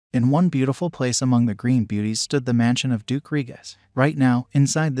In one beautiful place among the green beauties stood the mansion of Duke Rigas. Right now,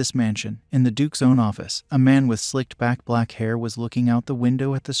 inside this mansion, in the Duke's own office, a man with slicked back black hair was looking out the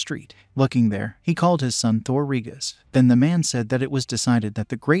window at the street. Looking there, he called his son Thor Rigas. Then the man said that it was decided that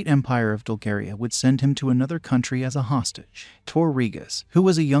the great empire of Bulgaria would send him to another country as a hostage. Thor Rigas, who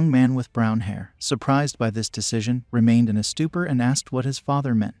was a young man with brown hair, surprised by this decision, remained in a stupor and asked what his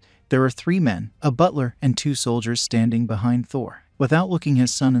father meant. There were 3 men, a butler and 2 soldiers standing behind Thor. Without looking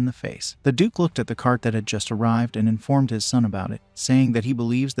his son in the face, the Duke looked at the cart that had just arrived and informed his son about it, saying that he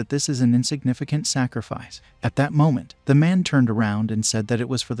believes that this is an insignificant sacrifice. At that moment, the man turned around and said that it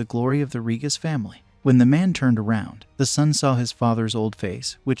was for the glory of the Rigas family. When the man turned around, the son saw his father's old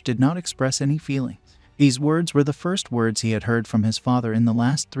face, which did not express any feelings. These words were the first words he had heard from his father in the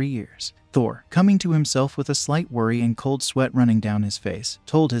last 3 years. Thor, coming to himself with a slight worry and cold sweat running down his face,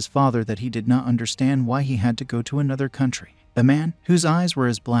 told his father that he did not understand why he had to go to another country. The man, whose eyes were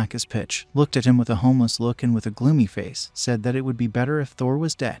as black as pitch, looked at him with a homeless look and with a gloomy face, said that it would be better if Thor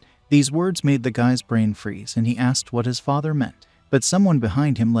was dead. These words made the guy's brain freeze and he asked what his father meant. But someone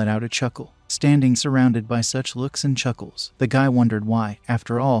behind him let out a chuckle. Standing surrounded by such looks and chuckles, the guy wondered why,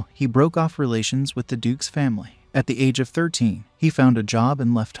 after all, he broke off relations with the Duke's family. At the age of 13, he found a job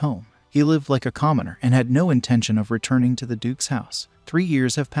and left home. He lived like a commoner and had no intention of returning to the Duke's house. 3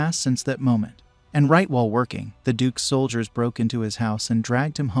 years have passed since that moment. And right while working, the Duke's soldiers broke into his house and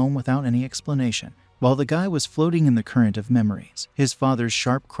dragged him home without any explanation. While the guy was floating in the current of memories, his father's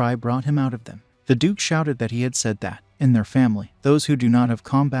sharp cry brought him out of them. The Duke shouted that he had said that, in their family, those who do not have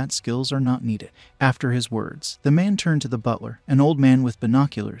combat skills are not needed. After his words, the man turned to the butler, an old man with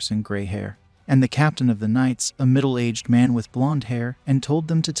binoculars and gray hair, and the captain of the knights, a middle-aged man with blonde hair, and told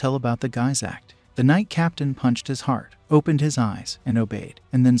them to tell about the guy's act. The knight captain punched his heart, opened his eyes, and obeyed,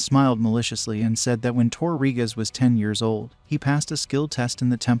 and then smiled maliciously and said that when Thor Rigas was 10 years old, he passed a skill test in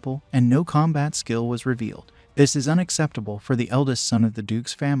the temple and no combat skill was revealed. This is unacceptable for the eldest son of the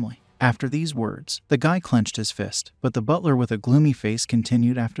Duke's family. After these words, the guy clenched his fist, but the butler with a gloomy face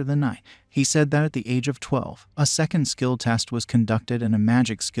continued after the knight. He said that at the age of 12, a second skill test was conducted and a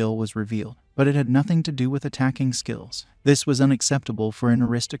magic skill was revealed, but it had nothing to do with attacking skills. This was unacceptable for an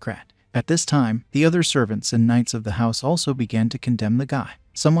aristocrat. At this time, the other servants and knights of the house also began to condemn the guy.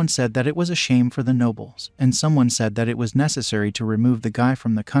 Someone said that it was a shame for the nobles, and someone said that it was necessary to remove the guy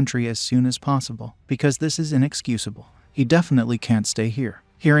from the country as soon as possible, because this is inexcusable. He definitely can't stay here.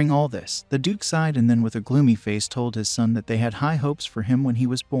 Hearing all this, the Duke sighed and then with a gloomy face told his son that they had high hopes for him when he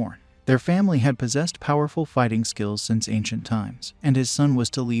was born. Their family had possessed powerful fighting skills since ancient times, and his son was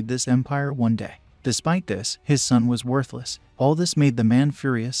to lead this empire one day. Despite this, his son was worthless. All this made the man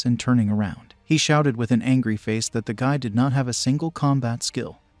furious, and turning around, he shouted with an angry face that the guy did not have a single combat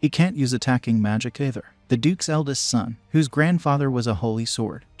skill. He can't use attacking magic either. The Duke's eldest son, whose grandfather was a holy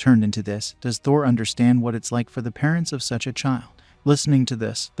sword, turned into this. Does Thor understand what it's like for the parents of such a child? Listening to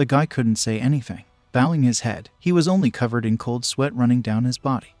this, the guy couldn't say anything. Bowing his head, he was only covered in cold sweat running down his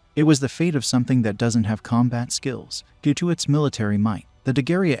body. It was the fate of something that doesn't have combat skills. Due to its military might, the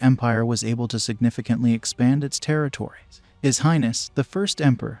Bulgaria Empire was able to significantly expand its territories. His Highness, the first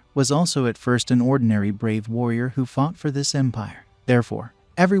emperor, was also at first an ordinary brave warrior who fought for this empire. Therefore,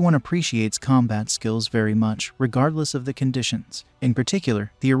 everyone appreciates combat skills very much, regardless of the conditions. In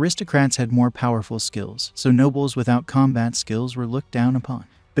particular, the aristocrats had more powerful skills, so nobles without combat skills were looked down upon.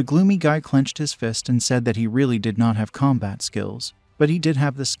 The gloomy guy clenched his fist and said that he really did not have combat skills, but he did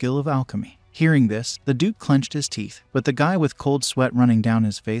have the skill of alchemy. Hearing this, the Duke clenched his teeth, but the guy with cold sweat running down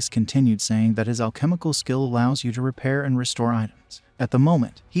his face continued saying that his alchemical skill allows you to repair and restore items. At the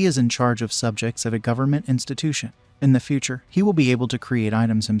moment, he is in charge of subjects at a government institution. In the future, he will be able to create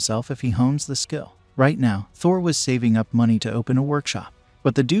items himself if he hones the skill. Right now, Thor was saving up money to open a workshop,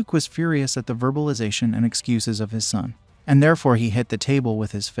 but the Duke was furious at the verbalization and excuses of his son, and therefore he hit the table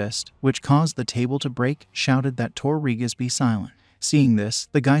with his fist, which caused the table to break, shouted that Thor Rigas be silent. Seeing this,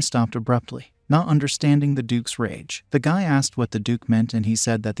 the guy stopped abruptly. Not understanding the Duke's rage, the guy asked what the Duke meant and he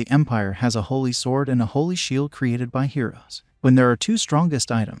said that the Empire has a holy sword and a holy shield created by heroes. When there are 2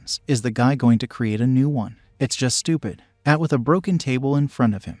 strongest items, is the guy going to create a new one? It's just stupid. With a broken table in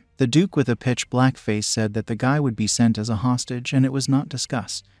front of him, the Duke with a pitch-black face said that the guy would be sent as a hostage and it was not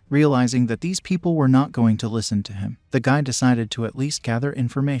discussed. Realizing that these people were not going to listen to him, the guy decided to at least gather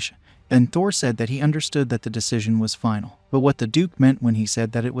information. Then Thor said that he understood that the decision was final, but what the Duke meant when he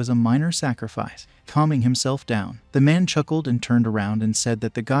said that it was a minor sacrifice. Calming himself down, the man chuckled and turned around and said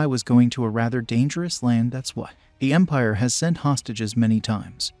that the guy was going to a rather dangerous land. That's what. The Empire has sent hostages many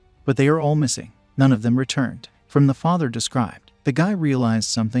times, but they are all missing. None of them returned. From the father described, The guy realized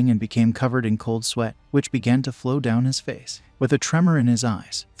something and became covered in cold sweat, which began to flow down his face. With a tremor in his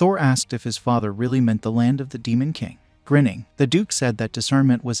eyes, Thor asked if his father really meant the land of the Demon King. Grinning, the Duke said that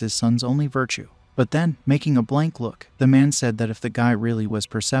discernment was his son's only virtue. But then, making a blank look, the man said that if the guy really was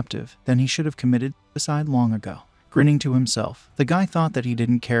perceptive, then he should have committed suicide long ago. Grinning to himself, the guy thought that he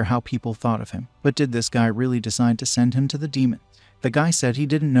didn't care how people thought of him, but did this guy really decide to send him to the demons? The guy said he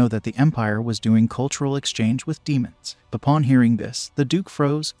didn't know that the Empire was doing cultural exchange with demons. Upon hearing this, the Duke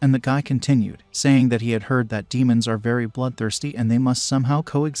froze, and the guy continued, saying that he had heard that demons are very bloodthirsty and they must somehow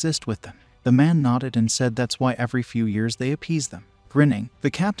coexist with them. The man nodded and said that's why every few years they appease them. Grinning, the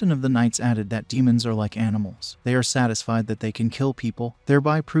captain of the knights added that demons are like animals. They are satisfied that they can kill people,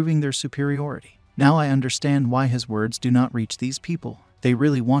 thereby proving their superiority. Now I understand why his words do not reach these people. They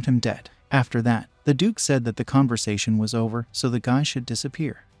really want him dead. After that, the Duke said that the conversation was over, so the guy should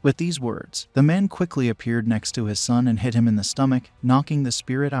disappear. With these words, the man quickly appeared next to his son and hit him in the stomach, knocking the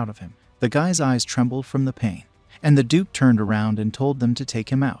spirit out of him. The guy's eyes trembled from the pain, and the Duke turned around and told them to take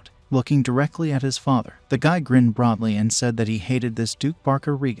him out. Looking directly at his father, the guy grinned broadly and said that he hated this Duke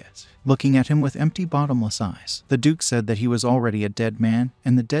Barker Rigas. Looking at him with empty, bottomless eyes, the Duke said that he was already a dead man,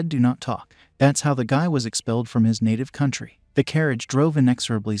 and the dead do not talk. That's how the guy was expelled from his native country. The carriage drove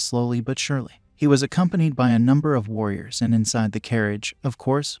inexorably, slowly but surely. He was accompanied by a number of warriors, and inside the carriage, of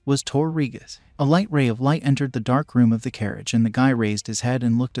course, was Thor Rigas. A light ray of light entered the dark room of the carriage, and the guy raised his head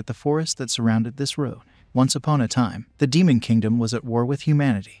and looked at the forest that surrounded this road. Once upon a time, the Demon Kingdom was at war with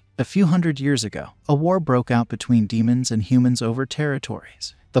humanity. A few hundred years ago, a war broke out between demons and humans over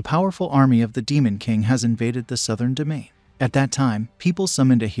territories. The powerful army of the Demon King has invaded the southern domain. At that time, people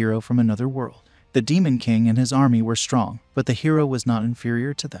summoned a hero from another world. The Demon King and his army were strong, but the hero was not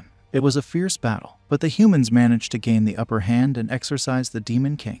inferior to them. It was a fierce battle, but the humans managed to gain the upper hand and exorcise the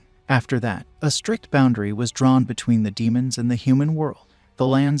Demon King. After that, a strict boundary was drawn between the demons and the human world. The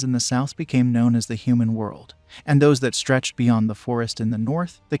lands in the south became known as the human world, and those that stretched beyond the forest in the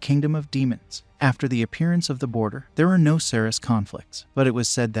north, the kingdom of demons. After the appearance of the border, there were no serious conflicts, but it was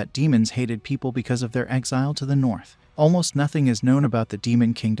said that demons hated people because of their exile to the north. Almost nothing is known about the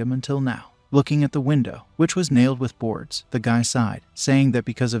Demon Kingdom until now. Looking at the window, which was nailed with boards, the guy sighed, saying that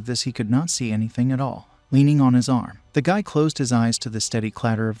because of this he could not see anything at all. Leaning on his arm, the guy closed his eyes to the steady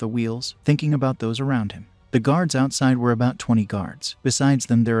clatter of the wheels, thinking about those around him. The guards outside were about 20 guards. Besides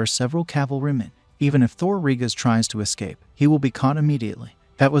them, there are several cavalrymen. Even if Thor Rigas tries to escape, he will be caught immediately.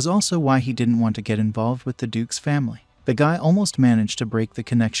 That was also why he didn't want to get involved with the Duke's family. The guy almost managed to break the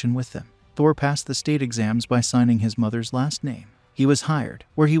connection with them. Thor passed the state exams by signing his mother's last name. He was hired,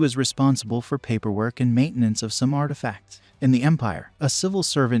 where he was responsible for paperwork and maintenance of some artifacts. In the Empire, a civil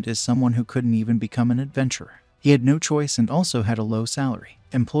servant is someone who couldn't even become an adventurer. He had no choice and also had a low salary.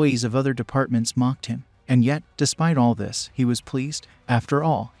 Employees of other departments mocked him. And yet, despite all this, he was pleased. After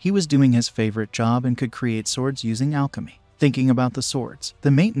all, he was doing his favorite job and could create swords using alchemy. Thinking about the swords,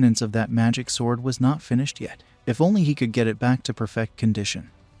 the maintenance of that magic sword was not finished yet. If only he could get it back to perfect condition.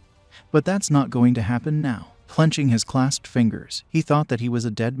 But that's not going to happen now. Clenching his clasped fingers, he thought that he was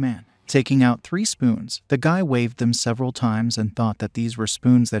a dead man. Taking out 3 spoons, the guy waved them several times and thought that these were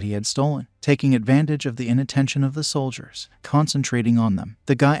spoons that he had stolen. Taking advantage of the inattention of the soldiers, concentrating on them,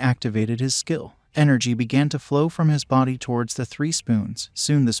 the guy activated his skill. Energy began to flow from his body towards the 3 spoons.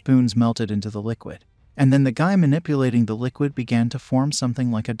 Soon the spoons melted into the liquid. And then the guy manipulating the liquid began to form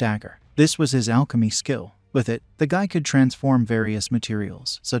something like a dagger. This was his alchemy skill. With it, the guy could transform various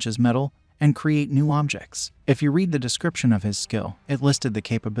materials, such as metal, and create new objects. If you read the description of his skill, it listed the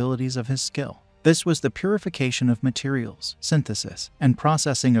capabilities of his skill. This was the purification of materials, synthesis, and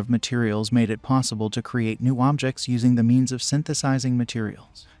processing of materials made it possible to create new objects using the means of synthesizing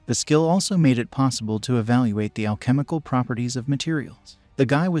materials. The skill also made it possible to evaluate the alchemical properties of materials. The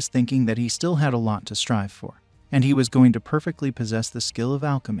guy was thinking that he still had a lot to strive for, and he was going to perfectly possess the skill of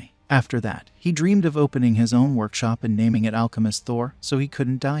alchemy. After that, he dreamed of opening his own workshop and naming it Alchemist Thor, so he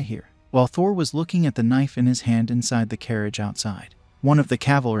couldn't die here. While Thor was looking at the knife in his hand inside the carriage outside, one of the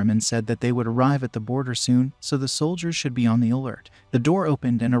cavalrymen said that they would arrive at the border soon, so the soldiers should be on the alert. The door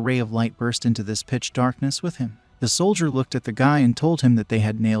opened and a ray of light burst into this pitch darkness with him. The soldier looked at the guy and told him that they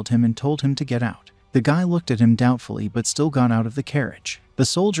had nailed him and told him to get out. The guy looked at him doubtfully but still got out of the carriage. The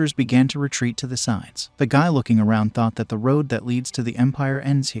soldiers began to retreat to the sides. The guy looking around thought that the road that leads to the Empire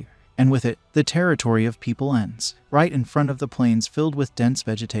ends here. And with it, the territory of people ends. Right in front of the plains filled with dense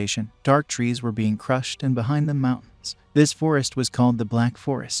vegetation, dark trees were being crushed and behind them mountains. This forest was called the Black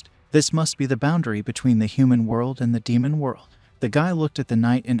Forest. This must be the boundary between the human world and the demon world. The guy looked at the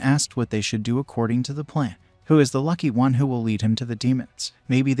knight and asked what they should do according to the plan. Who is the lucky one who will lead him to the demons?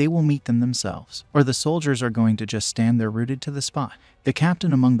 Maybe they will meet them themselves, or the soldiers are going to just stand there rooted to the spot. The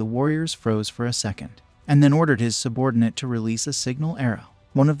captain among the warriors froze for a second, and then ordered his subordinate to release a signal arrow.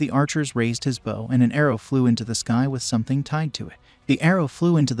 One of the archers raised his bow, and an arrow flew into the sky with something tied to it. The arrow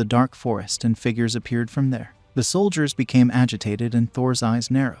flew into the dark forest, and figures appeared from there. The soldiers became agitated, and Thor's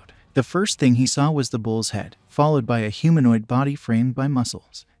eyes narrowed. The first thing he saw was the bull's head, followed by a humanoid body framed by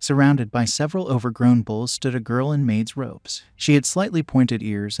muscles. Surrounded by several overgrown bulls stood a girl in maid's robes. She had slightly pointed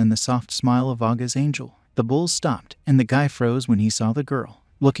ears and the soft smile of Aga's angel. The bulls stopped, and the guy froze when he saw the girl.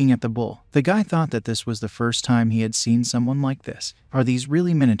 Looking at the bull, the guy thought that this was the first time he had seen someone like this. Are these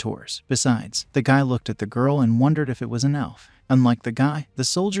really minotaurs? Besides, the guy looked at the girl and wondered if it was an elf. Unlike the guy, the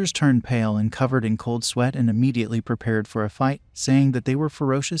soldiers turned pale and covered in cold sweat and immediately prepared for a fight, saying that they were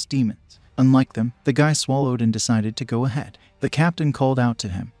ferocious demons. Unlike them, the guy swallowed and decided to go ahead. The captain called out to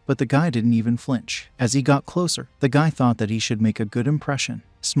him, but the guy didn't even flinch. As he got closer, the guy thought that he should make a good impression.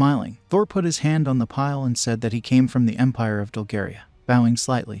 Smiling, Thor put his hand on the pile and said that he came from the Empire of Dulgaria. Bowing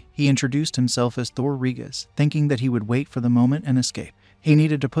slightly, he introduced himself as Thor Rigas, thinking that he would wait for the moment and escape. He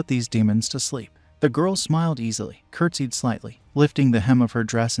needed to put these demons to sleep. The girl smiled easily, curtsied slightly, lifting the hem of her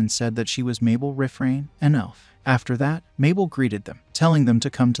dress, and said that she was Mabel Riffrain, an elf. After that, Mabel greeted them, telling them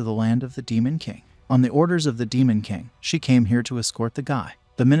to come to the land of the Demon King. On the orders of the Demon King, she came here to escort the guy.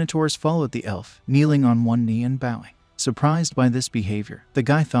 The Minotaurs followed the elf, kneeling on one knee and bowing. Surprised by this behavior, the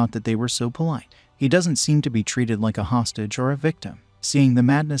guy thought that they were so polite. He doesn't seem to be treated like a hostage or a victim. Seeing the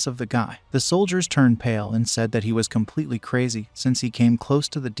madness of the guy, the soldiers turned pale and said that he was completely crazy since he came close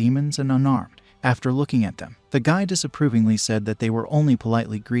to the demons and unarmed. After looking at them, the guy disapprovingly said that they were only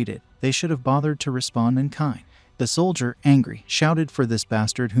politely greeted. They should have bothered to respond in kind. The soldier, angry, shouted for this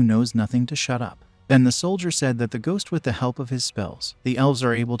bastard who knows nothing to shut up. Then the soldier said that the ghost, with the help of his spells, the elves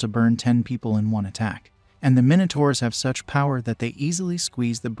are able to burn 10 people in one attack. And the minotaurs have such power that they easily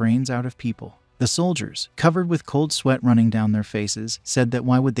squeeze the brains out of people. The soldiers, covered with cold sweat running down their faces, said that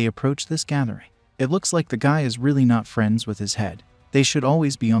why would they approach this gathering? It looks like the guy is really not friends with his head. They should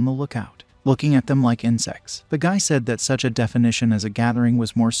always be on the lookout. Looking at them like insects, the guy said that such a definition as a gathering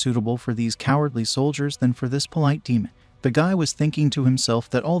was more suitable for these cowardly soldiers than for this polite demon. The guy was thinking to himself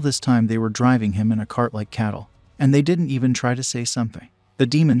that all this time they were driving him in a cart like cattle, and they didn't even try to say something. The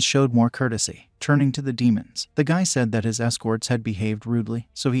demons showed more courtesy. Turning to the demons, the guy said that his escorts had behaved rudely,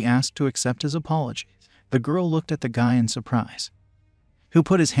 so he asked to accept his apologies. The girl looked at the guy in surprise, who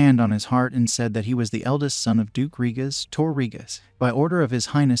put his hand on his heart and said that he was the eldest son of Duke Rigas, Thor Rigas. By order of His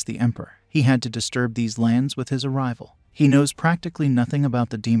Highness the Emperor, he had to disturb these lands with his arrival. He knows practically nothing about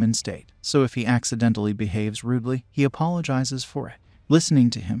the demon state, so if he accidentally behaves rudely, he apologizes for it. Listening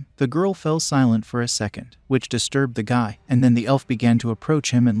to him, the girl fell silent for a second, which disturbed the guy, and then the elf began to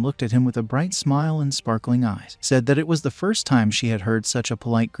approach him and looked at him with a bright smile and sparkling eyes. Said that it was the first time she had heard such a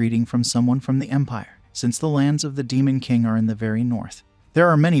polite greeting from someone from the Empire, since the lands of the Demon King are in the very north. There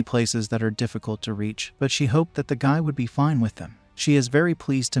are many places that are difficult to reach, but she hoped that the guy would be fine with them. She is very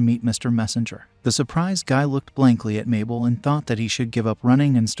pleased to meet Mr. Messenger. The surprised guy looked blankly at Mabel and thought that he should give up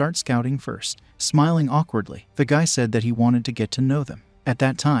running and start scouting first. Smiling awkwardly, the guy said that he wanted to get to know them. At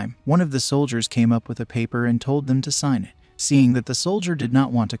that time, one of the soldiers came up with a paper and told them to sign it. Seeing that the soldier did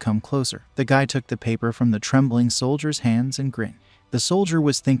not want to come closer, the guy took the paper from the trembling soldier's hands and grinned. The soldier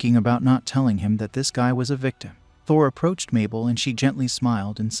was thinking about not telling him that this guy was a victim. Thor approached Mabel and she gently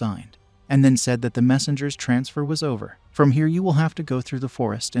smiled and signed, and then said that the messenger's transfer was over. From here you will have to go through the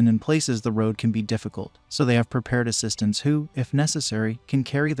forest, and in places the road can be difficult, so they have prepared assistants who, if necessary, can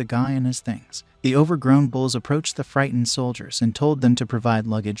carry the guy and his things. The overgrown bulls approached the frightened soldiers and told them to provide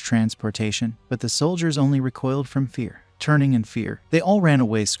luggage transportation, but the soldiers only recoiled from fear. Turning in fear, they all ran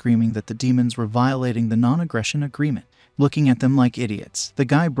away screaming that the demons were violating the non-aggression agreement. Looking at them like idiots, the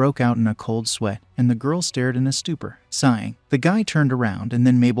guy broke out in a cold sweat, and the girl stared in a stupor. Sighing, the guy turned around, and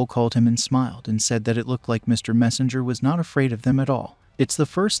then Mabel called him and smiled and said that it looked like Mr. Messenger was not afraid of them at all. It's the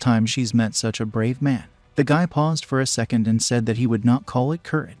first time she's met such a brave man. The guy paused for a second and said that he would not call it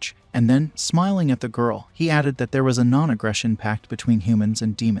courage. And then, smiling at the girl, he added that there was a non-aggression pact between humans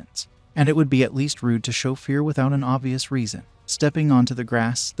and demons, and it would be at least rude to show fear without an obvious reason. Stepping onto the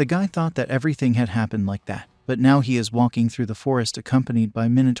grass, the guy thought that everything had happened like that. But now he is walking through the forest accompanied by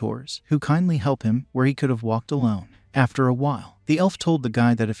minotaurs, who kindly help him where he could have walked alone. After a while, the elf told the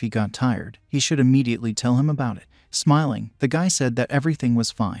guy that if he got tired, he should immediately tell him about it. Smiling, the guy said that everything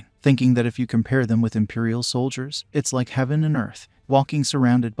was fine, thinking that if you compare them with imperial soldiers, it's like heaven and earth. Walking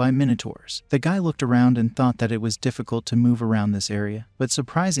surrounded by minotaurs, the guy looked around and thought that it was difficult to move around this area, but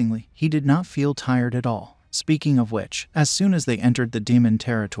surprisingly, he did not feel tired at all. Speaking of which, as soon as they entered the demon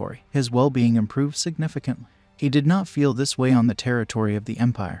territory, his well-being improved significantly. He did not feel this way on the territory of the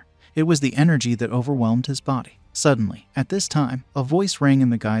Empire. It was the energy that overwhelmed his body. Suddenly, at this time, a voice rang in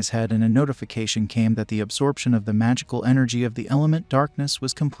the guy's head and a notification came that the absorption of the magical energy of the element darkness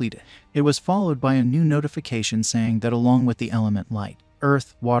was completed. It was followed by a new notification saying that along with the element light,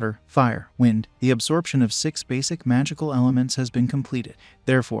 earth, water, fire, wind, the absorption of 6 basic magical elements has been completed.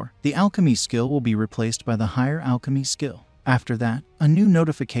 Therefore, the alchemy skill will be replaced by the higher alchemy skill. After that, a new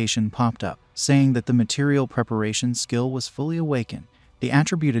notification popped up, saying that the material preparation skill was fully awakened. The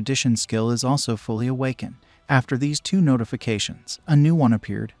attribute addition skill is also fully awakened. After these 2 notifications, a new one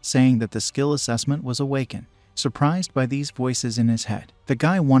appeared, saying that the skill assessment was awakened. Surprised by these voices in his head, the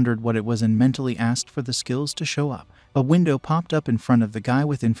guy wondered what it was and mentally asked for the skills to show up. A window popped up in front of the guy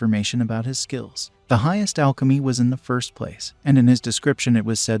with information about his skills. The highest alchemy was in the first place, and in his description it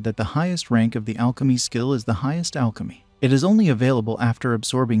was said that the highest rank of the alchemy skill is the highest alchemy. It is only available after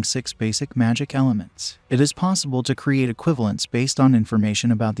absorbing 6 basic magic elements. It is possible to create equivalents based on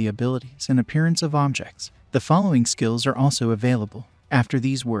information about the abilities and appearance of objects. The following skills are also available. After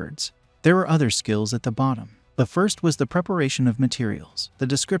these words, there are other skills at the bottom. The first was the preparation of materials, the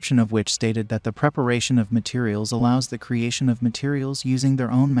description of which stated that the preparation of materials allows the creation of materials using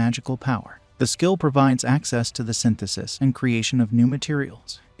their own magical power. The skill provides access to the synthesis and creation of new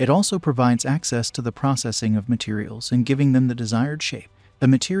materials. It also provides access to the processing of materials and giving them the desired shape. The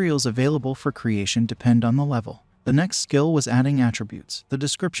materials available for creation depend on the level. The next skill was adding attributes, the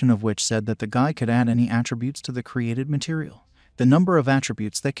description of which said that the guy could add any attributes to the created material. The number of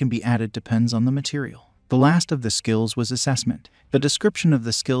attributes that can be added depends on the material. The last of the skills was assessment. The description of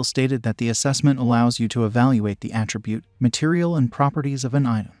the skill stated that the assessment allows you to evaluate the attribute, material, and properties of an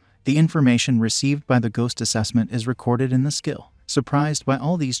item. The information received by the ghost assessment is recorded in the skill. Surprised by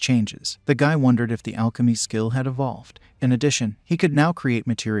all these changes, the guy wondered if the alchemy skill had evolved. In addition, he could now create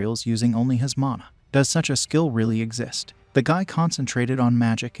materials using only his mana. Does such a skill really exist? The guy concentrated on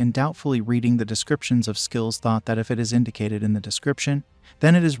magic and doubtfully reading the descriptions of skills thought that if it is indicated in the description,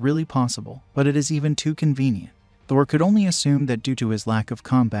 then it is really possible, but it is even too convenient. Thor could only assume that due to his lack of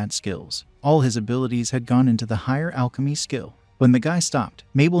combat skills, all his abilities had gone into the higher alchemy skill. When the guy stopped,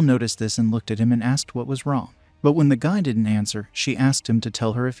 Mabel noticed this and looked at him and asked what was wrong. But when the guy didn't answer, she asked him to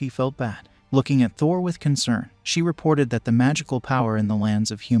tell her if he felt bad. Looking at Thor with concern, she reported that the magical power in the lands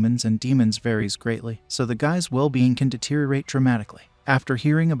of humans and demons varies greatly, so the guy's well-being can deteriorate dramatically. After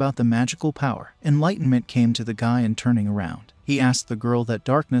hearing about the magical power, enlightenment came to the guy, and turning around, he asked the girl that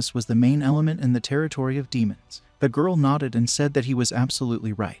darkness was the main element in the territory of demons. The girl nodded and said that he was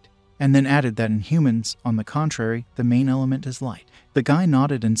absolutely right, and then added that in humans, on the contrary, the main element is light. The guy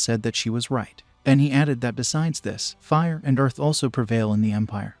nodded and said that she was right. Then he added that besides this, fire and earth also prevail in the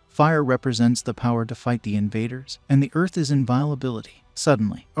Empire. Fire represents the power to fight the invaders, and the earth is inviolability.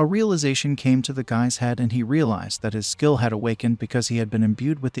 Suddenly, a realization came to the guy's head, and he realized that his skill had awakened because he had been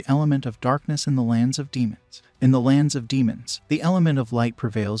imbued with the element of darkness in the lands of demons. In the lands of demons, the element of light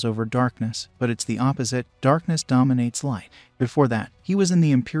prevails over darkness, but it's the opposite. Darkness dominates light. Before that, he was in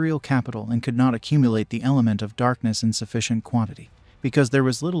the imperial capital and could not accumulate the element of darkness in sufficient quantity, because there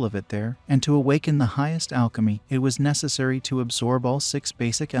was little of it there, and to awaken the highest alchemy, it was necessary to absorb all 6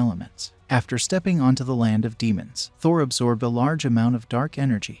 basic elements. After stepping onto the land of demons, Thor absorbed a large amount of dark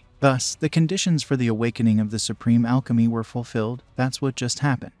energy. Thus, the conditions for the awakening of the supreme alchemy were fulfilled. That's what just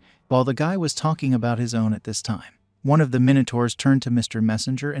happened. While the guy was talking about his own at this time, one of the Minotaurs turned to Mr.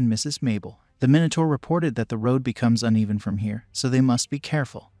 Messenger and Mrs. Mabel. The Minotaur reported that the road becomes uneven from here, so they must be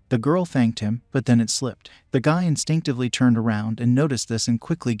careful. The girl thanked him, but then it slipped. The guy instinctively turned around and noticed this and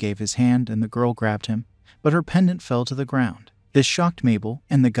quickly gave his hand, and the girl grabbed him, but her pendant fell to the ground. This shocked Mabel,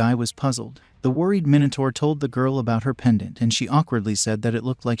 and the guy was puzzled. The worried Minotaur told the girl about her pendant, and she awkwardly said that it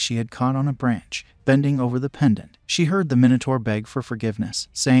looked like she had caught on a branch. Bending over the pendant, she heard the Minotaur beg for forgiveness,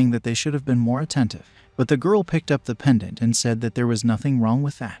 saying that they should have been more attentive. But the girl picked up the pendant and said that there was nothing wrong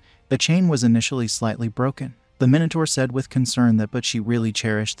with that. The chain was initially slightly broken. The Minotaur said with concern that but she really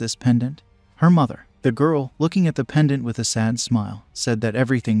cherished this pendant. Her mother, the girl, looking at the pendant with a sad smile, said that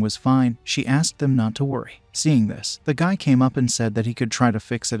everything was fine. She asked them not to worry. Seeing this, the guy came up and said that he could try to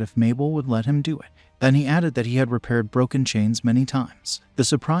fix it if Mabel would let him do it. Then he added that he had repaired broken chains many times. The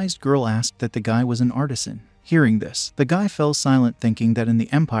surprised girl asked that the guy was an artisan. Hearing this, the guy fell silent, thinking that in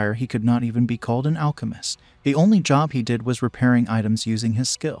the Empire he could not even be called an alchemist. The only job he did was repairing items using his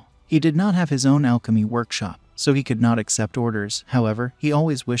skill. He did not have his own alchemy workshop, so he could not accept orders. However, he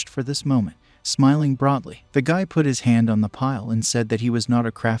always wished for this moment. Smiling broadly, the guy put his hand on the pile and said that he was not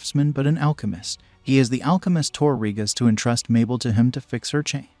a craftsman but an alchemist. He is the alchemist Thor to entrust Mabel to him to fix her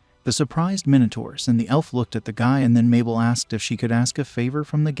chain. The surprised minotaurs and the elf looked at the guy, and then Mabel asked if she could ask a favor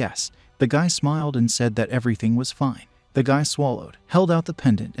from the guest. The guy smiled and said that everything was fine. The guy swallowed, held out the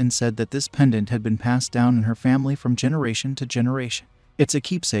pendant, and said that this pendant had been passed down in her family from generation to generation. It's a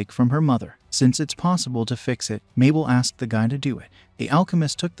keepsake from her mother. Since it's possible to fix it, Mabel asked the guy to do it. The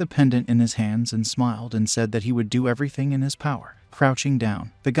alchemist took the pendant in his hands and smiled and said that he would do everything in his power. Crouching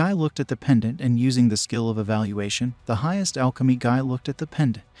down, the guy looked at the pendant, and using the skill of evaluation, the highest alchemy guy looked at the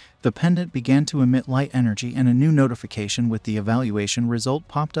pendant. The pendant began to emit light energy, and a new notification with the evaluation result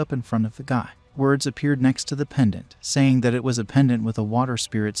popped up in front of the guy. Words appeared next to the pendant, saying that it was a pendant with a water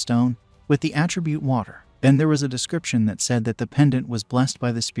spirit stone, with the attribute water. Then there was a description that said that the pendant was blessed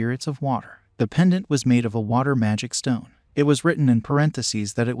by the spirits of water. The pendant was made of a water magic stone. It was written in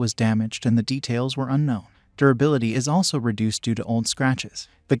parentheses that it was damaged and the details were unknown. Durability is also reduced due to old scratches.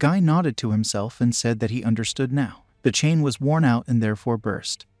 The guy nodded to himself and said that he understood now. The chain was worn out and therefore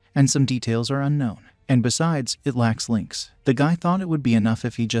burst, and some details are unknown. And besides, it lacks links. The guy thought it would be enough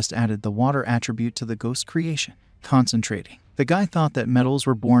if he just added the water attribute to the ghost creation. Concentrating. The guy thought that metals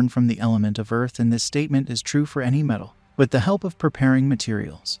were born from the element of earth, and this statement is true for any metal. With the help of preparing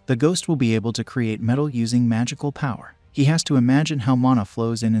materials, the ghost will be able to create metal using magical power. He has to imagine how mana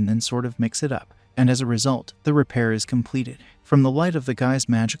flows in and then sort of mix it up. And as a result, the repair is completed. From the light of the guy's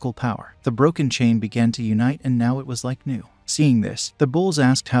magical power, the broken chain began to unite, and now it was like new. Seeing this, the bulls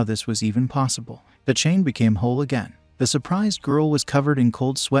asked how this was even possible. The chain became whole again. The surprised girl was covered in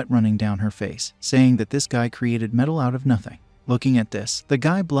cold sweat running down her face, saying that this guy created metal out of nothing. Looking at this, the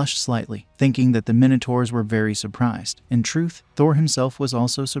guy blushed slightly, thinking that the minotaurs were very surprised. In truth, Thor himself was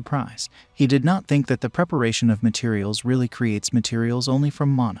also surprised. He did not think that the preparation of materials really creates materials only from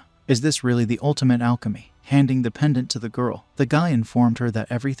mana. Is this really the ultimate alchemy? Handing the pendant to the girl, the guy informed her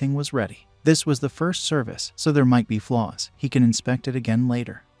that everything was ready. This was the first service, so there might be flaws. He can inspect it again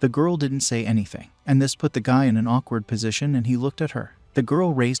later. The girl didn't say anything, and this put the guy in an awkward position, and he looked at her. The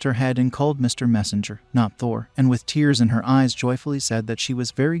girl raised her head and called Mr. Messenger, not Thor, and with tears in her eyes joyfully said that she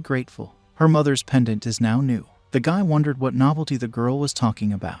was very grateful. Her mother's pendant is now new. The guy wondered what novelty the girl was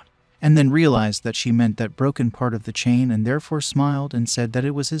talking about, and then realized that she meant that broken part of the chain, and therefore smiled and said that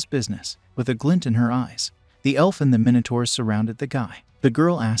it was his business. With a glint in her eyes, the elf and the minotaurs surrounded the guy. The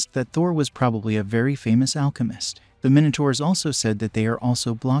girl asked that Thor was probably a very famous alchemist. The minotaurs also said that they are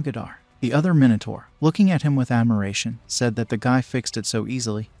also Blogadar. The other minotaur, looking at him with admiration, said that the guy fixed it so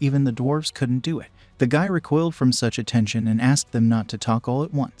easily, even the dwarves couldn't do it. The guy recoiled from such attention and asked them not to talk all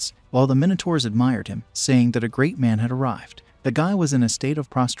at once, while the minotaurs admired him, saying that a great man had arrived. The guy was in a state of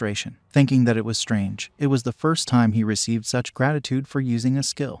prostration, thinking that it was strange. It was the first time he received such gratitude for using a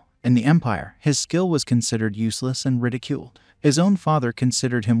skill. In the Empire, his skill was considered useless and ridiculed. His own father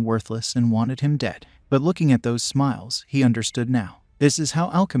considered him worthless and wanted him dead. But looking at those smiles, he understood now. This is how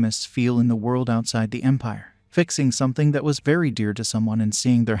alchemists feel in the world outside the Empire. Fixing something that was very dear to someone and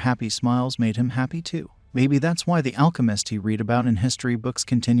seeing their happy smiles made him happy too. Maybe that's why the alchemist he read about in history books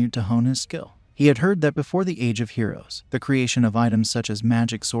continued to hone his skill. He had heard that before the Age of Heroes, the creation of items such as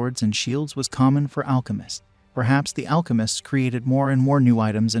magic swords and shields was common for alchemists. Perhaps the alchemists created more and more new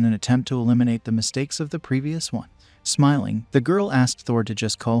items in an attempt to eliminate the mistakes of the previous one. Smiling, the girl asked Thor to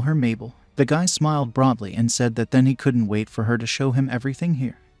just call her Mabel. The guy smiled broadly and said that then he couldn't wait for her to show him everything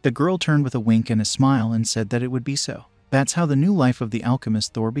here. The girl turned with a wink and a smile and said that it would be so. That's how the new life of the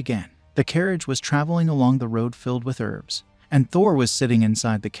alchemist Thor began. The carriage was traveling along the road filled with herbs, and Thor was sitting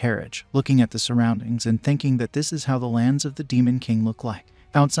inside the carriage, looking at the surroundings and thinking that this is how the lands of the Demon King look like.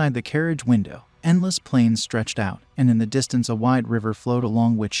 Outside the carriage window, endless plains stretched out, and in the distance a wide river flowed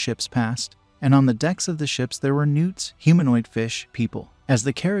along which ships passed, and on the decks of the ships there were newts, humanoid fish, people. As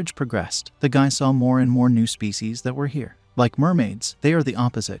the carriage progressed, the guy saw more and more new species that were here. Like mermaids, they are the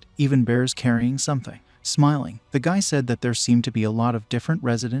opposite, even bears carrying something. Smiling, the guy said that there seemed to be a lot of different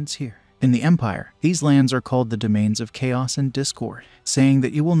residents here. In the Empire, these lands are called the domains of chaos and discord, saying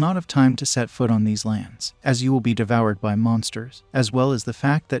that you will not have time to set foot on these lands, as you will be devoured by monsters, as well as the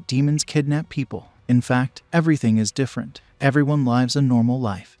fact that demons kidnap people. In fact, everything is different. Everyone lives a normal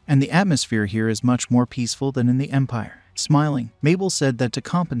life, and the atmosphere here is much more peaceful than in the Empire. Smiling, Mabel said that to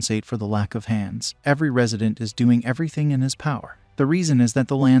compensate for the lack of hands, every resident is doing everything in his power. The reason is that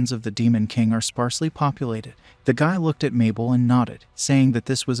the lands of the Demon King are sparsely populated. The guy looked at Mabel and nodded, saying that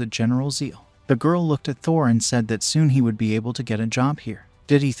this was a general zeal. The girl looked at Thor and said that soon he would be able to get a job here.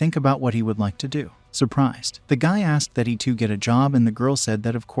 Did he think about what he would like to do? Surprised, the guy asked that he too get a job, and the girl said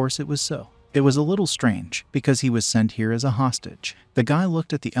that of course it was so. It was a little strange, because he was sent here as a hostage. The guy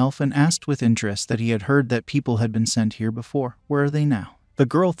looked at the elf and asked with interest that he had heard that people had been sent here before. Where are they now? The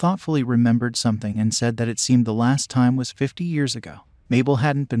girl thoughtfully remembered something and said that it seemed the last time was 50 years ago. Mabel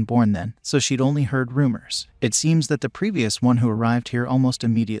hadn't been born then, so she'd only heard rumors. It seems that the previous one who arrived here almost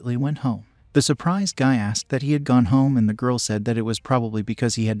immediately went home. The surprised guy asked that he had gone home, and the girl said that it was probably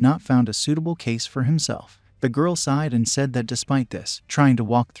because he had not found a suitable case for himself. The girl sighed and said that despite this, trying to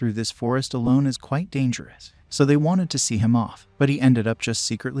walk through this forest alone is quite dangerous. So they wanted to see him off, but he ended up just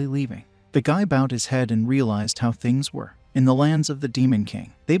secretly leaving. The guy bowed his head and realized how things were. In the lands of the Demon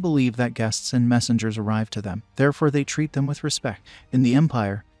King, they believe that guests and messengers arrive to them, therefore they treat them with respect. In the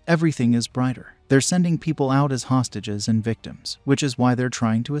Empire, everything is brighter. They're sending people out as hostages and victims, which is why they're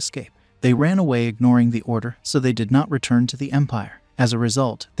trying to escape. They ran away ignoring the order, so they did not return to the Empire. As a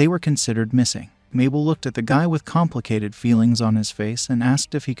result, they were considered missing. Mabel looked at the guy with complicated feelings on his face and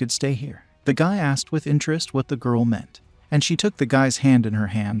asked if he could stay here. The guy asked with interest what the girl meant, and she took the guy's hand in her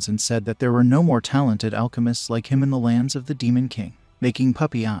hands and said that there were no more talented alchemists like him in the lands of the Demon King. Making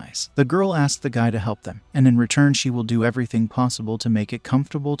puppy eyes, the girl asked the guy to help them, and in return she will do everything possible to make it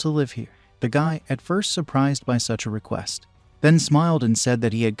comfortable to live here. The guy, at first surprised by such a request, then smiled and said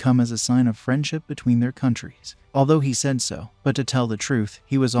that he had come as a sign of friendship between their countries. Although he said so, but to tell the truth,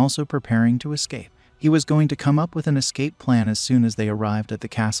 he was also preparing to escape. He was going to come up with an escape plan as soon as they arrived at the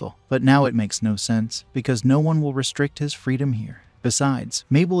castle, but now it makes no sense, because no one will restrict his freedom here. Besides,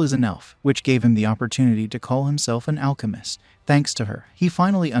 Mabel is an elf, which gave him the opportunity to call himself an alchemist. Thanks to her, he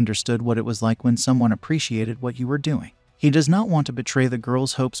finally understood what it was like when someone appreciated what you were doing. He does not want to betray the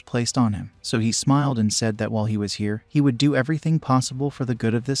girl's hopes placed on him, so he smiled and said that while he was here, he would do everything possible for the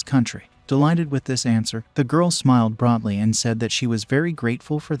good of this country. Delighted with this answer, the girl smiled broadly and said that she was very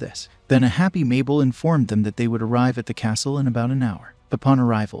grateful for this. Then a happy Mabel informed them that they would arrive at the castle in about an hour. Upon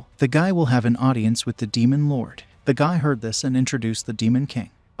arrival, the guy will have an audience with the Demon Lord. The guy heard this and introduced the Demon King,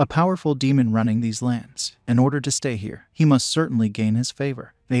 a powerful demon running these lands. In order to stay here, he must certainly gain his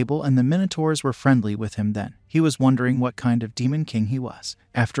favor. Mabel and the Minotaurs were friendly with him then. He was wondering what kind of Demon King he was.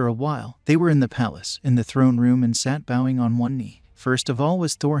 After a while, they were in the palace, in the throne room, and sat bowing on one knee. First of all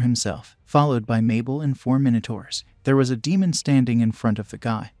was Thor himself, followed by Mabel and 4 Minotaurs. There was a demon standing in front of the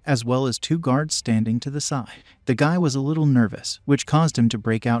guy, as well as 2 guards standing to the side. The guy was a little nervous, which caused him to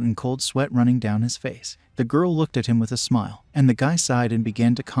break out in cold sweat running down his face. The girl looked at him with a smile, and the guy sighed and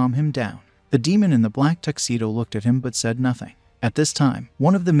began to calm him down. The demon in the black tuxedo looked at him but said nothing. At this time,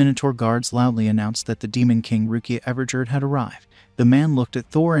 one of the Minotaur guards loudly announced that the Demon King Rukia Evergerd had arrived. The man looked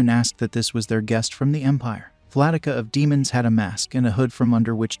at Thor and asked that this was their guest from the Empire. Vlatica of Demons had a mask and a hood from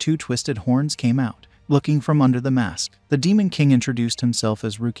under which 2 twisted horns came out. Looking from under the mask, the Demon King introduced himself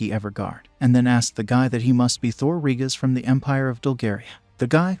as Rukia Evergard, and then asked the guy that he must be Thor Rigas from the Empire of Dulgaria. The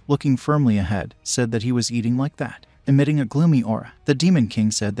guy, looking firmly ahead, said that he was eating like that. Emitting a gloomy aura, the Demon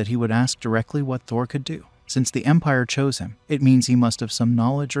King said that he would ask directly what Thor could do. Since the Empire chose him, it means he must have some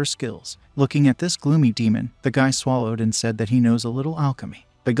knowledge or skills. Looking at this gloomy demon, the guy swallowed and said that he knows a little alchemy.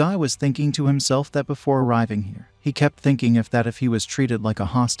 The guy was thinking to himself that before arriving here, he kept thinking if he was treated like a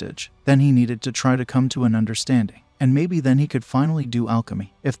hostage, then he needed to try to come to an understanding, and maybe then he could finally do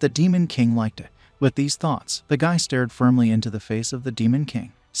alchemy, if the Demon King liked it. With these thoughts, the guy stared firmly into the face of the Demon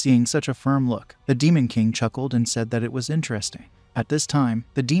King. Seeing such a firm look, the Demon King chuckled and said that it was interesting. At this time,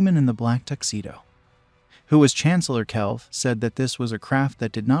 the demon in the black tuxedo, who was Chancellor Kelv, said that this was a craft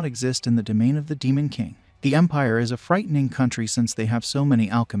that did not exist in the domain of the Demon King. The Empire is a frightening country since they have so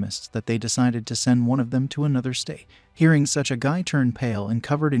many alchemists that they decided to send one of them to another state. Hearing such, a guy turned pale and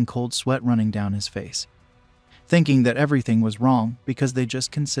covered in cold sweat running down his face, thinking that everything was wrong because they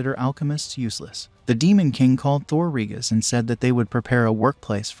just consider alchemists useless. The Demon King called Thor Rigas and said that they would prepare a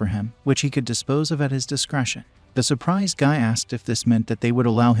workplace for him, which he could dispose of at his discretion. The surprised guy asked if this meant that they would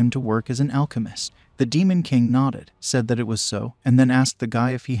allow him to work as an alchemist. The Demon King nodded, said that it was so, and then asked the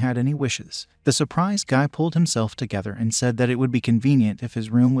guy if he had any wishes. The surprised guy pulled himself together and said that it would be convenient if his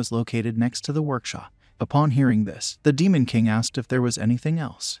room was located next to the workshop. Upon hearing this, the Demon King asked if there was anything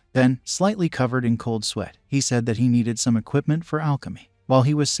else. Then, slightly covered in cold sweat, he said that he needed some equipment for alchemy. While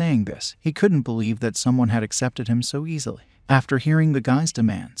he was saying this, he couldn't believe that someone had accepted him so easily. After hearing the guy's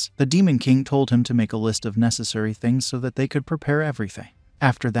demands, the Demon King told him to make a list of necessary things so that they could prepare everything.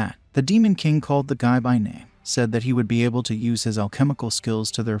 After that, the Demon King called the guy by name, said that he would be able to use his alchemical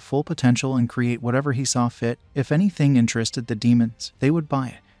skills to their full potential and create whatever he saw fit. If anything interested the demons, they would buy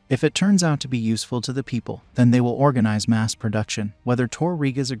it. If it turns out to be useful to the people, then they will organize mass production. Whether Thor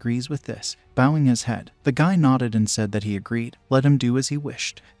Rigas agrees with this. Bowing his head, the guy nodded and said that he agreed. Let him do as he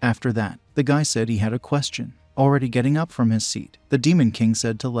wished. After that, the guy said he had a question. Already getting up from his seat, the Demon King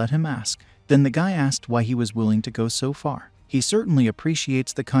said to let him ask. Then the guy asked why he was willing to go so far. He certainly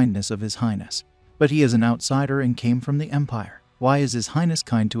appreciates the kindness of His Highness, but he is an outsider and came from the Empire. Why is His Highness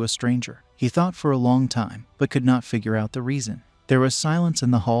kind to a stranger? He thought for a long time, but could not figure out the reason. There was silence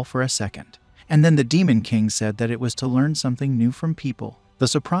in the hall for a second. And then the Demon King said that it was to learn something new from people. The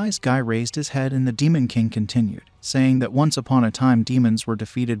surprised guy raised his head and the Demon King continued, saying that once upon a time demons were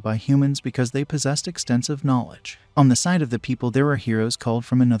defeated by humans because they possessed extensive knowledge. On the side of the people there were heroes called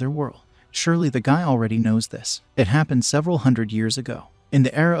from another world. Surely the guy already knows this. It happened several hundred years ago, in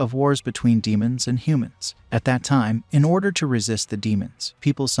the era of wars between demons and humans. At that time, in order to resist the demons,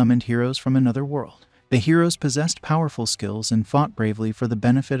 people summoned heroes from another world. The heroes possessed powerful skills and fought bravely for the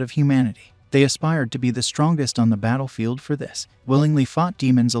benefit of humanity. They aspired to be the strongest on the battlefield for this, willingly fought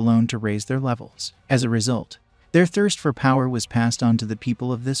demons alone to raise their levels. As a result, their thirst for power was passed on to the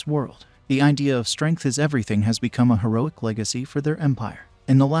people of this world. The idea of strength is everything has become a heroic legacy for their empire.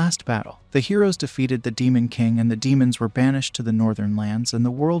 In the last battle, the heroes defeated the Demon King and the demons were banished to the northern lands and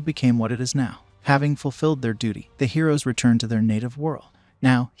the world became what it is now. Having fulfilled their duty, the heroes returned to their native world.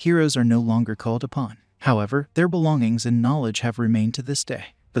 Now, heroes are no longer called upon. However, their belongings and knowledge have remained to this day.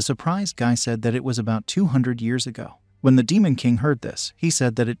 The surprised guy said that it was about 200 years ago. When the Demon King heard this, he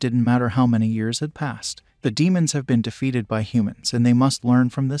said that it didn't matter how many years had passed. The demons have been defeated by humans and they must learn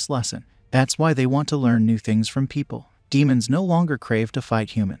from this lesson. That's why they want to learn new things from people. Demons no longer crave to fight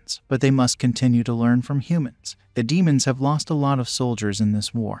humans, but they must continue to learn from humans. The demons have lost a lot of soldiers in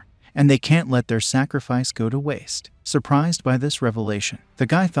this war, and they can't let their sacrifice go to waste. Surprised by this revelation, the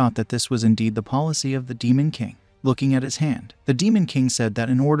guy thought that this was indeed the policy of the Demon King. Looking at his hand, the Demon King said that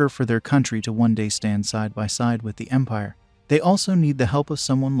in order for their country to one day stand side by side with the Empire, they also need the help of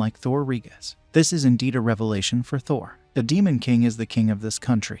someone like Thor. This is indeed a revelation for Thor. The Demon King is the king of this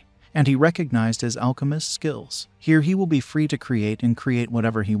country, and he recognized his alchemist skills. Here he will be free to create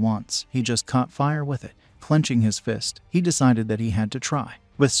whatever he wants. He just caught fire with it. Clenching his fist, he decided that he had to try.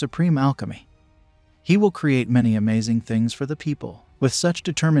 With supreme alchemy, he will create many amazing things for the people. With such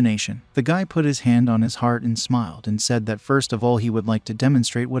determination, the guy put his hand on his heart and smiled and said that first of all he would like to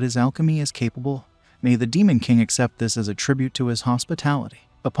demonstrate what his alchemy is capable of. May the Demon King accept this as a tribute to his hospitality.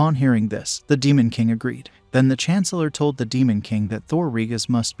 Upon hearing this, the Demon King agreed. Then the Chancellor told the Demon King that Thor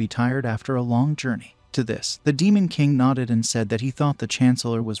must be tired after a long journey. To this, the Demon King nodded and said that he thought the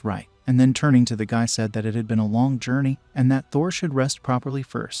Chancellor was right, and then turning to the guy said that it had been a long journey and that Thor should rest properly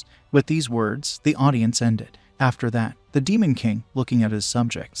first. With these words, the audience ended. After that, the Demon King, looking at his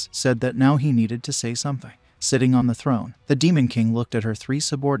subjects, said that now he needed to say something. Sitting on the throne, the Demon King looked at her three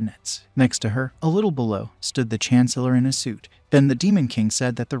subordinates. Next to her, a little below, stood the Chancellor in a suit. Then the Demon King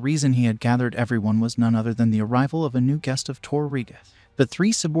said that the reason he had gathered everyone was none other than the arrival of a new guest of Thor. The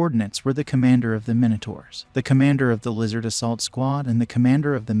three subordinates were the commander of the Minotaurs, the commander of the Lizard Assault Squad, and the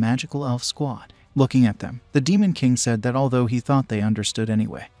commander of the Magical Elf Squad. Looking at them, the Demon King said that although he thought they understood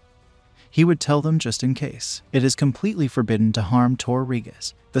anyway, he would tell them just in case. It is completely forbidden to harm Thor.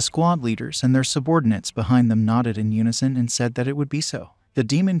 The squad leaders and their subordinates behind them nodded in unison and said that it would be so. The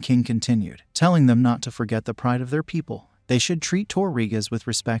Demon King continued, telling them not to forget the pride of their people. They should treat Thor with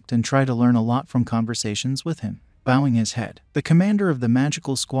respect and try to learn a lot from conversations with him. Bowing his head, the commander of the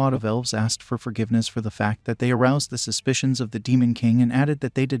magical squad of elves asked for forgiveness for the fact that they aroused the suspicions of the Demon King and added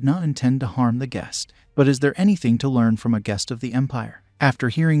that they did not intend to harm the guest. But is there anything to learn from a guest of the Empire? After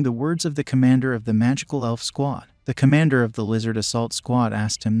hearing the words of the commander of the Magical Elf Squad, the commander of the Lizard Assault Squad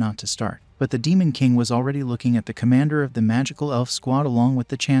asked him not to start. But the Demon King was already looking at the commander of the Magical Elf Squad along with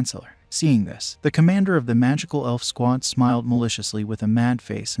the Chancellor. Seeing this, the commander of the Magical Elf Squad smiled maliciously with a mad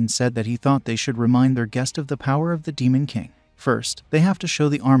face and said that he thought they should remind their guest of the power of the Demon King. First, they have to show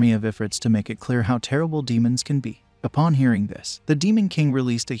the army of Ifrits to make it clear how terrible demons can be. Upon hearing this, the Demon King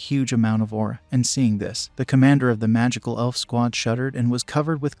released a huge amount of aura, and seeing this, the commander of the Magical Elf Squad shuddered and was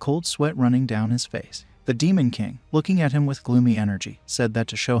covered with cold sweat running down his face. The Demon King, looking at him with gloomy energy, said that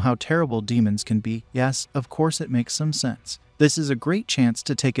to show how terrible demons can be, yes, of course it makes some sense. This is a great chance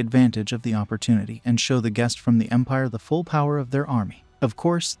to take advantage of the opportunity and show the guest from the Empire the full power of their army. Of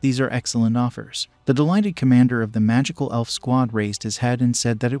course, these are excellent offers. The delighted commander of the Magical Elf Squad raised his head and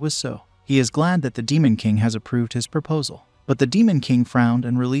said that it was so. He is glad that the Demon King has approved his proposal. But the Demon King frowned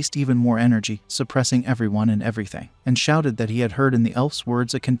and released even more energy, suppressing everyone and everything, and shouted that he had heard in the elf's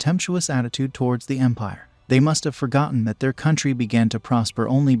words a contemptuous attitude towards the Empire. They must have forgotten that their country began to prosper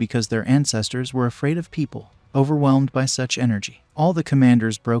only because their ancestors were afraid of people. Overwhelmed by such energy, all the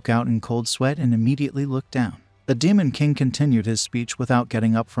commanders broke out in cold sweat and immediately looked down. The Demon King continued his speech without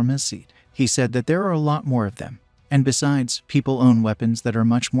getting up from his seat. He said that there are a lot more of them. And besides, people own weapons that are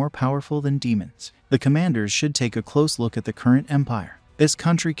much more powerful than demons. The commanders should take a close look at the current empire. This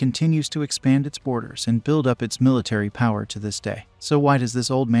country continues to expand its borders and build up its military power to this day. So why does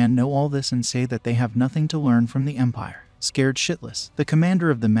this old man know all this and say that they have nothing to learn from the empire? Scared shitless, the commander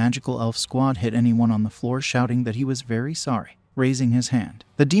of the Magical Elf Squad hit anyone on the floor shouting that he was very sorry. raising his hand.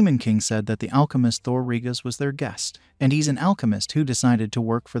 The Demon King said that the alchemist Thor Regas was their guest, and he's an alchemist who decided to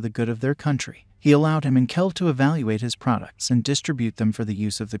work for the good of their country. He allowed him and Kel to evaluate his products and distribute them for the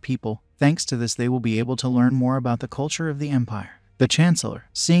use of the people. Thanks to this, they will be able to learn more about the culture of the Empire. The Chancellor,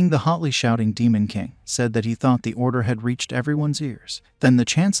 seeing the hotly shouting Demon King, said that he thought the order had reached everyone's ears. Then the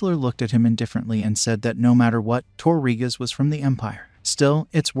Chancellor looked at him indifferently and said that no matter what, Thor Regas was from the Empire. Still,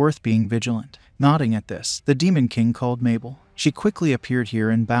 it's worth being vigilant. Nodding at this, the Demon King called Mabel. She quickly appeared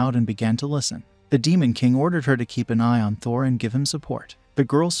here and bowed and began to listen. The Demon King ordered her to keep an eye on Thor and give him support. The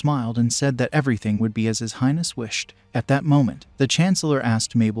girl smiled and said that everything would be as His Highness wished. At that moment, the Chancellor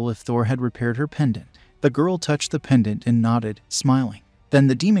asked Mabel if Thor had repaired her pendant. The girl touched the pendant and nodded, smiling. Then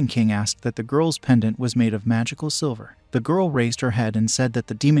the Demon King asked that the girl's pendant was made of magical silver. The girl raised her head and said that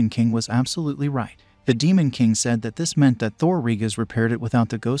the Demon King was absolutely right. The Demon King said that this meant that Thor Regas repaired it without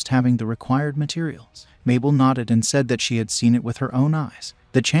the ghost having the required materials. Mabel nodded and said that she had seen it with her own eyes.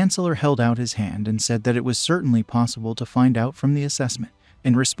 The Chancellor held out his hand and said that it was certainly possible to find out from the assessment.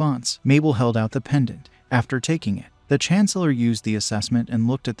 In response, Mabel held out the pendant. After taking it, the Chancellor used the assessment and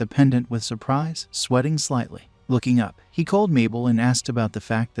looked at the pendant with surprise, sweating slightly. Looking up, he called Mabel and asked about the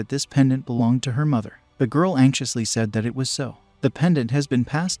fact that this pendant belonged to her mother. The girl anxiously said that it was so. The pendant has been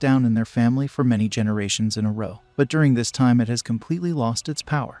passed down in their family for many generations in a row, but during this time it has completely lost its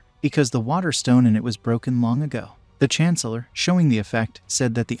power, because the water stone in it was broken long ago. The Chancellor, showing the effect,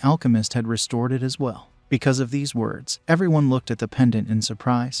 said that the alchemist had restored it as well. Because of these words, everyone looked at the pendant in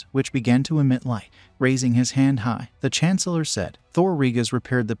surprise, which began to emit light. Raising his hand high, the Chancellor said, Thor Regas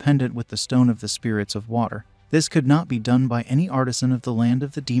repaired the pendant with the stone of the spirits of water. This could not be done by any artisan of the land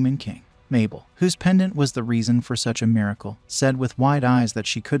of the Demon King. Mabel, whose pendant was the reason for such a miracle, said with wide eyes that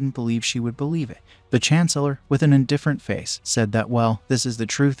she couldn't believe she would believe it. The Chancellor, with an indifferent face, said that, well, this is the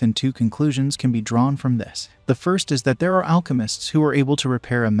truth and two conclusions can be drawn from this. The first is that there are alchemists who are able to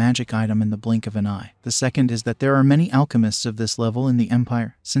repair a magic item in the blink of an eye. The second is that there are many alchemists of this level in the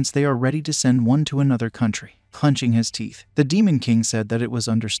Empire, since they are ready to send one to another country. Clenching his teeth, the Demon King said that it was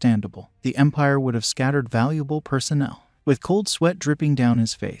understandable. The Empire would have scattered valuable personnel. With cold sweat dripping down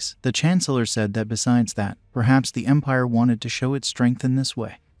his face, the Chancellor said that besides that, perhaps the Empire wanted to show its strength in this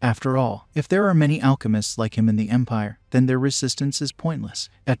way. After all, if there are many alchemists like him in the Empire, then their resistance is pointless.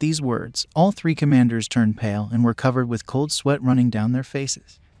 At these words, all three commanders turned pale and were covered with cold sweat running down their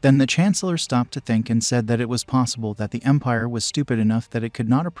faces. Then the Chancellor stopped to think and said that it was possible that the Empire was stupid enough that it could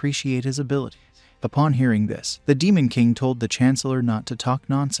not appreciate his abilities. Upon hearing this, the Demon King told the Chancellor not to talk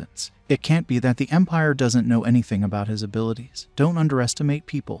nonsense. It can't be that the Empire doesn't know anything about his abilities. Don't underestimate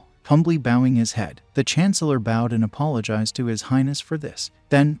people. Humbly bowing his head, the Chancellor bowed and apologized to His Highness for this.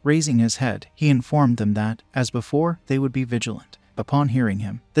 Then, raising his head, he informed them that, as before, they would be vigilant. Upon hearing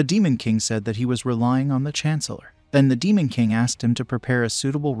him, the Demon King said that he was relying on the Chancellor. Then the Demon King asked him to prepare a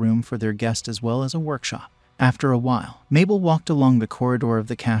suitable room for their guest as well as a workshop. After a while, Mabel walked along the corridor of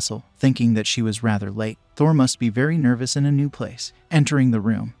the castle, thinking that she was rather late. Thor must be very nervous in a new place. Entering the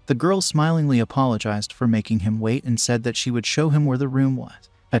room, the girl smilingly apologized for making him wait and said that she would show him where the room was.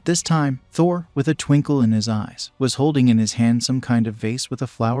 At this time, Thor, with a twinkle in his eyes, was holding in his hand some kind of vase with a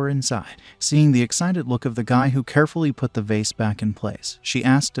flower inside. Seeing the excited look of the guy who carefully put the vase back in place, she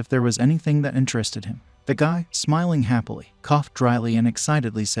asked if there was anything that interested him. The guy, smiling happily, coughed dryly and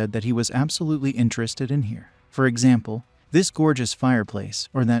excitedly said that he was absolutely interested in here. For example, this gorgeous fireplace,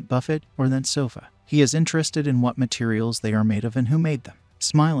 or that buffet, or that sofa. He is interested in what materials they are made of and who made them.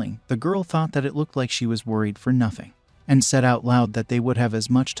 Smiling, the girl thought that it looked like she was worried for nothing, and said out loud that they would have as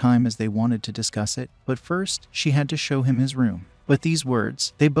much time as they wanted to discuss it, but first, she had to show him his room. With these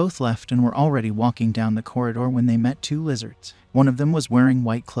words, they both left and were already walking down the corridor when they met two lizards. One of them was wearing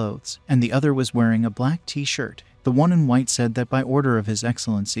white clothes, and the other was wearing a black t-shirt. The one in white said that by order of His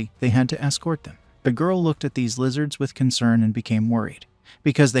Excellency, they had to escort them. The girl looked at these lizards with concern and became worried,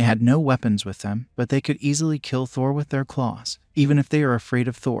 because they had no weapons with them, but they could easily kill Thor with their claws. Even if they are afraid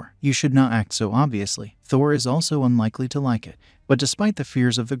of Thor, you should not act so obviously. Thor is also unlikely to like it. But despite the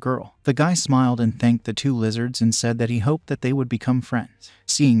fears of the girl, the guy smiled and thanked the two lizards and said that he hoped that they would become friends.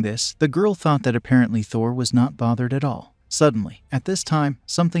 Seeing this, the girl thought that apparently Thor was not bothered at all. Suddenly, at this time,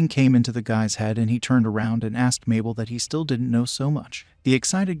 something came into the guy's head and he turned around and asked Mabel that he still didn't know so much. The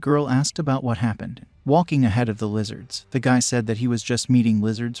excited girl asked about what happened. Walking ahead of the lizards, the guy said that he was just meeting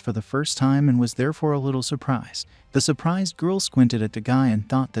lizards for the first time and was therefore a little surprised. The surprised girl squinted at the guy and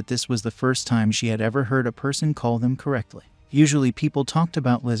thought that this was the first time she had ever heard a person call them correctly. Usually people talked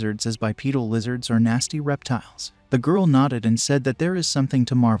about lizards as bipedal lizards or nasty reptiles. The girl nodded and said that there is something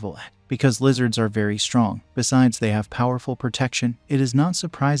to marvel at. Because lizards are very strong, besides they have powerful protection, it is not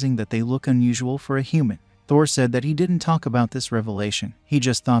surprising that they look unusual for a human. Thor said that he didn't talk about this revelation, he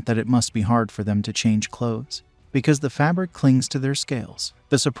just thought that it must be hard for them to change clothes, because the fabric clings to their scales.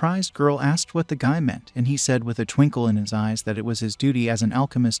 The surprised girl asked what the guy meant, and he said with a twinkle in his eyes that it was his duty as an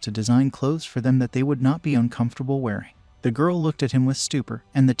alchemist to design clothes for them that they would not be uncomfortable wearing. The girl looked at him with stupor,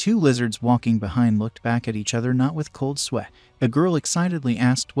 and the two lizards walking behind looked back at each other not with cold sweat. The girl excitedly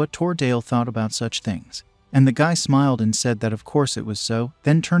asked what Tordale thought about such things, and the guy smiled and said that of course it was so.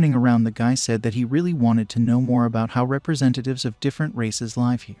 Then turning around, the guy said that he really wanted to know more about how representatives of different races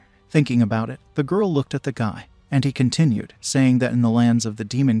live here. Thinking about it, the girl looked at the guy, and he continued, saying that in the lands of the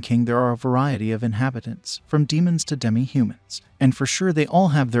Demon King there are a variety of inhabitants, from demons to demi-humans, and for sure they all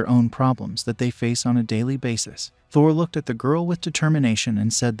have their own problems that they face on a daily basis. Thor looked at the girl with determination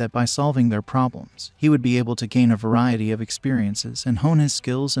and said that by solving their problems, he would be able to gain a variety of experiences and hone his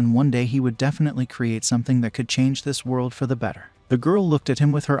skills, and one day he would definitely create something that could change this world for the better. The girl looked at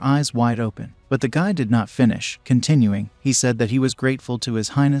him with her eyes wide open, but the guy did not finish. Continuing, he said that he was grateful to His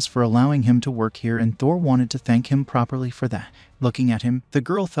Highness for allowing him to work here, and Thor wanted to thank him properly for that. Looking at him, the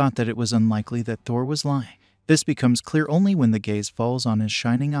girl thought that it was unlikely that Thor was lying. This becomes clear only when the gaze falls on his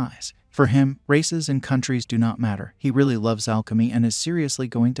shining eyes. For him, races and countries do not matter. He really loves alchemy and is seriously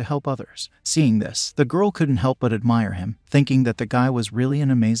going to help others. Seeing this, the girl couldn't help but admire him, thinking that the guy was really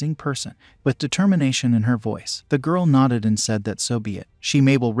an amazing person. With determination in her voice, the girl nodded and said that so be it. She,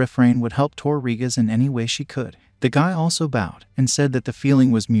 Mabel Refrain, would help Thor Regas in any way she could. The guy also bowed and said that the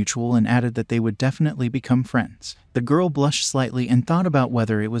feeling was mutual and added that they would definitely become friends. The girl blushed slightly and thought about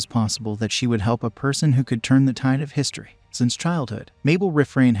whether it was possible that she would help a person who could turn the tide of history. Since childhood, Mabel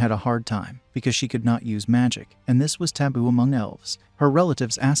Refrain had a hard time because she could not use magic, and this was taboo among elves. Her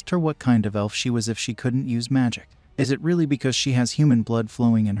relatives asked her what kind of elf she was if she couldn't use magic. Is it really because she has human blood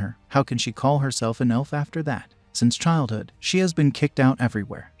flowing in her? How can she call herself an elf after that? Since childhood, she has been kicked out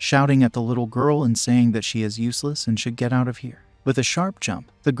everywhere, shouting at the little girl and saying that she is useless and should get out of here. With a sharp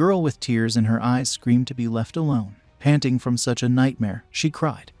jump, the girl with tears in her eyes screamed to be left alone. Panting from such a nightmare, she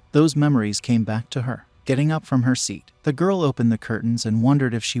cried. Those memories came back to her. Getting up from her seat, the girl opened the curtains and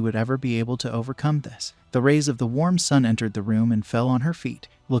wondered if she would ever be able to overcome this. The rays of the warm sun entered the room and fell on her feet.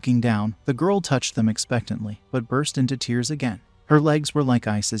 Looking down, the girl touched them expectantly, but burst into tears again. Her legs were like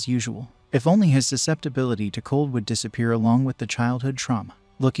ice as usual. If only his susceptibility to cold would disappear along with the childhood trauma.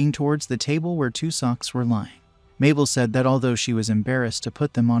 Looking towards the table where two socks were lying, Mabel said that although she was embarrassed to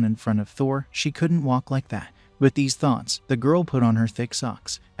put them on in front of Thor, she couldn't walk like that. With these thoughts, the girl put on her thick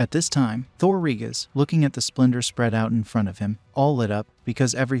socks. At this time, Thor Regas, looking at the splendor spread out in front of him, all lit up,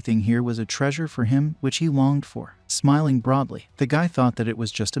 because everything here was a treasure for him which he longed for. Smiling broadly, the guy thought that it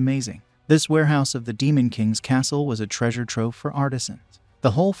was just amazing. This warehouse of the Demon King's castle was a treasure trove for artisans.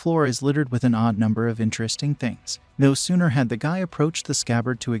 The whole floor is littered with an odd number of interesting things. No sooner had the guy approached the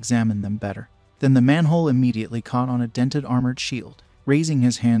scabbard to examine them better than the manhole immediately caught on a dented armored shield. Raising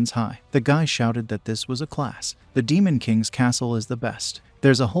his hands high, the guy shouted that this was a class. The Demon King's castle is the best.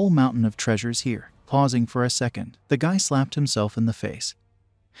 There's a whole mountain of treasures here. Pausing for a second, the guy slapped himself in the face,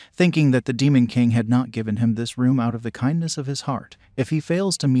 thinking that the Demon King had not given him this room out of the kindness of his heart. If he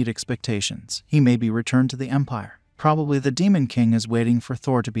fails to meet expectations, he may be returned to the Empire. Probably the Demon King is waiting for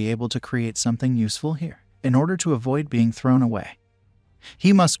Thor to be able to create something useful here. In order to avoid being thrown away,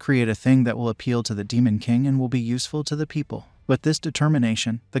 he must create a thing that will appeal to the Demon King and will be useful to the people. With this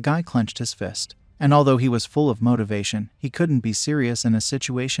determination, the guy clenched his fist. And although he was full of motivation, he couldn't be serious in a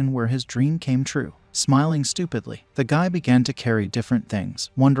situation where his dream came true. Smiling stupidly, the guy began to carry different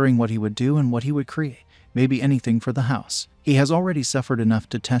things, wondering what he would do and what he would create. Maybe anything for the house. He has already suffered enough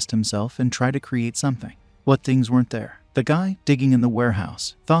to test himself and try to create something. What things weren't there? The guy, digging in the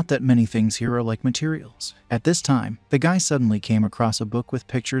warehouse, thought that many things here are like materials. At this time, the guy suddenly came across a book with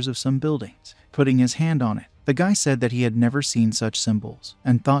pictures of some buildings. Putting his hand on it, the guy said that he had never seen such symbols,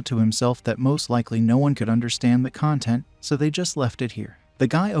 and thought to himself that most likely no one could understand the content, so they just left it here. The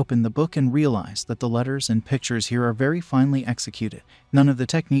guy opened the book and realized that the letters and pictures here are very finely executed. None of the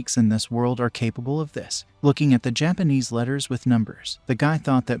techniques in this world are capable of this. Looking at the Japanese letters with numbers, the guy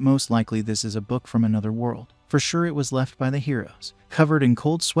thought that most likely this is a book from another world. For sure it was left by the heroes. Covered in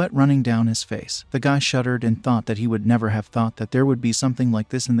cold sweat running down his face, the guy shuddered and thought that he would never have thought that there would be something like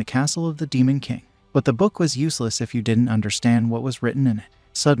this in the castle of the Demon King. But the book was useless if you didn't understand what was written in it.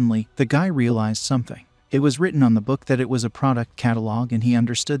 Suddenly, the guy realized something. It was written on the book that it was a product catalog, and he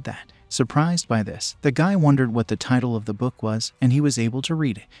understood that. Surprised by this, the guy wondered what the title of the book was, and he was able to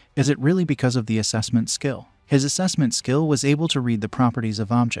read it. Is it really because of the assessment skill? His assessment skill was able to read the properties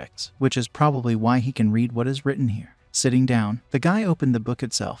of objects, which is probably why he can read what is written here. Sitting down, the guy opened the book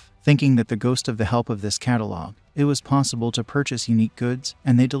itself, thinking that the ghost of the help of this catalog, it was possible to purchase unique goods,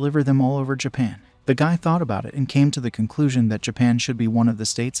 and they deliver them all over Japan. The guy thought about it and came to the conclusion that Japan should be one of the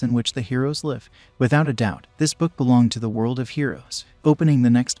states in which the heroes live. Without a doubt, this book belonged to the world of heroes. Opening the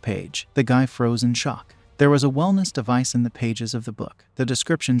next page, the guy froze in shock. There was a wellness device in the pages of the book. The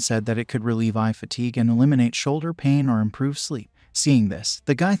description said that it could relieve eye fatigue and eliminate shoulder pain or improve sleep. Seeing this,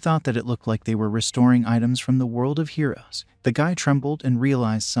 the guy thought that it looked like they were restoring items from the world of heroes. The guy trembled and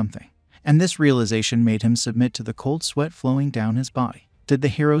realized something. And this realization made him submit to the cold sweat flowing down his body. Did the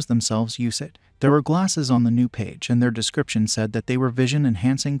heroes themselves use it? There were glasses on the new page, and their description said that they were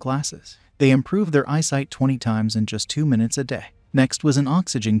vision-enhancing glasses. They improved their eyesight 20 times in just 2 minutes a day. Next was an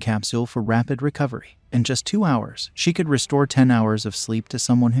oxygen capsule for rapid recovery. In just 2 hours, she could restore 10 hours of sleep to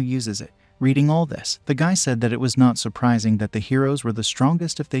someone who uses it. Reading all this, the guy said that it was not surprising that the heroes were the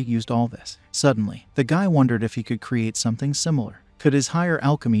strongest if they used all this. Suddenly, the guy wondered if he could create something similar. Could his higher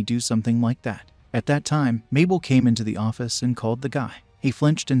alchemy do something like that? At that time, Mabel came into the office and called the guy. He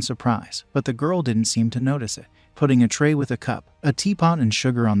flinched in surprise, but the girl didn't seem to notice it. Putting a tray with a cup, a teapot, and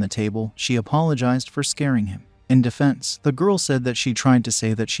sugar on the table, she apologized for scaring him. In defense, the girl said that she tried to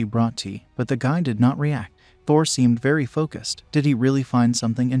say that she brought tea, but the guy did not react. Thor seemed very focused. Did he really find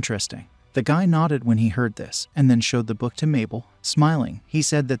something interesting? The guy nodded when he heard this, and then showed the book to Mabel. Smiling, he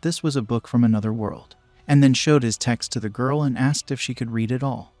said that this was a book from another world, and then showed his text to the girl and asked if she could read it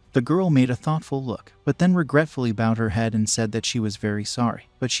all. The girl made a thoughtful look, but then regretfully bowed her head and said that she was very sorry,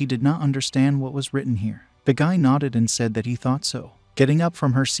 but she did not understand what was written here. The guy nodded and said that he thought so. Getting up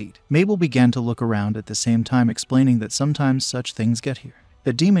from her seat, Mabel began to look around at the same time explaining that sometimes such things get here.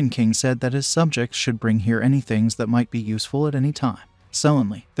 The Demon King said that his subjects should bring here any things that might be useful at any time.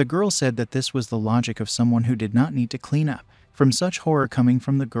 Sullenly, the girl said that this was the logic of someone who did not need to clean up. From such horror coming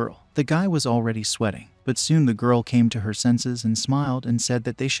from the girl, the guy was already sweating, but soon the girl came to her senses and smiled and said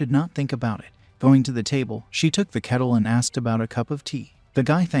that they should not think about it. Going to the table, she took the kettle and asked about a cup of tea. The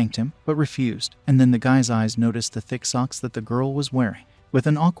guy thanked him, but refused, and then the guy's eyes noticed the thick socks that the girl was wearing. With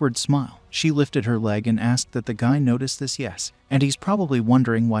an awkward smile, she lifted her leg and asked that the guy noticed this. Yes, and he's probably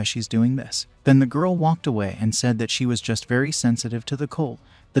wondering why she's doing this. Then the girl walked away and said that she was just very sensitive to the cold.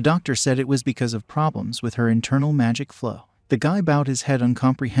 The doctor said it was because of problems with her internal magic flow. The guy bowed his head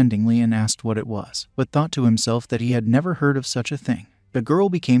uncomprehendingly and asked what it was, but thought to himself that he had never heard of such a thing. The girl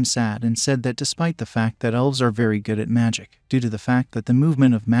became sad and said that despite the fact that elves are very good at magic, due to the fact that the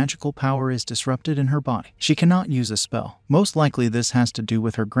movement of magical power is disrupted in her body, she cannot use a spell. Most likely this has to do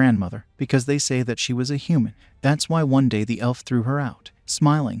with her grandmother, because they say that she was a human. That's why one day the elf threw her out.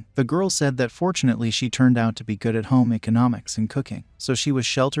 Smiling, the girl said that fortunately she turned out to be good at home economics and cooking, so she was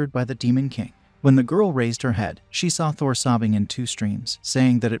sheltered by the Demon King. When the girl raised her head, she saw Thor sobbing in 2 streams,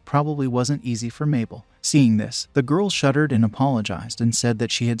 saying that it probably wasn't easy for Mabel. Seeing this, the girl shuddered and apologized and said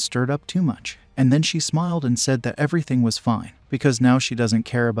that she had stirred up too much. And then she smiled and said that everything was fine, because now she doesn't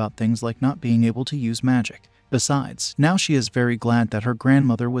care about things like not being able to use magic. Besides, now she is very glad that her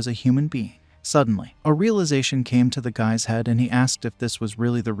grandmother was a human being. Suddenly, a realization came to the guy's head and he asked if this was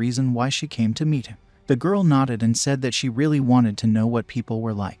really the reason why she came to meet him. The girl nodded and said that she really wanted to know what people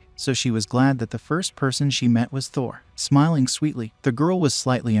were like, so she was glad that the first person she met was Thor. Smiling sweetly, the girl was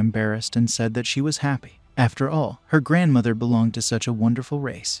slightly embarrassed and said that she was happy. After all, her grandmother belonged to such a wonderful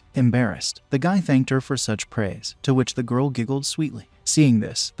race. Embarrassed, the guy thanked her for such praise, to which the girl giggled sweetly. Seeing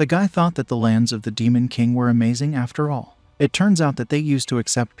this, the guy thought that the lands of the Demon King were amazing after all. It turns out that they used to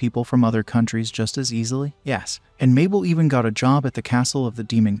accept people from other countries just as easily. Yes, and Mabel even got a job at the castle of the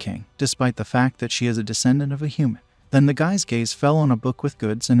Demon King, despite the fact that she is a descendant of a human. Then the guy's gaze fell on a book with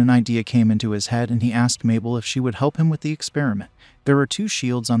goods and an idea came into his head and he asked Mabel if she would help him with the experiment. There are 2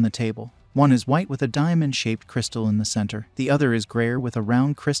 shields on the table. One is white with a diamond-shaped crystal in the center. The other is grayer with a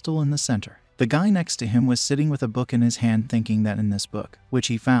round crystal in the center. The guy next to him was sitting with a book in his hand thinking that in this book, which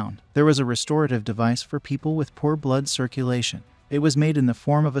he found, there was a restorative device for people with poor blood circulation. It was made in the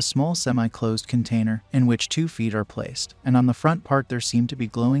form of a small semi-closed container in which 2 feet are placed, and on the front part there seemed to be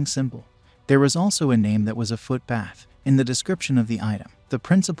glowing symbol. There was also a name that was a foot bath. In the description of the item, the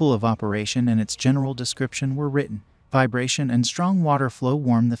principle of operation and its general description were written. Vibration and strong water flow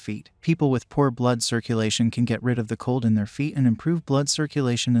warm the feet. People with poor blood circulation can get rid of the cold in their feet and improve blood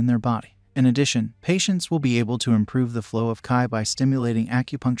circulation in their body. In addition, patients will be able to improve the flow of Qi by stimulating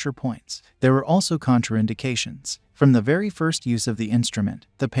acupuncture points. There are also contraindications. From the very first use of the instrument,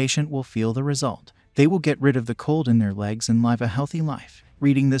 the patient will feel the result. They will get rid of the cold in their legs and live a healthy life.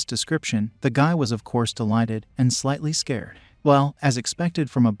 Reading this description, the guy was of course delighted and slightly scared. Well, as expected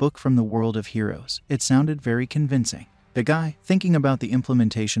from a book from the world of heroes, it sounded very convincing. The guy, thinking about the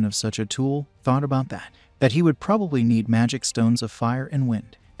implementation of such a tool, thought about that he would probably need magic stones of fire and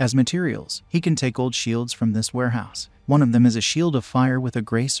wind. As materials, he can take old shields from this warehouse. One of them is a shield of fire with a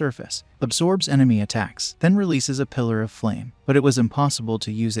gray surface, absorbs enemy attacks, then releases a pillar of flame. But it was impossible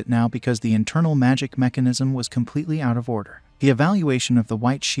to use it now because the internal magic mechanism was completely out of order. The evaluation of the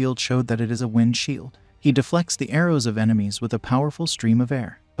white shield showed that it is a wind shield. He deflects the arrows of enemies with a powerful stream of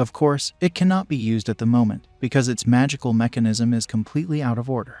air. Of course, it cannot be used at the moment because its magical mechanism is completely out of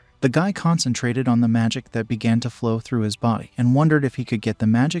order. The guy concentrated on the magic that began to flow through his body and wondered if he could get the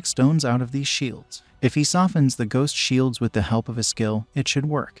magic stones out of these shields. If he softens the ghost shields with the help of a skill, it should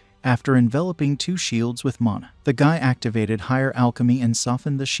work. After enveloping 2 shields with mana, the guy activated higher alchemy and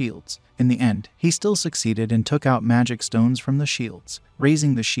softened the shields. In the end, he still succeeded and took out magic stones from the shields.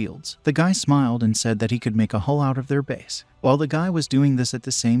 Raising the shields, the guy smiled and said that he could make a hull out of their base. While the guy was doing this at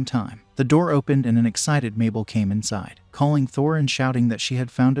the same time, the door opened and an excited Mabel came inside, calling Thor and shouting that she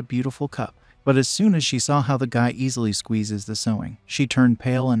had found a beautiful cup. But as soon as she saw how the guy easily squeezes the sewing, she turned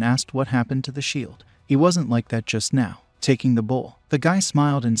pale and asked what happened to the shield. He wasn't like that just now. Taking the bowl, the guy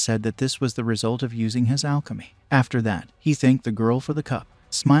smiled and said that this was the result of using his alchemy. After that, he thanked the girl for the cup.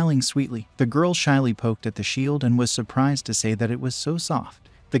 Smiling sweetly, the girl shyly poked at the shield and was surprised to say that it was so soft.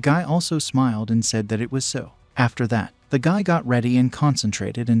 The guy also smiled and said that it was so. After that, the guy got ready and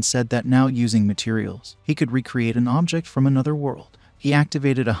concentrated and said that now using materials, he could recreate an object from another world. He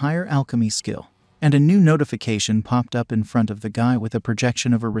activated a higher alchemy skill, and a new notification popped up in front of the guy with a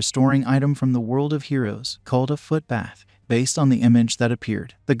projection of a restoring item from the world of heroes called a foot bath. Based on the image that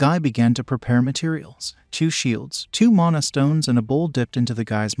appeared, the guy began to prepare materials. 2 shields, 2 mana stones, and a bowl dipped into the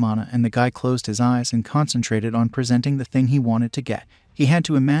guy's mana, and the guy closed his eyes and concentrated on presenting the thing he wanted to get. He had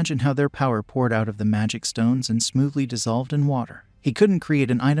to imagine how their power poured out of the magic stones and smoothly dissolved in water. He couldn't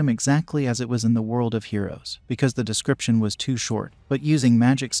create an item exactly as it was in the world of heroes, because the description was too short, but using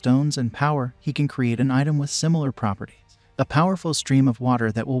magic stones and power, he can create an item with similar properties. A powerful stream of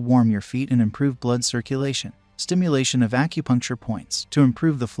water that will warm your feet and improve blood circulation. Stimulation of acupuncture points to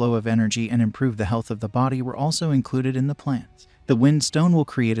improve the flow of energy and improve the health of the body were also included in the plans. The wind stone will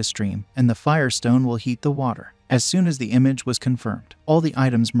create a stream, and the fire stone will heat the water. As soon as the image was confirmed, all the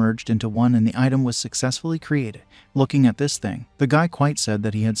items merged into one and the item was successfully created. Looking at this thing, the guy quite said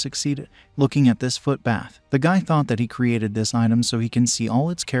that he had succeeded. Looking at this foot bath, the guy thought that he created this item so he can see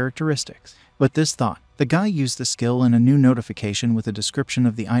all its characteristics. With this thought, the guy used the skill and a new notification with a description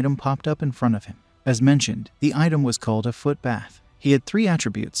of the item popped up in front of him. As mentioned, the item was called a foot bath. He had 3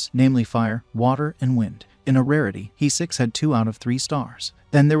 attributes, namely fire, water, and wind. In a rarity, he 6 had 2 out of 3 stars.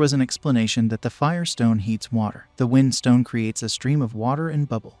 Then there was an explanation that the fire stone heats water, the wind stone creates a stream of water and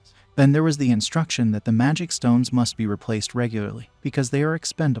bubbles. Then there was the instruction that the magic stones must be replaced regularly, because they are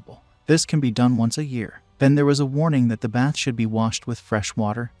expendable. This can be done once a year. Then there was a warning that the bath should be washed with fresh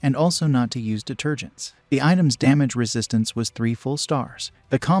water and also not to use detergents. The item's damage resistance was 3 full stars.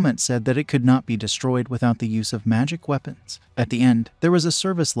 The comment said that it could not be destroyed without the use of magic weapons. At the end, there was a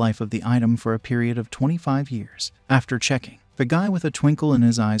service life of the item for a period of 25 years. After checking, the guy with a twinkle in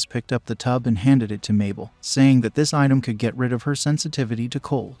his eyes picked up the tub and handed it to Mabel, saying that this item could get rid of her sensitivity to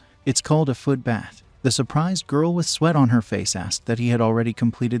cold. It's called a foot bath. The surprised girl with sweat on her face asked that he had already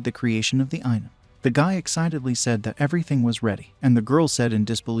completed the creation of the item. The guy excitedly said that everything was ready, and the girl said in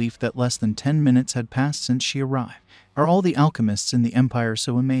disbelief that less than 10 minutes had passed since she arrived. Are all the alchemists in the Empire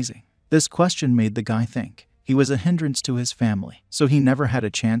so amazing? This question made the guy think. He was a hindrance to his family, so he never had a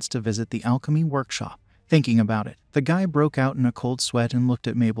chance to visit the alchemy workshop. Thinking about it, the guy broke out in a cold sweat and looked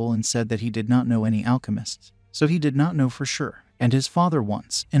at Mabel and said that he did not know any alchemists, so he did not know for sure. And his father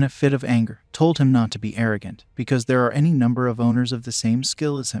once, in a fit of anger, told him not to be arrogant, because there are any number of owners of the same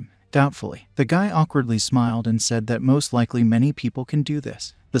skill as him. Doubtfully, the guy awkwardly smiled and said that most likely many people can do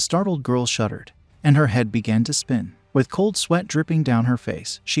this. The startled girl shuddered, and her head began to spin. With cold sweat dripping down her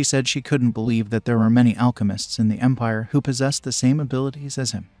face, she said she couldn't believe that there were many alchemists in the Empire who possessed the same abilities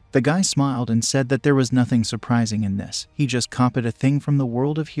as him. The guy smiled and said that there was nothing surprising in this. He just copied a thing from the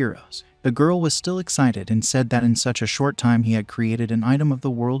world of heroes. The girl was still excited and said that in such a short time he had created an item of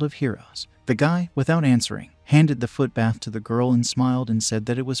the world of heroes. The guy, without answering, handed the foot bath to the girl and smiled and said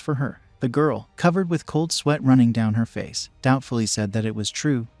that it was for her. The girl, covered with cold sweat running down her face, doubtfully said that it was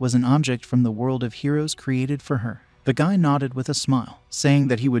true, was an object from the world of heroes created for her. The guy nodded with a smile, saying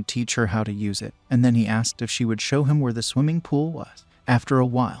that he would teach her how to use it, and then he asked if she would show him where the swimming pool was. After a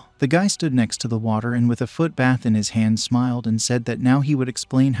while, the guy stood next to the water and with a foot bath in his hand smiled and said that now he would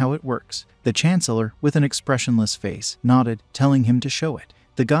explain how it works. The Chancellor, with an expressionless face, nodded, telling him to show it.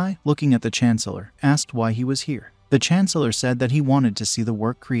 The guy, looking at the Chancellor, asked why he was here. The Chancellor said that he wanted to see the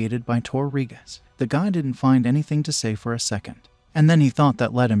work created by Thor. The guy didn't find anything to say for a second. And then he thought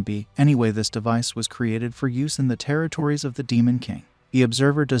that let him be. Anyway, this device was created for use in the territories of the Demon King. The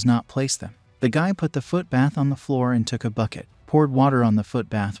observer does not place them. The guy put the foot bath on the floor and took a bucket, poured water on the foot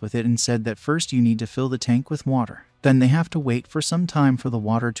bath with it and said that first you need to fill the tank with water. Then they have to wait for some time for the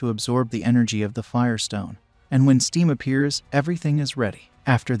water to absorb the energy of the firestone. And when steam appears, everything is ready.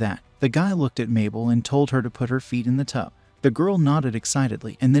 After that, the guy looked at Mabel and told her to put her feet in the tub. The girl nodded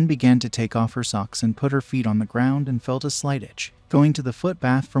excitedly and then began to take off her socks and put her feet on the ground and felt a slight itch. Going to the foot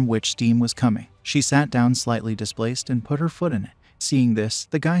bath from which steam was coming, she sat down slightly displaced and put her foot in it. Seeing this,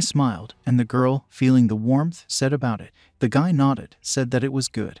 the guy smiled, and the girl, feeling the warmth, said about it. The guy nodded, said that it was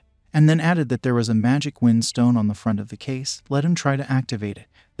good, and then added that there was a magic wind stone on the front of the case. Let him try to activate it.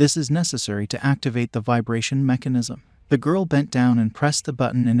 This is necessary to activate the vibration mechanism. The girl bent down and pressed the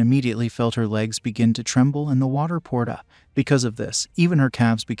button and immediately felt her legs begin to tremble and the water poured up. Because of this, even her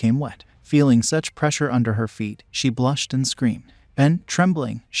calves became wet. Feeling such pressure under her feet, she blushed and screamed. Then,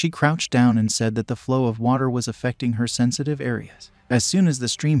 trembling, she crouched down and said that the flow of water was affecting her sensitive areas. As soon as the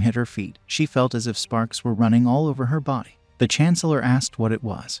stream hit her feet, she felt as if sparks were running all over her body. The chancellor asked what it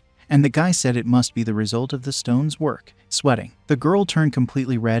was, and the guy said it must be the result of the stone's work. Sweating, the girl turned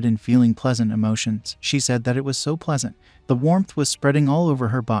completely red and feeling pleasant emotions. She said that it was so pleasant. The warmth was spreading all over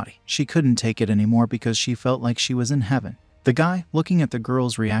her body. She couldn't take it anymore because she felt like she was in heaven. The guy, looking at the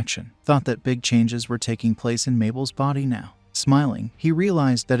girl's reaction, thought that big changes were taking place in Mabel's body now. Smiling, he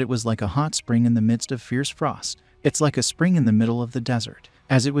realized that it was like a hot spring in the midst of fierce frost. It's like a spring in the middle of the desert.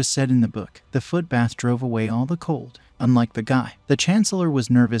 As it was said in the book, the foot bath drove away all the cold. Unlike the guy, the chancellor was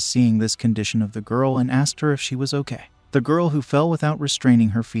nervous seeing this condition of the girl and asked her if she was okay. The girl, who fell without restraining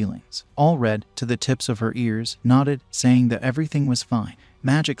her feelings, all red to the tips of her ears, nodded, saying that everything was fine.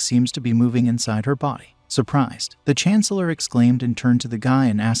 Magic seems to be moving inside her body. Surprised, the chancellor exclaimed and turned to the guy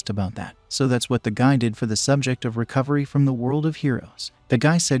and asked about that. So that's what the guy did for the subject of recovery from the world of heroes. The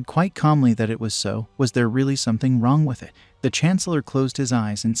guy said quite calmly that it was so. Was there really something wrong with it? The chancellor closed his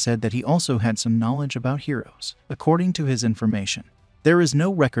eyes and said that he also had some knowledge about heroes. According to his information, there is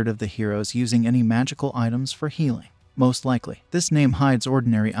no record of the heroes using any magical items for healing. Most likely, this name hides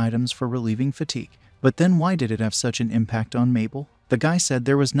ordinary items for relieving fatigue. But then why did it have such an impact on Mabel? The guy said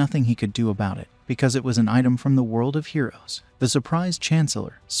there was nothing he could do about it, because it was an item from the world of heroes. The surprised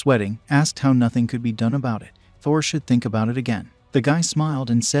chancellor, sweating, asked how nothing could be done about it. Thor should think about it again. The guy smiled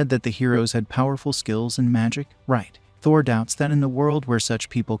and said that the heroes had powerful skills in magic, right? Thor doubts that in the world where such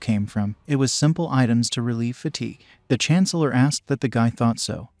people came from, it was simple items to relieve fatigue. The chancellor asked that the guy thought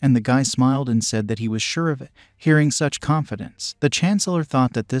so, and the guy smiled and said that he was sure of it. Hearing such confidence, the chancellor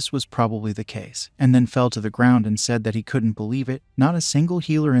thought that this was probably the case, and then fell to the ground and said that he couldn't believe it. Not a single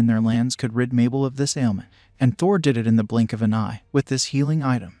healer in their lands could rid Mabel of this ailment, and Thor did it in the blink of an eye, with this healing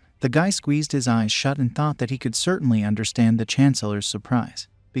item. The guy squeezed his eyes shut and thought that he could certainly understand the chancellor's surprise,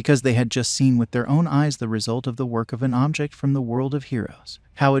 because they had just seen with their own eyes the result of the work of an object from the world of heroes.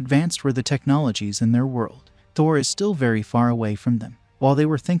 How advanced were the technologies in their world? Thor is still very far away from them. While they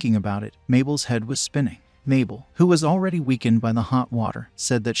were thinking about it, Mabel's head was spinning. Mabel, who was already weakened by the hot water,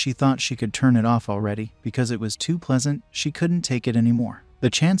 said that she thought she could turn it off already because it was too pleasant. She couldn't take it anymore. The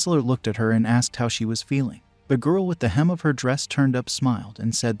chancellor looked at her and asked how she was feeling. The girl with the hem of her dress turned up, smiled,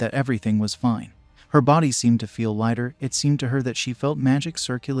 and said that everything was fine. Her body seemed to feel lighter. It seemed to her that she felt magic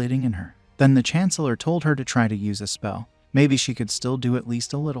circulating in her. Then the chancellor told her to try to use a spell. Maybe she could still do at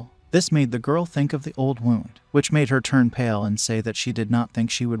least a little. This made the girl think of the old wound, which made her turn pale and say that she did not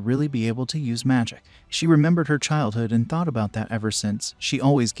think she would really be able to use magic. She remembered her childhood and thought about that ever since. She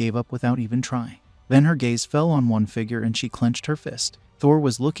always gave up without even trying. Then her gaze fell on one figure and she clenched her fist. Thor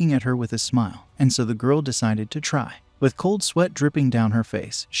was looking at her with a smile, and so the girl decided to try. With cold sweat dripping down her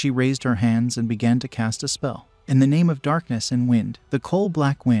face, she raised her hands and began to cast a spell. In the name of darkness and wind, the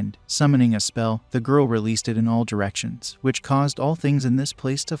coal-black wind, summoning a spell, the girl released it in all directions, which caused all things in this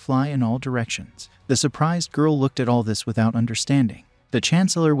place to fly in all directions. The surprised girl looked at all this without understanding. The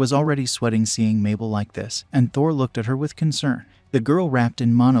chancellor was already sweating seeing Mabel like this, and Thor looked at her with concern. The girl wrapped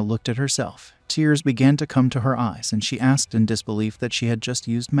in mana looked at herself. Tears began to come to her eyes and she asked in disbelief that she had just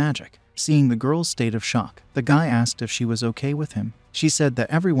used magic. Seeing the girl's state of shock, the guy asked if she was okay with him. She said that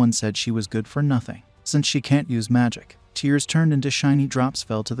everyone said she was good for nothing, since she can't use magic. Tears turned into shiny drops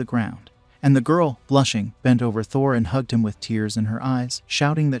fell to the ground. And the girl, blushing, bent over Thor and hugged him with tears in her eyes,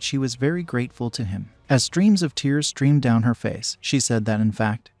 shouting that she was very grateful to him. As streams of tears streamed down her face, she said that in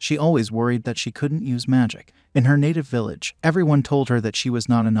fact, she always worried that she couldn't use magic. In her native village, everyone told her that she was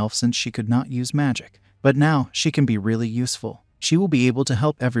not an elf since she could not use magic. But now, she can be really useful. She will be able to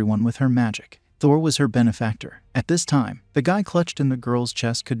help everyone with her magic. Thor was her benefactor. At this time, the guy clutched in the girl's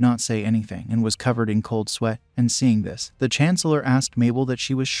chest could not say anything and was covered in cold sweat, and seeing this, the chancellor asked Mabel that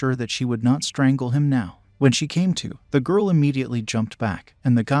she was sure that she would not strangle him now. When she came to, the girl immediately jumped back,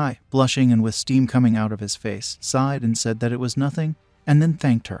 and the guy, blushing and with steam coming out of his face, sighed and said that it was nothing, and then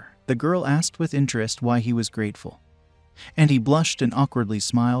thanked her. The girl asked with interest why he was grateful, and he blushed and awkwardly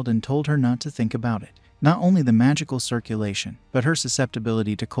smiled and told her not to think about it. Not only the magical circulation, but her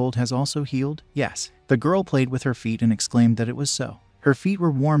susceptibility to cold has also healed. Yes. The girl played with her feet and exclaimed that it was so. Her feet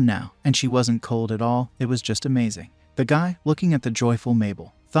were warm now, and she wasn't cold at all. It was just amazing. The guy, looking at the joyful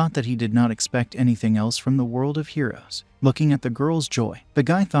Mabel, thought that he did not expect anything else from the world of heroes. Looking at the girl's joy, the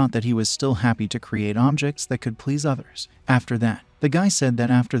guy thought that he was still happy to create objects that could please others. After that, the guy said that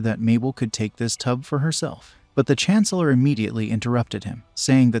after that Mabel could take this tub for herself. But the Chancellor immediately interrupted him,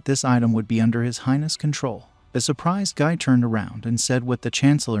 saying that this item would be under His Highness' control. The surprised guy turned around and said what the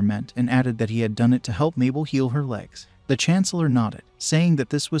Chancellor meant and added that he had done it to help Mabel heal her legs. The Chancellor nodded, saying that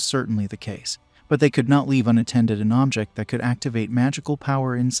this was certainly the case, but they could not leave unattended an object that could activate magical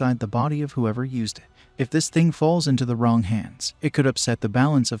power inside the body of whoever used it. If this thing falls into the wrong hands, it could upset the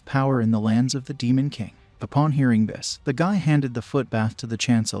balance of power in the lands of the Demon King. Upon hearing this, the guy handed the foot bath to the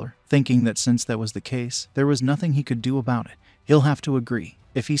Chancellor, thinking that since that was the case, there was nothing he could do about it. He'll have to agree.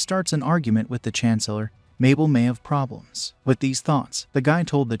 If he starts an argument with the Chancellor, Mabel may have problems. With these thoughts, the guy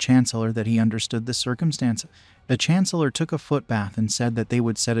told the Chancellor that he understood the circumstances. The Chancellor took a foot bath and said that they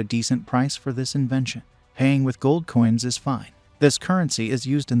would set a decent price for this invention. Paying with gold coins is fine. This currency is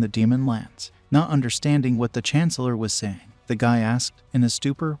used in the demon lands. Not understanding what the Chancellor was saying, the guy asked, in a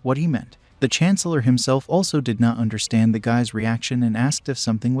stupor, what he meant. The Chancellor himself also did not understand the guy's reaction and asked if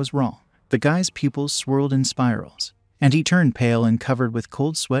something was wrong. The guy's pupils swirled in spirals, and he turned pale and covered with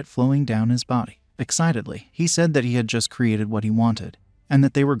cold sweat flowing down his body. Excitedly, he said that he had just created what he wanted, and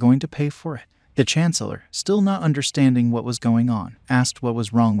that they were going to pay for it. The Chancellor, still not understanding what was going on, asked what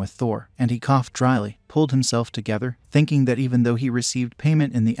was wrong with Thor, and he coughed dryly, pulled himself together, thinking that even though he received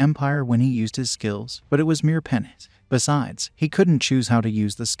payment in the Empire when he used his skills, but it was mere penance. Besides, he couldn't choose how to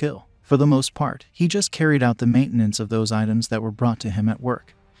use the skill. For the most part, he just carried out the maintenance of those items that were brought to him at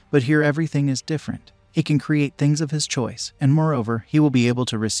work. But here everything is different. He can create things of his choice, and moreover, he will be able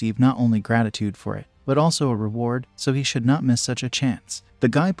to receive not only gratitude for it, but also a reward, so he should not miss such a chance. The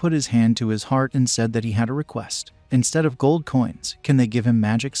guy put his hand to his heart and said that he had a request. Instead of gold coins, can they give him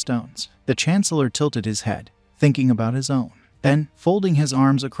magic stones? The Chancellor tilted his head, thinking about his own. Then, folding his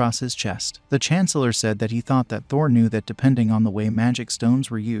arms across his chest, the Chancellor said that he thought that Thor knew that depending on the way magic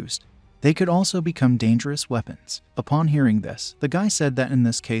stones were used, they could also become dangerous weapons. Upon hearing this, the guy said that in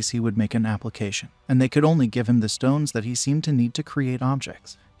this case he would make an application, and they could only give him the stones that he seemed to need to create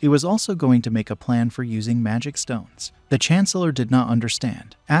objects. He was also going to make a plan for using magic stones. The Chancellor did not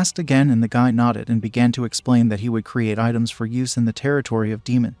understand, asked again, and the guy nodded and began to explain that he would create items for use in the territory of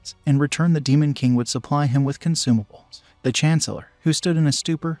demons. In return, the Demon King would supply him with consumables. The Chancellor, who stood in a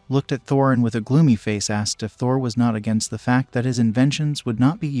stupor, looked at Thor and with a gloomy face asked if Thor was not against the fact that his inventions would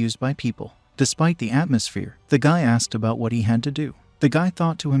not be used by people. Despite the atmosphere, the guy asked about what he had to do. The guy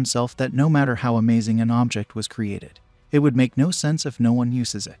thought to himself that no matter how amazing an object was created, it would make no sense if no one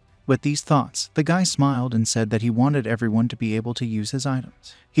uses it. With these thoughts, the guy smiled and said that he wanted everyone to be able to use his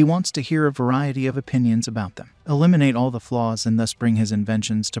items. He wants to hear a variety of opinions about them, eliminate all the flaws and thus bring his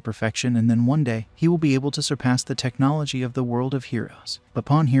inventions to perfection, and then one day, he will be able to surpass the technology of the world of heroes.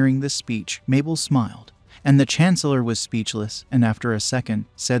 Upon hearing this speech, Mabel smiled, and the Chancellor was speechless, and after a second,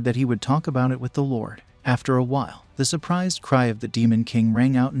 said that he would talk about it with the Lord. After a while, the surprised cry of the Demon King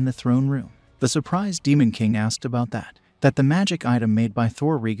rang out in the throne room. The surprised Demon King asked about that the magic item made by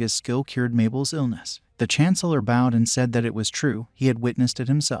Thor Rega's skill cured Mabel's illness. The Chancellor bowed and said that it was true, he had witnessed it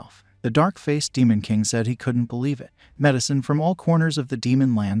himself. The dark-faced Demon King said he couldn't believe it. Medicine from all corners of the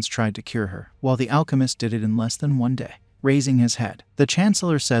demon lands tried to cure her, while the alchemist did it in less than one day. Raising his head, the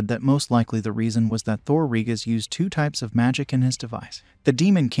Chancellor said that most likely the reason was that Thor Rega's used two types of magic in his device. The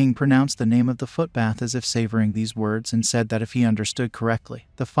Demon King pronounced the name of the foot bath as if savoring these words and said that if he understood correctly,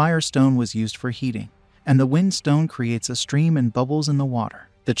 the fire stone was used for heating, and the wind stone creates a stream and bubbles in the water.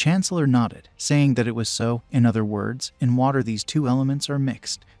 The Chancellor nodded, saying that it was so. In other words, in water these two elements are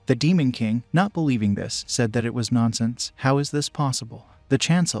mixed. The Demon King, not believing this, said that it was nonsense. How is this possible? The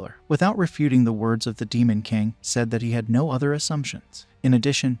Chancellor, without refuting the words of the Demon King, said that he had no other assumptions. In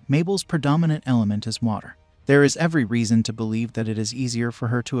addition, Mabel's predominant element is water. There is every reason to believe that it is easier for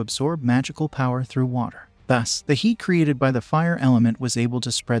her to absorb magical power through water. Thus, the heat created by the fire element was able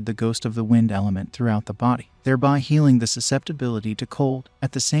to spread the ghost of the wind element throughout the body, thereby healing the susceptibility to cold,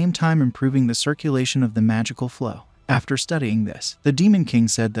 at the same time improving the circulation of the magical flow. After studying this, the Demon King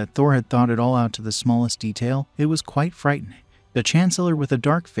said that Thor had thought it all out to the smallest detail. It was quite frightening. The Chancellor with a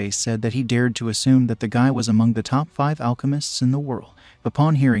dark face said that he dared to assume that the guy was among the top 5 alchemists in the world.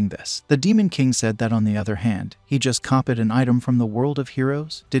 Upon hearing this, the Demon King said that on the other hand, he just copied an item from the world of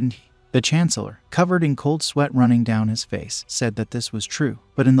heroes, didn't he? The Chancellor, covered in cold sweat running down his face, said that this was true,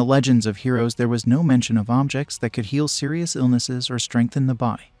 but in the legends of heroes there was no mention of objects that could heal serious illnesses or strengthen the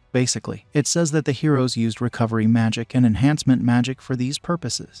body. Basically, it says that the heroes used recovery magic and enhancement magic for these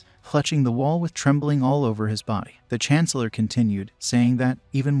purposes. Clutching the wall with trembling all over his body, the Chancellor continued, saying that,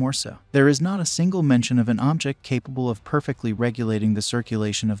 even more so, there is not a single mention of an object capable of perfectly regulating the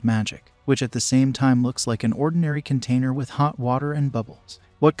circulation of magic, which at the same time looks like an ordinary container with hot water and bubbles.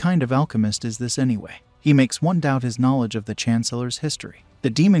 What kind of alchemist is this anyway? He makes one doubt his knowledge of the Chancellor's history. The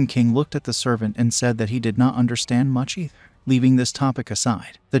Demon King looked at the servant and said that he did not understand much either. Leaving this topic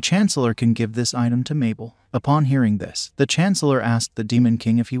aside, the Chancellor can give this item to Mabel. Upon hearing this, the Chancellor asked the Demon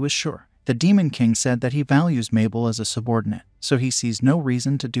King if he was sure. The Demon King said that he values Mabel as a subordinate, so he sees no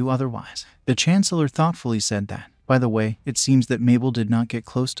reason to do otherwise. The Chancellor thoughtfully said that, by the way, it seems that Mabel did not get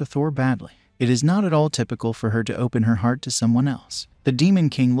close to Thor badly. It is not at all typical for her to open her heart to someone else. The Demon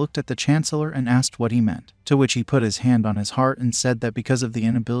King looked at the Chancellor and asked what he meant, to which he put his hand on his heart and said that because of the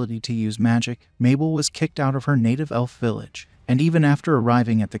inability to use magic, Mabel was kicked out of her native elf village. And even after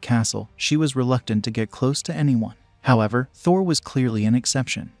arriving at the castle, she was reluctant to get close to anyone. However, Thor was clearly an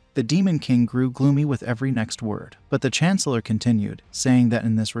exception. The Demon King grew gloomy with every next word, but the Chancellor continued, saying that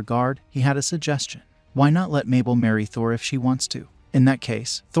in this regard, he had a suggestion. Why not let Mabel marry Thor if she wants to? In that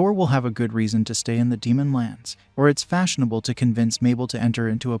case, Thor will have a good reason to stay in the demon lands, or it's fashionable to convince Mabel to enter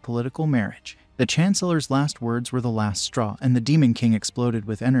into a political marriage. The Chancellor's last words were the last straw, and the Demon King exploded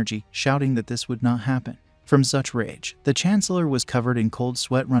with energy, shouting that this would not happen. From such rage, the Chancellor was covered in cold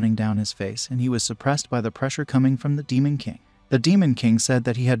sweat running down his face, and he was suppressed by the pressure coming from the Demon King. The Demon King said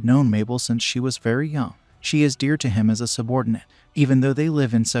that he had known Mabel since she was very young. She is dear to him as a subordinate. Even though they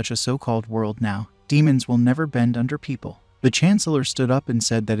live in such a so-called world now, demons will never bend under people. The Chancellor stood up and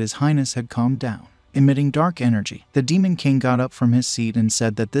said that His Highness had calmed down. Emitting dark energy, the Demon King got up from his seat and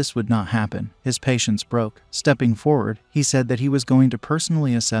said that this would not happen. His patience broke. Stepping forward, he said that he was going to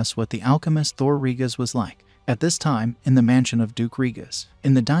personally assess what the alchemist Thor Regas was like. At this time, in the mansion of Duke Regas,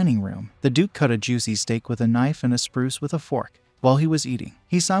 in the dining room, the Duke cut a juicy steak with a knife and a spruce with a fork. While he was eating,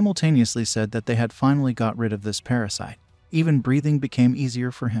 he simultaneously said that they had finally got rid of this parasite. Even breathing became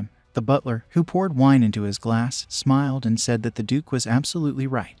easier for him. The butler, who poured wine into his glass, smiled and said that the Duke was absolutely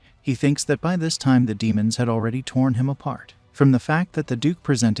right. He thinks that by this time the demons had already torn him apart. From the fact that the Duke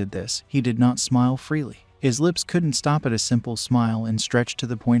presented this, he did not smile freely. His lips couldn't stop at a simple smile and stretched to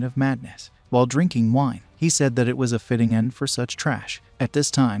the point of madness. While drinking wine, he said that it was a fitting end for such trash. At this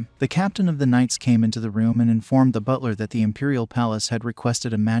time, the captain of the knights came into the room and informed the butler that the imperial palace had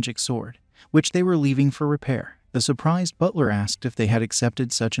requested a magic sword, which they were leaving for repair. The surprised butler asked if they had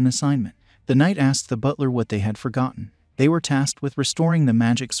accepted such an assignment. The knight asked the butler what they had forgotten. They were tasked with restoring the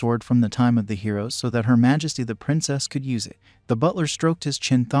magic sword from the time of the heroes so that Her Majesty the Princess could use it. The butler stroked his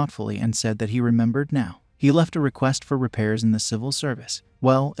chin thoughtfully and said that he remembered now. He left a request for repairs in the civil service.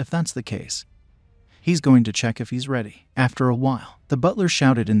 Well, if that's the case, he's going to check if he's ready. After a while, the butler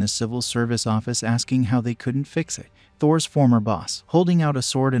shouted in the civil service office asking how they couldn't fix it. Thor's former boss, holding out a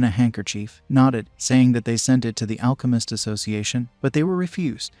sword and a handkerchief, nodded, saying that they sent it to the Alchemist Association, but they were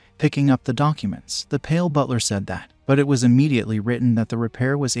refused. Picking up the documents, the pale butler said that, but it was immediately written that the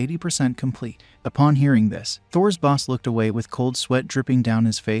repair was 80% complete. Upon hearing this, Thor's boss looked away with cold sweat dripping down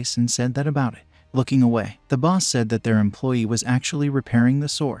his face and said that about it. Looking away, the boss said that their employee was actually repairing the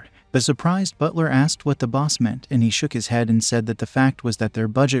sword. The surprised butler asked what the boss meant, and he shook his head and said that the fact was that their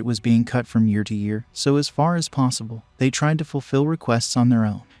budget was being cut from year to year, so as far as possible, they tried to fulfill requests on their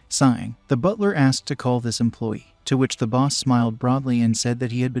own. Sighing, the butler asked to call this employee, to which the boss smiled broadly and said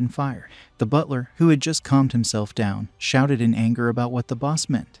that he had been fired. The butler, who had just calmed himself down, shouted in anger about what the boss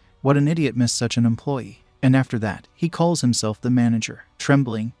meant. What an idiot missed such an employee. And after that, he calls himself the manager.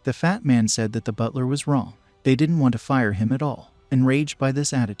 Trembling, the fat man said that the butler was wrong. They didn't want to fire him at all. Enraged by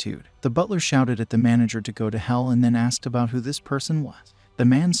this attitude, the butler shouted at the manager to go to hell and then asked about who this person was. The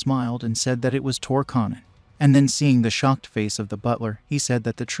man smiled and said that it was Thor. And then seeing the shocked face of the butler, he said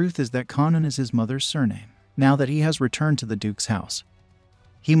that the truth is that Conan is his mother's surname. Now that he has returned to the Duke's house,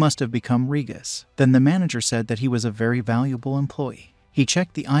 he must have become Regas. Then the manager said that he was a very valuable employee. He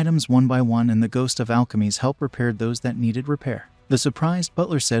checked the items one by one and the ghost of alchemy's help repaired those that needed repair. The surprised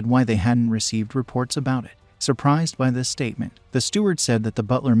butler said why they hadn't received reports about it. Surprised by this statement, the steward said that the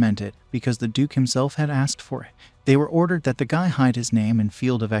butler meant it because the Duke himself had asked for it. They were ordered that the guy hide his name and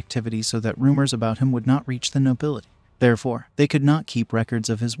field of activity so that rumors about him would not reach the nobility. Therefore, they could not keep records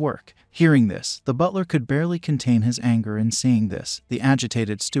of his work. Hearing this, the butler could barely contain his anger, and seeing this, the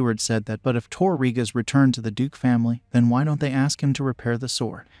agitated steward said that but if Thor Riga's returned to the Duke family, then why don't they ask him to repair the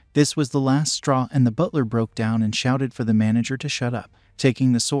sword? This was the last straw, and the butler broke down and shouted for the manager to shut up.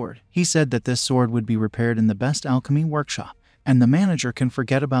 Taking the sword, he said that this sword would be repaired in the best alchemy workshop, and the manager can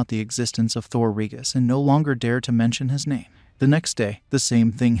forget about the existence of Thor Rigas and no longer dare to mention his name. The next day, the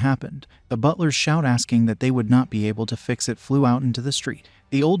same thing happened. The butler's shout asking that they would not be able to fix it flew out into the street.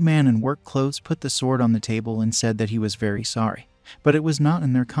 The old man in work clothes put the sword on the table and said that he was very sorry, but it was not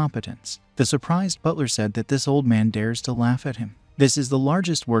in their competence. The surprised butler said that this old man dares to laugh at him. This is the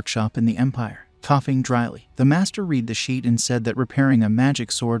largest workshop in the empire. Coughing dryly, the master read the sheet and said that repairing a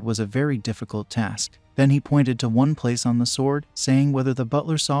magic sword was a very difficult task. Then he pointed to one place on the sword, saying whether the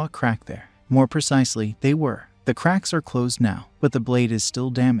butler saw a crack there. More precisely, they were. The cracks are closed now, but the blade is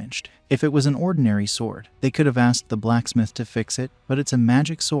still damaged. If it was an ordinary sword, they could have asked the blacksmith to fix it, but it's a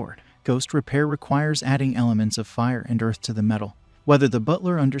magic sword. Ghost repair requires adding elements of fire and earth to the metal. Whether the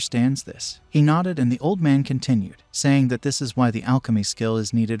butler understands this. He nodded, and the old man continued, saying that this is why the alchemy skill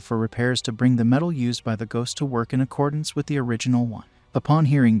is needed for repairs to bring the metal used by the ghost to work in accordance with the original one. Upon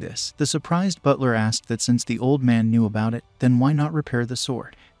hearing this, the surprised butler asked that since the old man knew about it, then why not repair the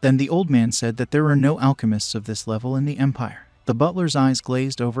sword? Then the old man said that there are no alchemists of this level in the empire. The butler's eyes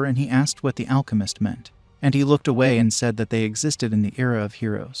glazed over, and he asked what the alchemist meant. And he looked away and said that they existed in the era of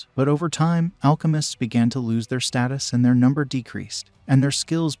heroes. But over time, alchemists began to lose their status and their number decreased, and their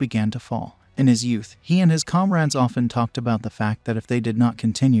skills began to fall. In his youth, he and his comrades often talked about the fact that if they did not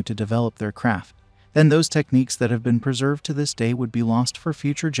continue to develop their craft, then those techniques that have been preserved to this day would be lost for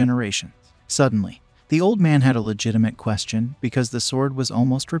future generations. Suddenly, the old man had a legitimate question because the sword was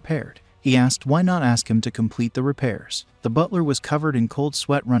almost repaired. He asked why not ask him to complete the repairs. The butler was covered in cold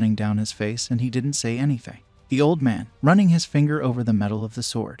sweat running down his face, and he didn't say anything. The old man, running his finger over the metal of the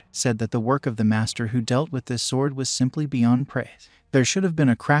sword, said that the work of the master who dealt with this sword was simply beyond praise. There should have been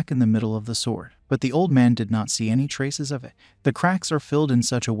a crack in the middle of the sword, but the old man did not see any traces of it. The cracks are filled in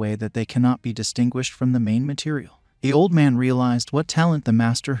such a way that they cannot be distinguished from the main material. The old man realized what talent the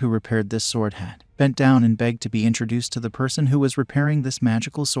master who repaired this sword had, bent down and begged to be introduced to the person who was repairing this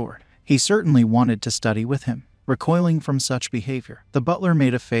magical sword. He certainly wanted to study with him. Recoiling from such behavior, the butler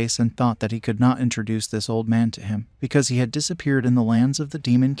made a face and thought that he could not introduce this old man to him because he had disappeared in the lands of the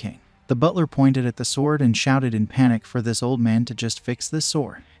Demon King. The butler pointed at the sword and shouted in panic for this old man to just fix this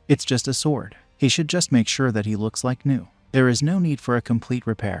sword. It's just a sword. He should just make sure that he looks like new. There is no need for a complete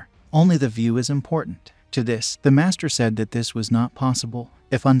repair. Only the view is important. To this, the master said that this was not possible.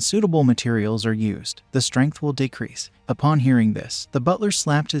 If unsuitable materials are used, the strength will decrease. Upon hearing this, the butler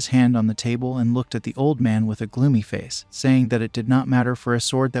slapped his hand on the table and looked at the old man with a gloomy face, saying that it did not matter for a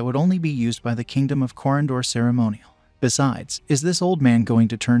sword that would only be used by the kingdom of Corindor ceremonial. Besides, is this old man going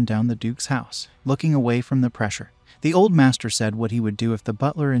to turn down the Duke's house? Looking away from the pressure, the old master said what he would do if the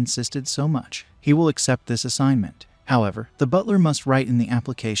butler insisted so much. He will accept this assignment. However, the butler must write in the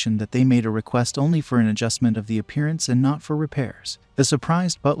application that they made a request only for an adjustment of the appearance and not for repairs. The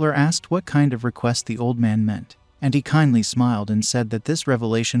surprised butler asked what kind of request the old man meant, and he kindly smiled and said that this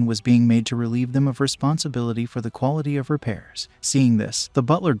revelation was being made to relieve them of responsibility for the quality of repairs. Seeing this, the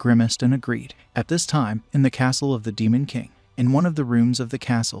butler grimaced and agreed. At this time, in the castle of the Demon King, in one of the rooms of the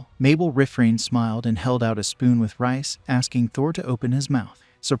castle, Mabel Refrain smiled and held out a spoon with rice, asking Thor to open his mouth.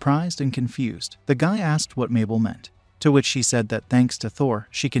 Surprised and confused, the guy asked what Mabel meant, to which she said that thanks to Thor,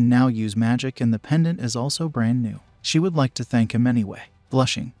 she can now use magic and the pendant is also brand new. She would like to thank him anyway.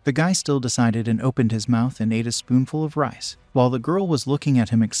 Blushing, the guy still decided and opened his mouth and ate a spoonful of rice. While the girl was looking at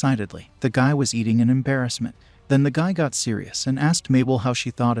him excitedly, the guy was eating in embarrassment. Then the guy got serious and asked Mabel how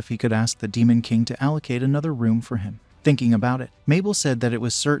she thought if he could ask the Demon King to allocate another room for him. Thinking about it, Mabel said that it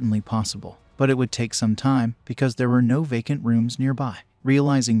was certainly possible, but it would take some time because there were no vacant rooms nearby.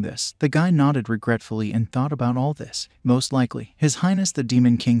 Realizing this, the guy nodded regretfully and thought about all this. Most likely, His Highness the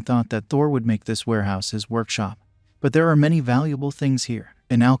Demon King thought that Thor would make this warehouse his workshop. But there are many valuable things here.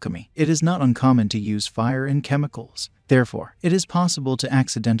 In alchemy, it is not uncommon to use fire and chemicals. Therefore, it is possible to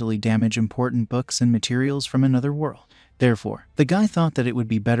accidentally damage important books and materials from another world. Therefore, the guy thought that it would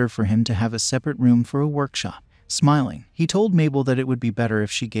be better for him to have a separate room for a workshop. Smiling, he told Mabel that it would be better if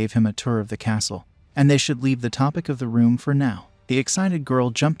she gave him a tour of the castle, and they should leave the topic of the room for now. The excited girl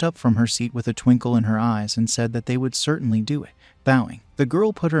jumped up from her seat with a twinkle in her eyes and said that they would certainly do it. Bowing, the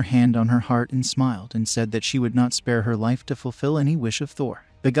girl put her hand on her heart and smiled and said that she would not spare her life to fulfill any wish of Thor.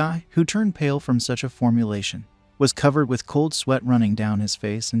 The guy, who turned pale from such a formulation, was covered with cold sweat running down his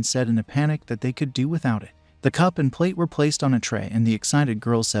face and said in a panic that they could do without it. The cup and plate were placed on a tray, and the excited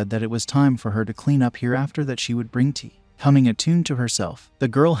girl said that it was time for her to clean up hereafter, that she would bring tea. Humming a tune to herself, the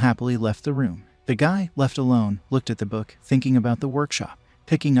girl happily left the room. The guy, left alone, looked at the book, thinking about the workshop.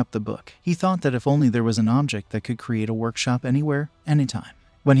 Picking up the book, he thought that if only there was an object that could create a workshop anywhere, anytime.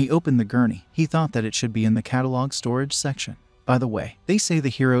 When he opened the gurney, he thought that it should be in the catalog storage section. By the way, they say the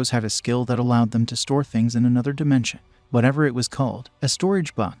heroes had a skill that allowed them to store things in another dimension. Whatever it was called, a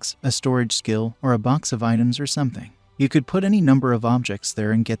storage box, a storage skill, or a box of items or something. You could put any number of objects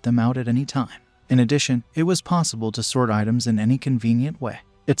there and get them out at any time. In addition, it was possible to sort items in any convenient way.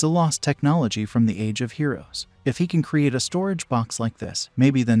 It's a lost technology from the age of heroes. If he can create a storage box like this,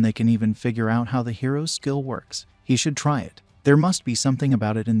 maybe then they can even figure out how the hero's skill works. He should try it. There must be something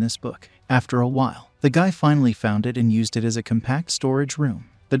about it in this book. After a while, the guy finally found it and used it as a compact storage room.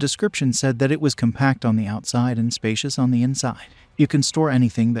 The description said that it was compact on the outside and spacious on the inside. You can store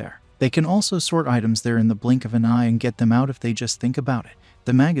anything there. They can also sort items there in the blink of an eye and get them out if they just think about it.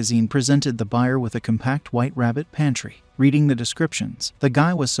 The magazine presented the buyer with a compact white rabbit pantry. Reading the descriptions, the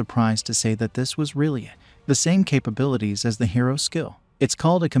guy was surprised to say that this was really it. The same capabilities as the hero skill. It's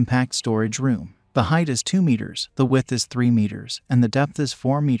called a compact storage room. The height is 2 meters, the width is 3 meters, and the depth is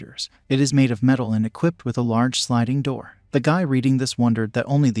 4 meters. It is made of metal and equipped with a large sliding door. The guy reading this wondered that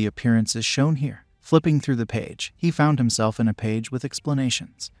only the appearance is shown here. Flipping through the page, he found himself in a page with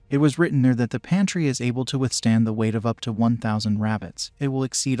explanations. It was written there that the pantry is able to withstand the weight of up to 1,000 rabbits. It will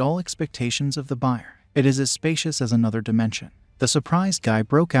exceed all expectations of the buyer. It is as spacious as another dimension. The surprised guy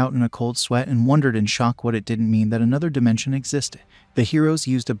broke out in a cold sweat and wondered in shock what it didn't mean that another dimension existed. The heroes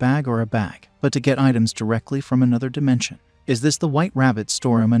used a bag or a bag, but to get items directly from another dimension. Is this the White Rabbit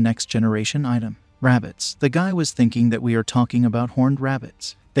storeroom, a next generation item? Rabbits. The guy was thinking that we are talking about horned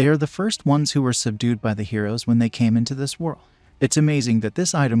rabbits. They are the first ones who were subdued by the heroes when they came into this world. It's amazing that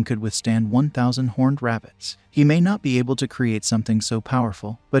this item could withstand 1,000 horned rabbits. He may not be able to create something so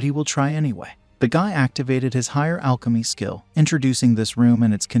powerful, but he will try anyway. The guy activated his higher alchemy skill, introducing this room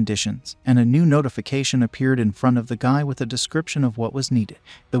and its conditions, and a new notification appeared in front of the guy with a description of what was needed.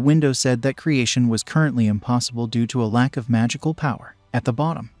 The window said that creation was currently impossible due to a lack of magical power. At the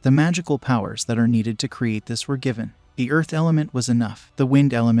bottom, the magical powers that are needed to create this were given. The earth element was enough, the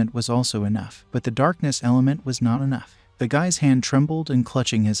wind element was also enough, but the darkness element was not enough. The guy's hand trembled and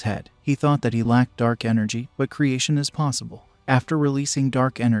clutching his head. He thought that he lacked dark energy, but creation is possible. After releasing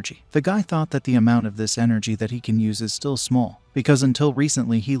dark energy, the guy thought that the amount of this energy that he can use is still small, because until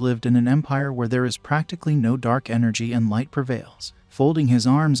recently he lived in an empire where there is practically no dark energy and light prevails. Folding his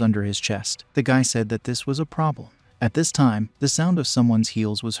arms under his chest, the guy said that this was a problem. At this time, the sound of someone's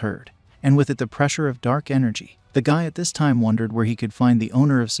heels was heard, and with it the pressure of dark energy. The guy at this time wondered where he could find the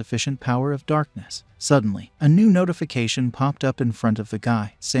owner of sufficient power of darkness. Suddenly, a new notification popped up in front of the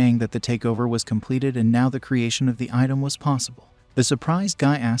guy, saying that the takeover was completed and now the creation of the item was possible. The surprised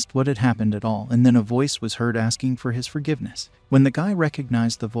guy asked what had happened at all, and then a voice was heard asking for his forgiveness. When the guy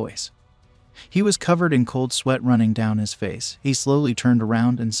recognized the voice, he was covered in cold sweat running down his face. He slowly turned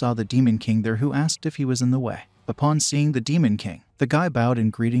around and saw the Demon King there, who asked if he was in the way. Upon seeing the Demon King, the guy bowed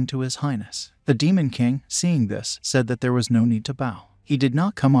in greeting to His Highness. The Demon King, seeing this, said that there was no need to bow. He did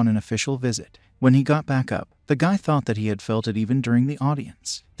not come on an official visit. When he got back up, the guy thought that he had felt it even during the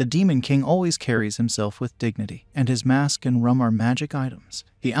audience. The Demon King always carries himself with dignity, and his mask and rum are magic items.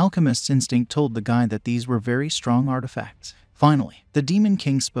 The alchemist's instinct told the guy that these were very strong artifacts. Finally, the Demon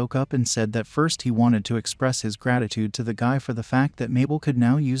King spoke up and said that first he wanted to express his gratitude to the guy for the fact that Mabel could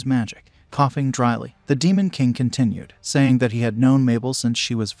now use magic. Coughing dryly, the Demon King continued, saying that he had known Mabel since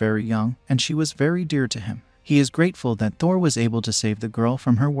she was very young, and she was very dear to him. He is grateful that Thor was able to save the girl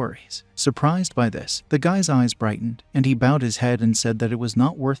from her worries. Surprised by this, the guy's eyes brightened, and he bowed his head and said that it was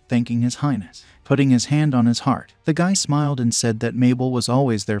not worth thanking His Highness. Putting his hand on his heart, the guy smiled and said that Mabel was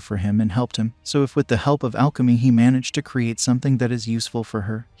always there for him and helped him, so if with the help of alchemy he managed to create something that is useful for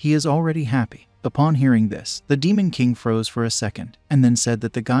her, he is already happy. Upon hearing this, the Demon King froze for a second, and then said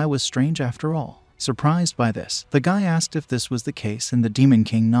that the guy was strange after all. Surprised by this, the guy asked if this was the case, and the Demon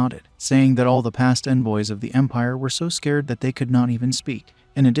King nodded, saying that all the past envoys of the Empire were so scared that they could not even speak.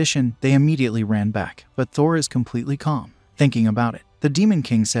 In addition, they immediately ran back, but Thor is completely calm. Thinking about it, the Demon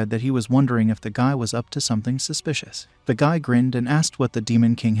King said that he was wondering if the guy was up to something suspicious. The guy grinned and asked what the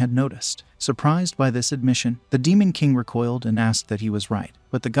Demon King had noticed. Surprised by this admission, the Demon King recoiled and asked that he was right.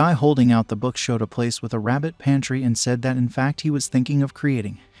 But the guy holding out the book showed a place with a rabbit pantry and said that in fact he was thinking of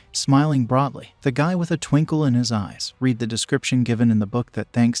creating. Smiling broadly, the guy with a twinkle in his eyes read the description given in the book that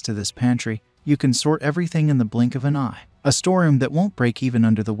thanks to this pantry, you can sort everything in the blink of an eye. A storeroom that won't break even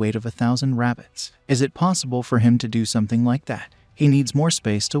under the weight of 1,000 rabbits. Is it possible for him to do something like that? He needs more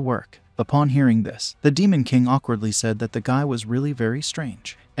space to work. Upon hearing this, the Demon King awkwardly said that the guy was really very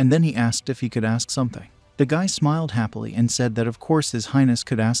strange, and then he asked if he could ask something. The guy smiled happily and said that of course His Highness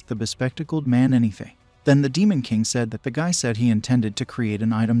could ask the bespectacled man anything. Then the Demon King said that the guy said he intended to create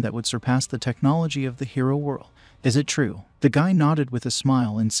an item that would surpass the technology of the hero world. Is it true? The guy nodded with a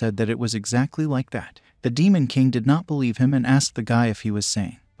smile and said that it was exactly like that. The Demon King did not believe him and asked the guy if he was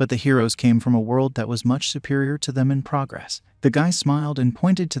sane, but the heroes came from a world that was much superior to them in progress. The guy smiled and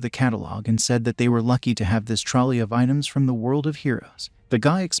pointed to the catalog and said that they were lucky to have this trolley of items from the world of heroes. The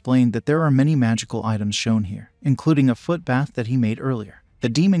guy explained that there are many magical items shown here, including a foot bath that he made earlier. The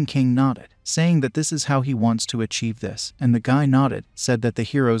Demon King nodded, saying that this is how he wants to achieve this, and the guy nodded, said that the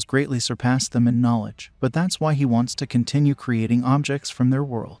heroes greatly surpassed them in knowledge, but that's why he wants to continue creating objects from their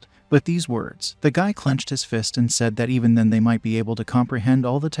world. With these words, the guy clenched his fist and said that even then they might be able to comprehend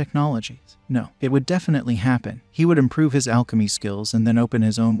all the technologies. No, it would definitely happen. He would improve his alchemy skills and then open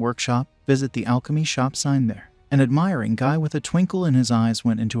his own workshop, visit the alchemy shop sign there. An admiring guy with a twinkle in his eyes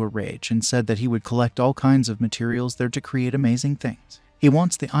went into a rage and said that he would collect all kinds of materials there to create amazing things. He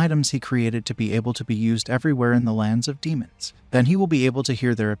wants the items he created to be able to be used everywhere in the lands of demons. Then he will be able to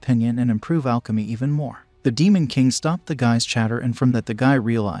hear their opinion and improve alchemy even more. The Demon King stopped the guy's chatter, and from that the guy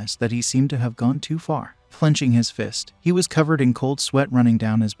realized that he seemed to have gone too far. Clenching his fist, he was covered in cold sweat running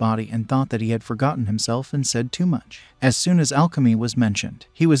down his body and thought that he had forgotten himself and said too much. As soon as alchemy was mentioned,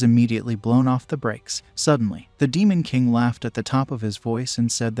 he was immediately blown off the brakes. Suddenly, the Demon King laughed at the top of his voice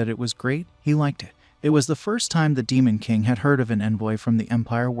and said that it was great, he liked it. It was the first time the Demon King had heard of an envoy from the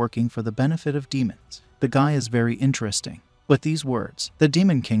Empire working for the benefit of demons. The guy is very interesting. With these words, the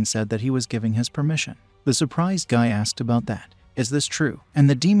Demon King said that he was giving his permission. The surprised guy asked about that. Is this true? And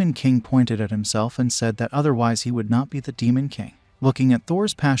the Demon King pointed at himself and said that otherwise he would not be the Demon King. Looking at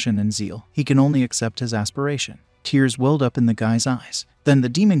Thor's passion and zeal, he can only accept his aspiration. Tears welled up in the guy's eyes. Then the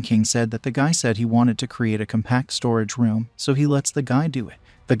Demon King said that the guy said he wanted to create a compact storage room, so he lets the guy do it.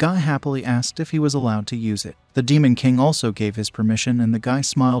 The guy happily asked if he was allowed to use it. The Demon King also gave his permission, and the guy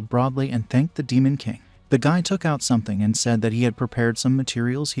smiled broadly and thanked the Demon King. The guy took out something and said that he had prepared some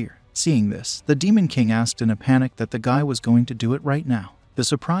materials here. Seeing this, the Demon King asked in a panic that the guy was going to do it right now. The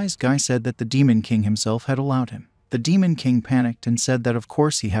surprised guy said that the Demon King himself had allowed him. The Demon King panicked and said that of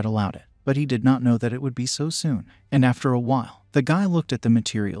course he had allowed it, but he did not know that it would be so soon. And after a while, the guy looked at the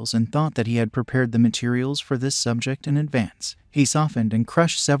materials and thought that he had prepared the materials for this subject in advance. He softened and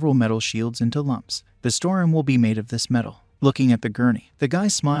crushed several metal shields into lumps. The storm will be made of this metal. Looking at the gurney, the guy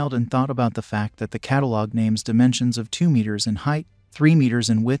smiled and thought about the fact that the catalog names dimensions of 2 meters in height, 3 meters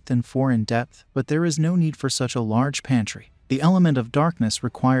in width and 4 in depth, but there is no need for such a large pantry. The element of darkness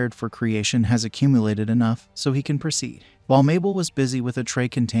required for creation has accumulated enough, so he can proceed. While Mabel was busy with a tray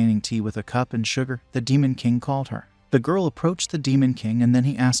containing tea with a cup and sugar, the Demon King called her. The girl approached the Demon King and then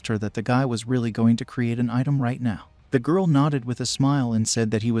he asked her that the guy was really going to create an item right now. The girl nodded with a smile and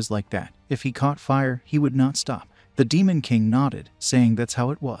said that he was like that. If he caught fire, he would not stop. The Demon King nodded, saying that's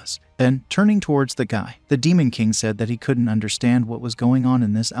how it was. Then, turning towards the guy, the Demon King said that he couldn't understand what was going on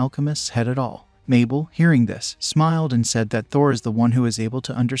in this alchemist's head at all. Mabel, hearing this, smiled and said that Thor is the one who is able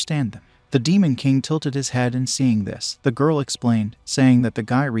to understand them. The Demon King tilted his head, and seeing this, the girl explained, saying that the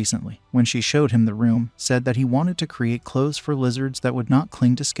guy recently, when she showed him the room, said that he wanted to create clothes for lizards that would not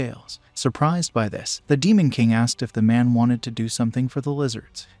cling to scales. Surprised by this, the Demon King asked if the man wanted to do something for the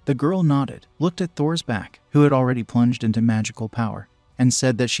lizards. The girl nodded, looked at Thor's back, who had already plunged into magical power, and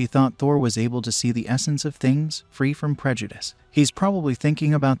said that she thought Thor was able to see the essence of things, free from prejudice. He's probably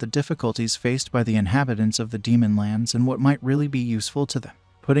thinking about the difficulties faced by the inhabitants of the demon lands and what might really be useful to them.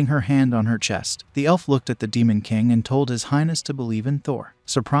 Putting her hand on her chest, the elf looked at the Demon King and told His Highness to believe in Thor.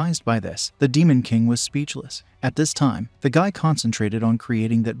 Surprised by this, the Demon King was speechless. At this time, the guy concentrated on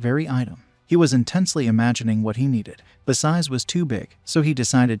creating that very item. He was intensely imagining what he needed. The size was too big, so he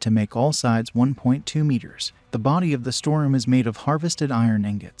decided to make all sides 1.2 meters. The body of the storeroom is made of harvested iron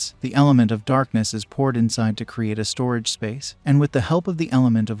ingots. The element of darkness is poured inside to create a storage space, and with the help of the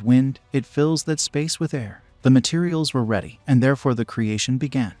element of wind, it fills that space with air. The materials were ready, and therefore the creation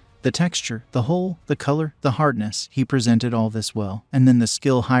began. The texture, the hole, the color, the hardness, he presented all this well, and then the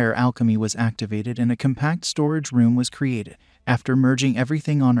skill higher alchemy was activated and a compact storage room was created. After merging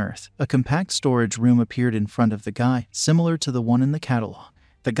everything on Earth, a compact storage room appeared in front of the guy, similar to the one in the catalog.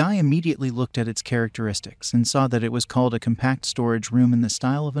 The guy immediately looked at its characteristics and saw that it was called a compact storage room in the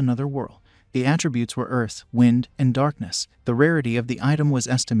style of another world. The attributes were earth, wind, and darkness. The rarity of the item was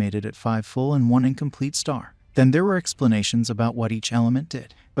estimated at 5 full and 1 incomplete star. Then there were explanations about what each element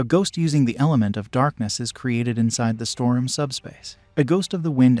did. A ghost using the element of darkness is created inside the storeroom subspace. A ghost of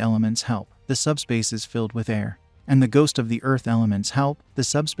the wind element's help. The subspace is filled with air, and the ghost of the earth elements help, the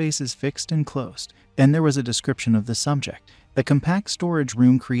subspace is fixed and closed. Then there was a description of the subject. The compact storage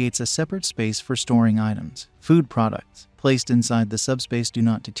room creates a separate space for storing items. Food products placed inside the subspace do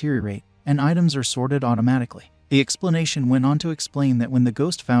not deteriorate, and items are sorted automatically. The explanation went on to explain that when the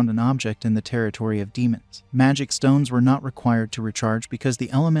ghost found an object in the territory of demons, magic stones were not required to recharge because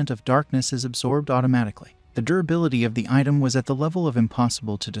the element of darkness is absorbed automatically. The durability of the item was at the level of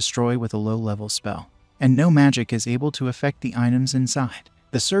impossible to destroy with a low-level spell, and no magic is able to affect the items inside.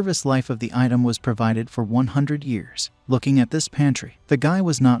 The service life of the item was provided for 100 years. Looking at this pantry, the guy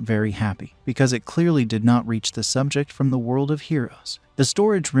was not very happy because it clearly did not reach the subject from the world of heroes. The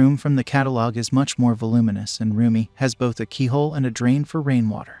storage room from the catalog is much more voluminous and roomy, has both a keyhole and a drain for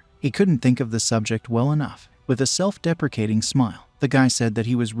rainwater. He couldn't think of the subject well enough. With a self-deprecating smile, the guy said that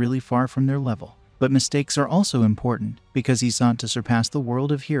he was really far from their level. But mistakes are also important because he sought to surpass the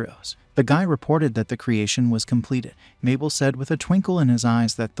world of heroes. The guy reported that the creation was completed. Mabel said with a twinkle in his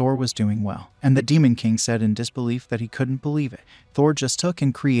eyes that Thor was doing well, and the Demon King said in disbelief that he couldn't believe it. Thor just took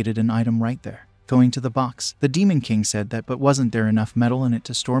and created an item right there. Going to the box, the Demon King said that, but wasn't there enough metal in it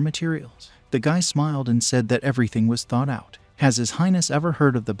to store materials? The guy smiled and said that everything was thought out. Has His Highness ever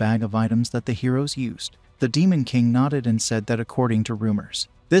heard of the bag of items that the heroes used? The Demon King nodded and said that according to rumors,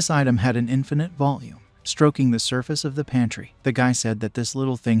 this item had an infinite volume. Stroking the surface of the pantry, the guy said that this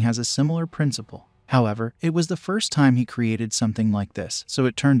little thing has a similar principle. However, it was the first time he created something like this, so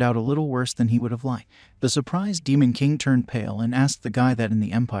it turned out a little worse than he would have liked. The surprised Demon King turned pale and asked the guy that in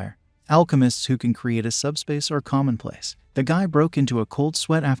the Empire, alchemists who can create a subspace are commonplace. The guy broke into a cold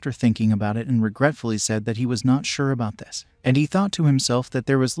sweat after thinking about it and regretfully said that he was not sure about this. And he thought to himself that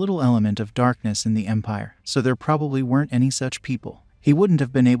there was little element of darkness in the Empire, so there probably weren't any such people. He wouldn't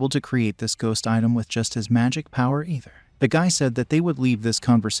have been able to create this ghost item with just his magic power either. The guy said that they would leave this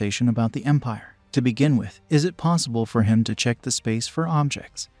conversation about the Empire. To begin with, is it possible for him to check the space for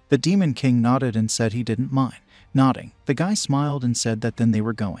objects? The Demon King nodded and said he didn't mind. Nodding, the guy smiled and said that then they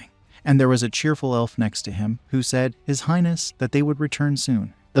were going. And there was a cheerful elf next to him who said, His Highness, that they would return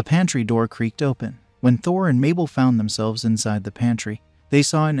soon. The pantry door creaked open. When Thor and Mabel found themselves inside the pantry, they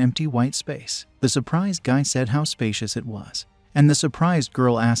saw an empty white space. The surprised guy said how spacious it was. And the surprised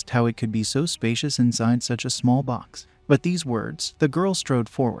girl asked how it could be so spacious inside such a small box. But these words, the girl strode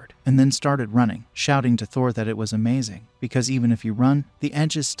forward and then started running, shouting to Thor that it was amazing, because even if you run, the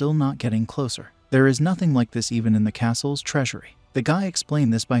edge is still not getting closer. There is nothing like this even in the castle's treasury. The guy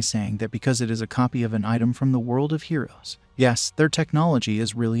explained this by saying that because it is a copy of an item from the world of heroes. Yes, their technology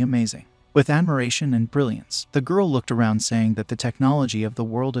is really amazing. With admiration and brilliance, the girl looked around saying that the technology of the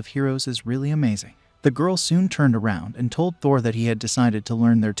world of heroes is really amazing. The girl soon turned around and told Thor that he had decided to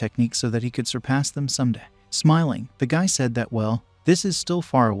learn their technique so that he could surpass them someday. Smiling, the guy said that, well, this is still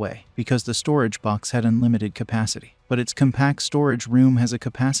far away because the storage box had unlimited capacity, but its compact storage room has a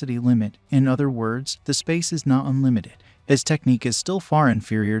capacity limit. In other words, the space is not unlimited. His technique is still far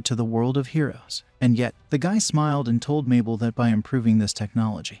inferior to the world of heroes. And yet, the guy smiled and told Mabel that by improving this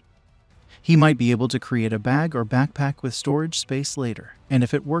technology, he might be able to create a bag or backpack with storage space later. And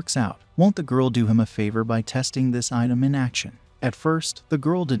if it works out, won't the girl do him a favor by testing this item in action? At first, the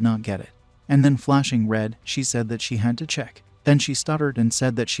girl did not get it. And then flashing red, she said that she had to check. Then she stuttered and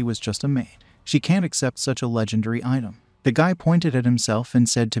said that she was just a maid. She can't accept such a legendary item. The guy pointed at himself and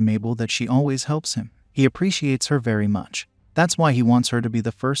said to Mabel that she always helps him. He appreciates her very much. That's why he wants her to be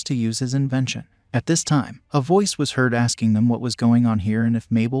the first to use his invention. At this time, a voice was heard asking them what was going on here and if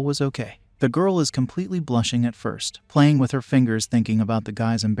Mabel was okay. The girl is completely blushing at first, playing with her fingers thinking about the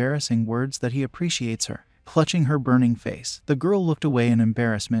guy's embarrassing words that he appreciates her. Clutching her burning face, the girl looked away in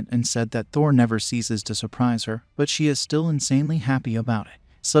embarrassment and said that Thor never ceases to surprise her, but she is still insanely happy about it.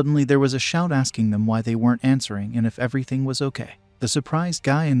 Suddenly there was a shout asking them why they weren't answering and if everything was okay. The surprised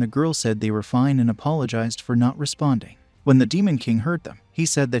guy and the girl said they were fine and apologized for not responding. When the Demon King heard them, he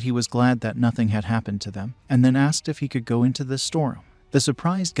said that he was glad that nothing had happened to them, and then asked if he could go into the storeroom. The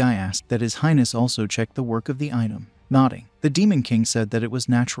surprised guy asked that His Highness also check the work of the item. Nodding, the Demon King said that it was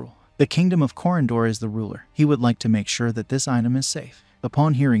natural. The kingdom of Corindor is the ruler. He would like to make sure that this item is safe.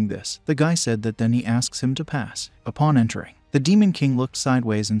 Upon hearing this, the guy said that then he asks him to pass. Upon entering, the Demon King looked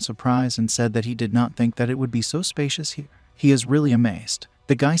sideways in surprise and said that he did not think that it would be so spacious here. He is really amazed.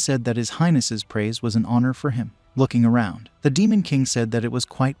 The guy said that His Highness's praise was an honor for him. Looking around, the Demon King said that it was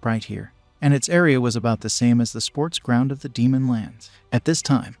quite bright here, and its area was about the same as the sports ground of the Demon Lands. At this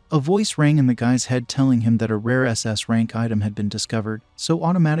time, a voice rang in the guy's head telling him that a rare SS rank item had been discovered, so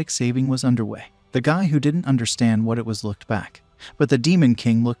automatic saving was underway. The guy who didn't understand what it was looked back, but the Demon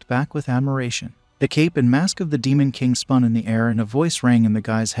King looked back with admiration. The cape and mask of the Demon King spun in the air, and a voice rang in the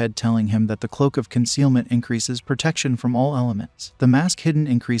guy's head telling him that the cloak of concealment increases protection from all elements. The mask hidden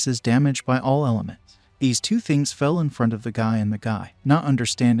increases damage by all elements. These two things fell in front of the guy, and the guy, not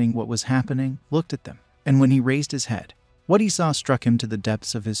understanding what was happening, looked at them. And when he raised his head, what he saw struck him to the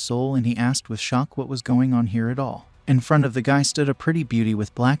depths of his soul, and he asked with shock what was going on here at all. In front of the guy stood a pretty beauty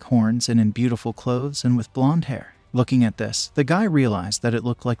with black horns and in beautiful clothes and with blonde hair. Looking at this, the guy realized that it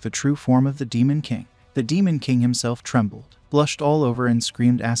looked like the true form of the Demon King. The Demon King himself trembled, blushed all over, and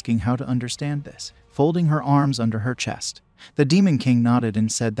screamed, asking how to understand this, folding her arms under her chest. The Demon King nodded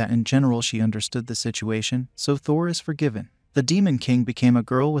and said that in general she understood the situation, so Thor is forgiven. The Demon King became a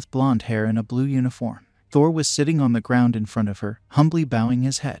girl with blonde hair and a blue uniform. Thor was sitting on the ground in front of her, humbly bowing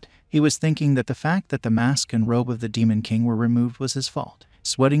his head. He was thinking that the fact that the mask and robe of the Demon King were removed was his fault.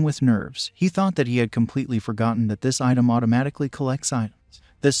 Sweating with nerves, he thought that he had completely forgotten that this item automatically collects items.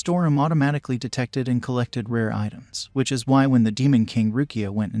 The storeroom automatically detected and collected rare items, which is why when the Demon King Rukia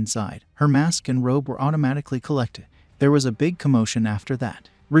went inside, her mask and robe were automatically collected. There was a big commotion after that.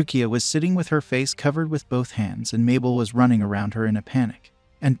 Rukia was sitting with her face covered with both hands, and Mabel was running around her in a panic.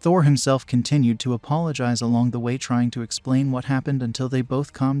 And Thor himself continued to apologize along the way, trying to explain what happened until they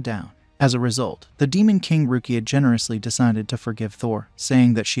both calmed down. As a result, the Demon King Rukia generously decided to forgive Thor,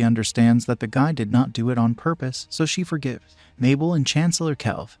 saying that she understands that the guy did not do it on purpose, so she forgives. Mabel and Chancellor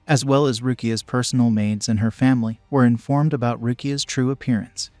Kelv, as well as Rukia's personal maids and her family, were informed about Rukia's true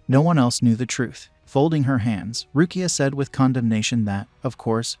appearance. No one else knew the truth. Folding her hands, Rukia said with condemnation that, of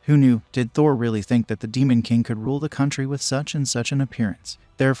course, who knew? Did Thor really think that the Demon King could rule the country with such and such an appearance?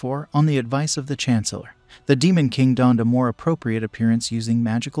 Therefore, on the advice of the Chancellor, the Demon King donned a more appropriate appearance using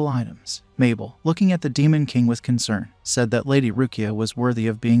magical items. Mabel, looking at the Demon King with concern, said that Lady Rukia was worthy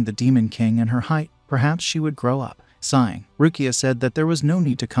of being the Demon King, and her height, perhaps she would grow up. Sighing, Rukia said that there was no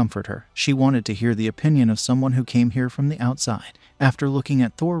need to comfort her. She wanted to hear the opinion of someone who came here from the outside. After looking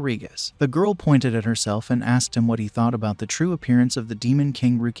at Thor Regis, the girl pointed at herself and asked him what he thought about the true appearance of the Demon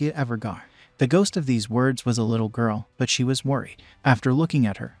King Rukia Evergar. The ghost of these words was a little girl, but she was worried. After looking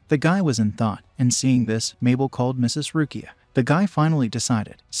at her, the guy was in thought, and seeing this, Mabel called Mrs. Rukia. The guy finally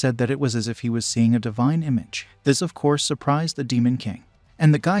decided, said that it was as if he was seeing a divine image. This of course surprised the Demon King.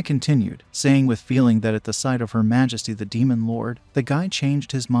 And the guy continued, saying with feeling that at the sight of Her Majesty the Demon Lord, the guy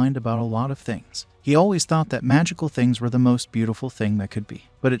changed his mind about a lot of things. He always thought that magical things were the most beautiful thing that could be.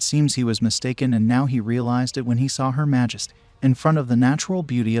 But it seems he was mistaken, and now he realized it when he saw Her Majesty in front of the natural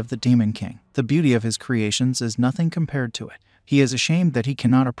beauty of the Demon King. The beauty of his creations is nothing compared to it. He is ashamed that he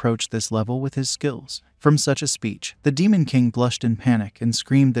cannot approach this level with his skills. From such a speech, the Demon King blushed in panic and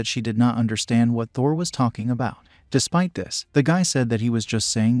screamed that she did not understand what Thor was talking about. Despite this, the guy said that he was just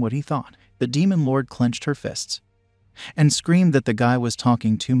saying what he thought. The Demon Lord clenched her fists and screamed that the guy was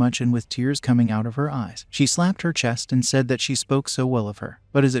talking too much, and with tears coming out of her eyes, she slapped her chest and said that she spoke so well of her.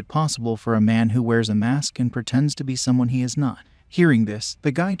 But is it possible for a man who wears a mask and pretends to be someone he is not? Hearing this,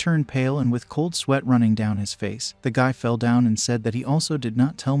 the guy turned pale, and with cold sweat running down his face, the guy fell down and said that he also did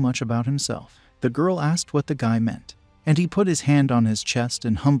not tell much about himself. The girl asked what the guy meant, and he put his hand on his chest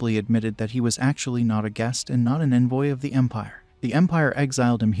and humbly admitted that he was actually not a guest and not an envoy of the Empire. The Empire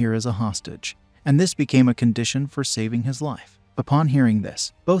exiled him here as a hostage, and this became a condition for saving his life. Upon hearing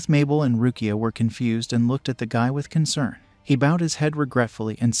this, both Mabel and Rukia were confused and looked at the guy with concern. He bowed his head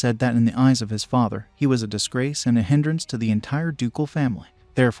regretfully and said that in the eyes of his father, he was a disgrace and a hindrance to the entire ducal family.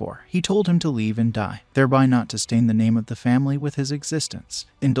 Therefore, he told him to leave and die, thereby not to stain the name of the family with his existence.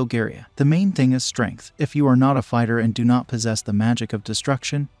 In Bulgaria, the main thing is strength. If you are not a fighter and do not possess the magic of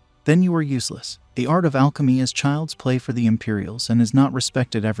destruction, then you are useless. The art of alchemy is child's play for the Imperials and is not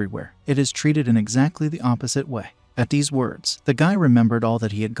respected everywhere. It is treated in exactly the opposite way. At these words, the guy remembered all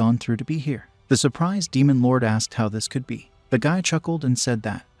that he had gone through to be here. The surprised Demon Lord asked how this could be. The guy chuckled and said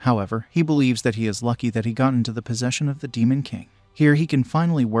that, however, he believes that he is lucky that he got into the possession of the Demon King. Here he can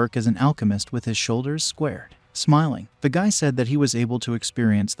finally work as an alchemist with his shoulders squared. Smiling, the guy said that he was able to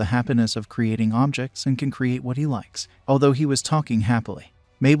experience the happiness of creating objects and can create what he likes. Although he was talking happily,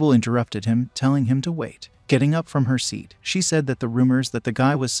 Mabel interrupted him, telling him to wait. Getting up from her seat, she said that the rumors that the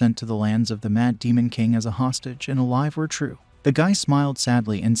guy was sent to the lands of the Mad Demon King as a hostage and alive were true. The guy smiled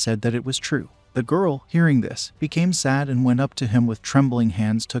sadly and said that it was true. The girl, hearing this, became sad and went up to him with trembling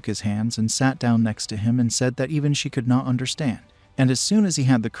hands, took his hands and sat down next to him and said that even she could not understand. And as soon as he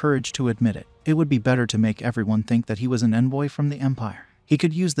had the courage to admit it, it would be better to make everyone think that he was an envoy from the Empire. He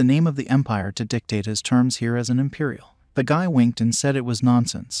could use the name of the Empire to dictate his terms here as an Imperial. The guy winked and said it was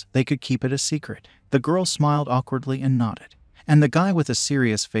nonsense. They could keep it a secret. The girl smiled awkwardly and nodded. And the guy with a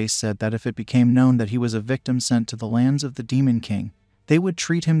serious face said that if it became known that he was a victim sent to the lands of the Demon King, they would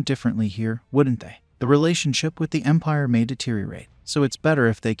treat him differently here, wouldn't they? The relationship with the Empire may deteriorate, so it's better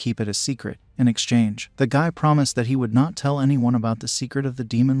if they keep it a secret. In exchange, the guy promised that he would not tell anyone about the secret of the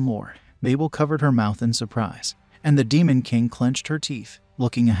Demon Lord. Mabel covered her mouth in surprise, and the Demon King clenched her teeth.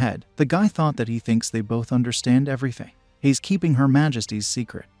 Looking ahead, the guy thought that he thinks they both understand everything. He's keeping Her Majesty's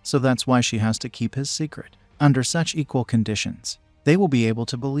secret, so that's why she has to keep his secret. Under such equal conditions, they will be able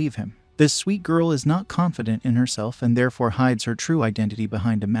to believe him. This sweet girl is not confident in herself and therefore hides her true identity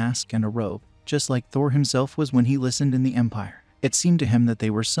behind a mask and a robe, just like Thor himself was when he listened in the Empire. It seemed to him that they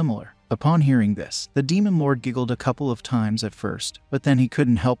were similar. Upon hearing this, the Demon Lord giggled a couple of times at first, but then he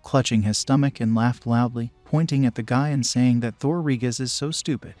couldn't help clutching his stomach and laughed loudly, pointing at the guy and saying that Thor Regis is so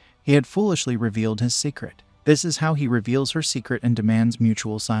stupid. He had foolishly revealed his secret. This is how he reveals her secret and demands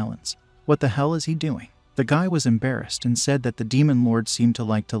mutual silence. What the hell is he doing? The guy was embarrassed and said that the Demon Lord seemed to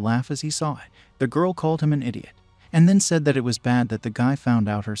like to laugh as he saw it. The girl called him an idiot, and then said that it was bad that the guy found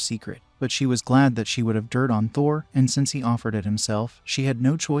out her secret, but she was glad that she would have dirt on Thor, and since he offered it himself, she had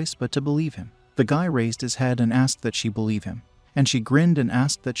no choice but to believe him. The guy raised his head and asked that she believe him, and she grinned and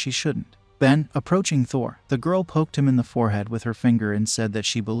asked that she shouldn't. Then, approaching Thor, the girl poked him in the forehead with her finger and said that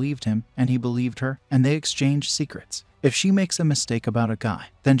she believed him, and he believed her, and they exchanged secrets. If she makes a mistake about a guy,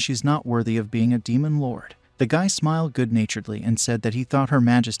 then she's not worthy of being a Demon Lord. The guy smiled good-naturedly and said that he thought Her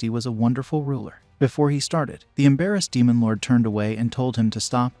Majesty was a wonderful ruler. Before he started, the embarrassed Demon Lord turned away and told him to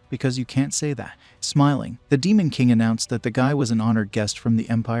stop, because you can't say that. Smiling, the Demon King announced that the guy was an honored guest from the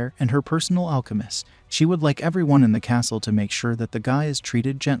Empire and her personal alchemist. She would like everyone in the castle to make sure that the guy is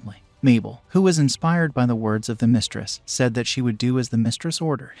treated gently. Mabel, who was inspired by the words of the mistress, said that she would do as the mistress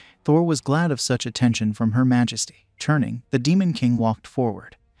ordered. Thor was glad of such attention from Her Majesty. Turning, the Demon King walked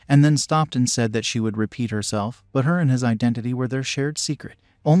forward, and then stopped and said that she would repeat herself, but her and his identity were their shared secret.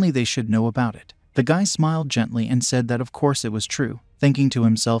 Only they should know about it. The guy smiled gently and said that of course it was true, thinking to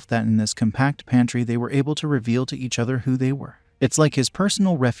himself that in this compact pantry they were able to reveal to each other who they were. It's like his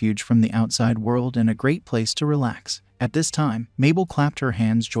personal refuge from the outside world and a great place to relax. At this time, Mabel clapped her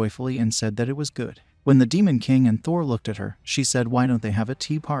hands joyfully and said that it was good. When the Demon King and Thor looked at her, she said, "Why don't they have a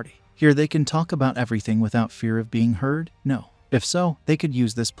tea party? Here they can talk about everything without fear of being heard." No. If so, they could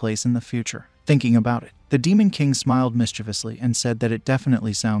use this place in the future. Thinking about it, the Demon King smiled mischievously and said that it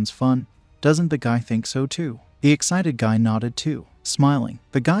definitely sounds fun. Doesn't the guy think so too? The excited guy nodded too. Smiling,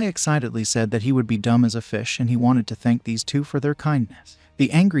 the guy excitedly said that he would be dumb as a fish and he wanted to thank these two for their kindness.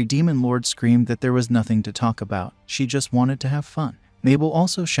 The angry Demon Lord screamed that there was nothing to talk about, she just wanted to have fun. Mabel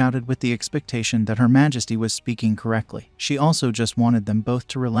also shouted with the expectation that Her Majesty was speaking correctly. She also just wanted them both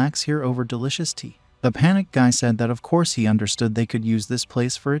to relax here over delicious tea. The panicked guy said that of course he understood they could use this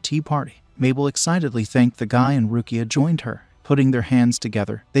place for a tea party. Mabel excitedly thanked the guy and Rukia joined her. Putting their hands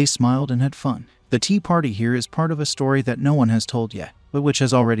together, they smiled and had fun. The tea party here is part of a story that no one has told yet, but which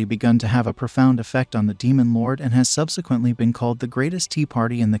has already begun to have a profound effect on the Demon Lord and has subsequently been called the greatest tea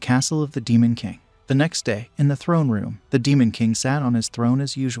party in the castle of the Demon King. The next day, in the throne room, the Demon King sat on his throne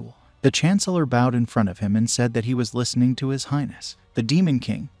as usual. The Chancellor bowed in front of him and said that he was listening to His Highness. The Demon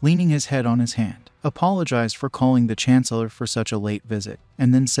King, leaning his head on his hand, apologized for calling the Chancellor for such a late visit,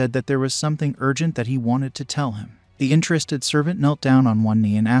 and then said that there was something urgent that he wanted to tell him. The interested servant knelt down on one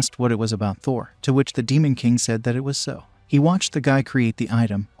knee and asked what it was about Thor, to which the Demon King said that it was so. He watched the guy create the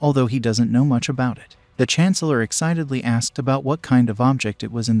item, although he doesn't know much about it. The Chancellor excitedly asked about what kind of object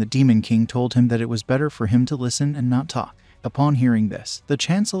it was and the Demon King told him that it was better for him to listen and not talk. Upon hearing this, the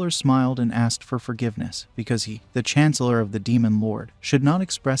Chancellor smiled and asked for forgiveness, because he, the Chancellor of the Demon Lord, should not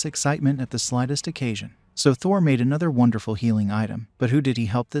express excitement at the slightest occasion. So Thor made another wonderful healing item, but who did he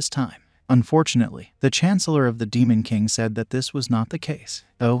help this time? Unfortunately, the Chancellor of the Demon King said that this was not the case.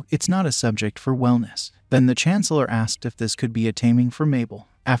 Oh, it's not a subject for wellness. Then the Chancellor asked if this could be a taming for Mabel.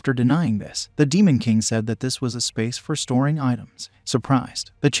 After denying this, the Demon King said that this was a space for storing items.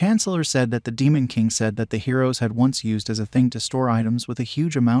 Surprised, the Chancellor said that the Demon King said that the heroes had once used as a thing to store items with a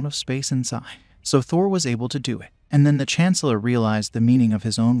huge amount of space inside. So Thor was able to do it. And then the Chancellor realized the meaning of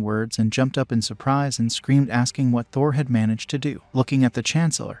his own words and jumped up in surprise and screamed, asking what Thor had managed to do. Looking at the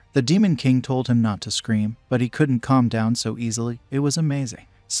Chancellor, the Demon King told him not to scream, but he couldn't calm down so easily. It was amazing.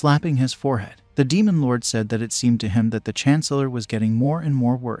 Slapping his forehead, the Demon Lord said that it seemed to him that the Chancellor was getting more and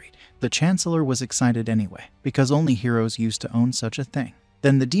more worried. The Chancellor was excited anyway, because only heroes used to own such a thing.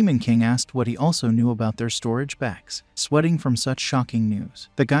 Then the Demon King asked what he also knew about their storage bags. Sweating from such shocking news,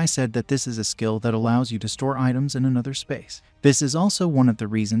 the guy said that this is a skill that allows you to store items in another space. This is also one of the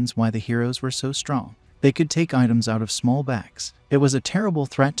reasons why the heroes were so strong. They could take items out of small bags. It was a terrible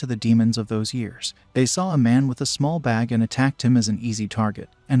threat to the demons of those years. They saw a man with a small bag and attacked him as an easy target,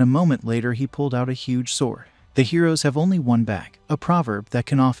 and a moment later he pulled out a huge sword. The heroes have only one bag, a proverb that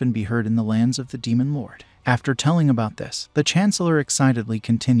can often be heard in the lands of the Demon Lord. After telling about this, the Chancellor excitedly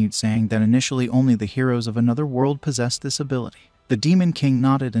continued saying that initially only the heroes of another world possessed this ability. The Demon King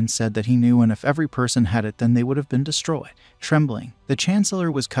nodded and said that he knew, and if every person had it then they would have been destroyed. Trembling, the Chancellor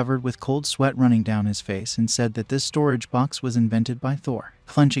was covered with cold sweat running down his face and said that this storage box was invented by Thor.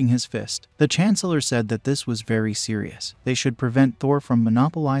 Clenching his fist, the Chancellor said that this was very serious. They should prevent Thor from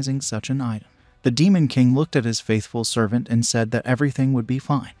monopolizing such an item. The Demon King looked at his faithful servant and said that everything would be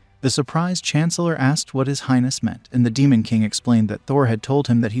fine. The surprised Chancellor asked what His Highness meant, and the Demon King explained that Thor had told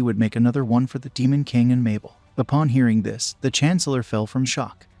him that he would make another one for the Demon King and Mabel. Upon hearing this, the Chancellor fell from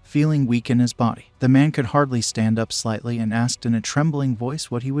shock, feeling weak in his body. The man could hardly stand up slightly and asked in a trembling voice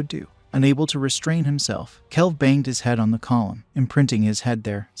what he would do. Unable to restrain himself, Kelv banged his head on the column, imprinting his head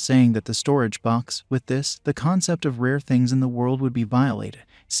there, saying that the storage box, with this, the concept of rare things in the world would be violated.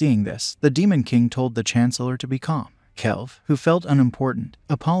 Seeing this, the Demon King told the Chancellor to be calm. Kelv, who felt unimportant,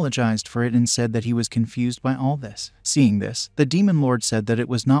 apologized for it and said that he was confused by all this. Seeing this, the Demon Lord said that it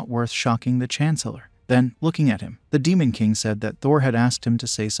was not worth shocking the Chancellor. Then, looking at him, the Demon King said that Thor had asked him to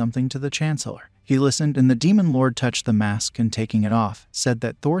say something to the Chancellor. He listened, and the Demon Lord touched the mask and, taking it off, said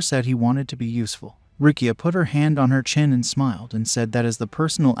that Thor said he wanted to be useful. Rukia put her hand on her chin and smiled and said that as the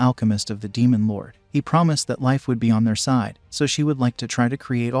personal alchemist of the Demon Lord, he promised that life would be on their side, so she would like to try to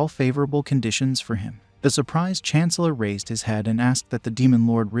create all favorable conditions for him. The surprised Chancellor raised his head and asked that the Demon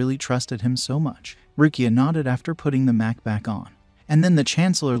Lord really trusted him so much. Rukia nodded after putting the mask back on. And then the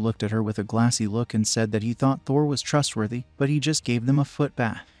Chancellor looked at her with a glassy look and said that he thought Thor was trustworthy, but he just gave them a foot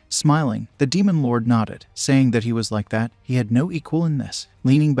bath. Smiling, the Demon Lord nodded, saying that he was like that, he had no equal in this.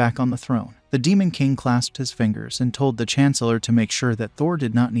 Leaning back on the throne, the Demon King clasped his fingers and told the Chancellor to make sure that Thor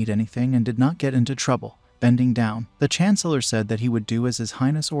did not need anything and did not get into trouble. Bending down, the Chancellor said that he would do as His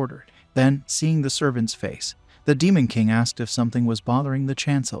Highness ordered. Then, seeing the servant's face, the Demon King asked if something was bothering the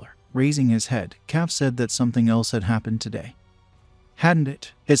Chancellor. Raising his head, Cav said that something else had happened today. Hadn't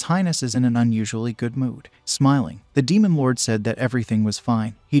it? His Highness is in an unusually good mood. Smiling, the Demon Lord said that everything was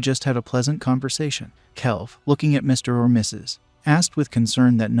fine, he just had a pleasant conversation. Kelv, looking at Mr. or Mrs., asked with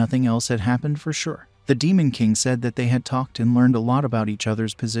concern that nothing else had happened for sure. The Demon King said that they had talked and learned a lot about each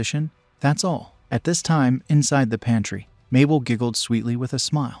other's position. That's all. At this time, inside the pantry, Mabel giggled sweetly with a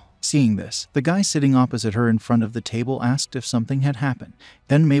smile. Seeing this, the guy sitting opposite her in front of the table asked if something had happened.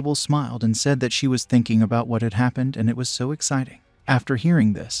 Then Mabel smiled and said that she was thinking about what had happened and it was so exciting. After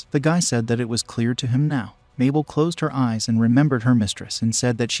hearing this, the guy said that it was clear to him now. Mabel closed her eyes and remembered her mistress and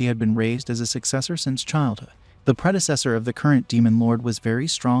said that she had been raised as a successor since childhood. The predecessor of the current Demon Lord was very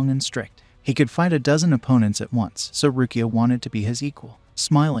strong and strict. He could fight a dozen opponents at once, so Rukia wanted to be his equal.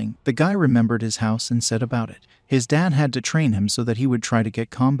 Smiling, the guy remembered his house and said about it. His dad had to train him so that he would try to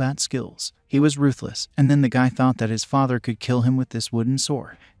get combat skills. He was ruthless, and then the guy thought that his father could kill him with this wooden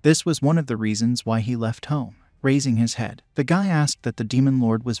sword. This was one of the reasons why he left home. Raising his head, the guy asked that the Demon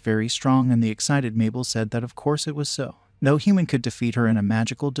Lord was very strong, and the excited Mabel said that of course it was so. No human could defeat her in a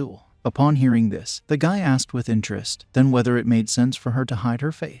magical duel. Upon hearing this, the guy asked with interest, then whether it made sense for her to hide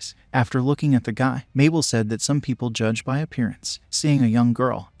her face. After looking at the guy, Mabel said that some people judge by appearance. Seeing a young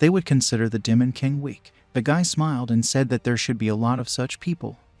girl, they would consider the Demon King weak. The guy smiled and said that there should be a lot of such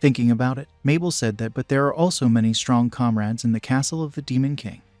people. Thinking about it, Mabel said that but there are also many strong comrades in the castle of the Demon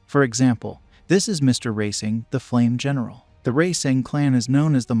King. For example, this is Mr. Racing, the Flame General. The Racing clan is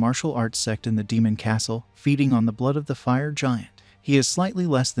known as the martial arts sect in the Demon Castle, feeding on the blood of the fire giant. He is slightly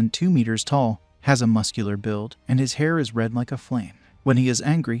less than 2 meters tall, has a muscular build, and his hair is red like a flame. When he is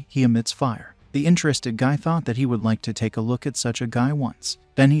angry, he emits fire. The interested guy thought that he would like to take a look at such a guy once.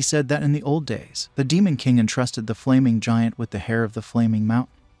 Then he said that in the old days, the Demon King entrusted the flaming giant with the hair of the flaming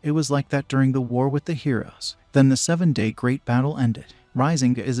mountain. It was like that during the war with the heroes. Then the 7-day great battle ended.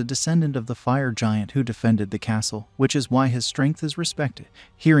 Rising is a descendant of the fire giant who defended the castle, which is why his strength is respected.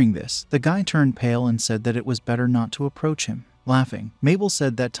 Hearing this, the guy turned pale and said that it was better not to approach him. Laughing, Mabel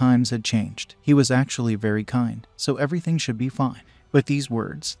said that times had changed. He was actually very kind, so everything should be fine. With these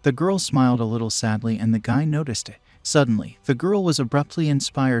words, the girl smiled a little sadly and the guy noticed it. Suddenly, the girl was abruptly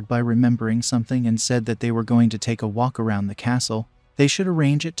inspired by remembering something and said that they were going to take a walk around the castle. They should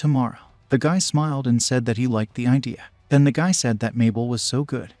arrange it tomorrow. The guy smiled and said that he liked the idea. Then the guy said that Mabel was so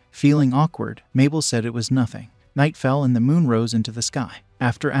good. Feeling awkward, Mabel said it was nothing. Night fell and the moon rose into the sky.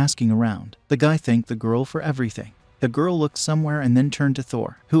 After asking around, the guy thanked the girl for everything. The girl looked somewhere and then turned to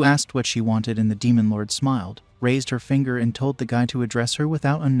Thor, who asked what she wanted, and the Demon Lord smiled, raised her finger and told the guy to address her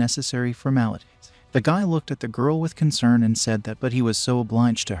without unnecessary formalities. The guy looked at the girl with concern and said that but he was so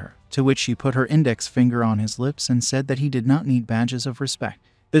obliged to her, to which she put her index finger on his lips and said that he did not need badges of respect.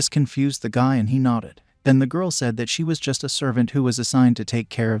 This confused the guy and he nodded. Then the girl said that she was just a servant who was assigned to take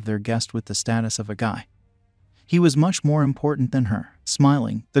care of their guest with the status of a guy. He was much more important than her.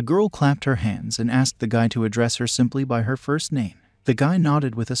 Smiling, the girl clapped her hands and asked the guy to address her simply by her first name. The guy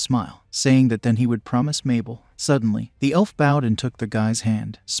nodded with a smile, saying that then he would promise Mabel. Suddenly, the elf bowed and took the guy's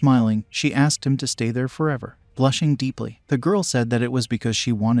hand. Smiling, she asked him to stay there forever. Blushing deeply, the girl said that it was because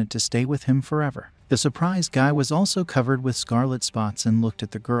she wanted to stay with him forever. The surprised guy was also covered with scarlet spots and looked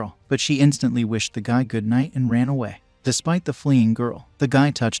at the girl, but she instantly wished the guy good night and ran away. Despite the fleeing girl, the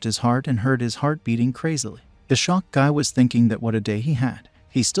guy touched his heart and heard his heart beating crazily. The shocked guy was thinking that what a day he had.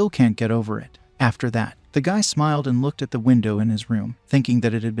 He still can't get over it. After that, the guy smiled and looked at the window in his room, thinking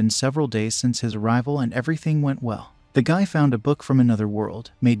that it had been several days since his arrival and everything went well. The guy found a book from another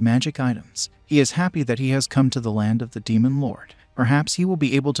world, made magic items. He is happy that he has come to the land of the Demon Lord. Perhaps he will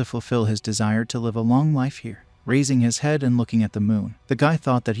be able to fulfill his desire to live a long life here. Raising his head and looking at the moon, the guy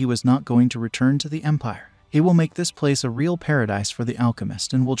thought that he was not going to return to the Empire. He will make this place a real paradise for the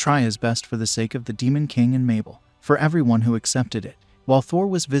alchemist and will try his best for the sake of the Demon King and Mabel, for everyone who accepted it. While Thor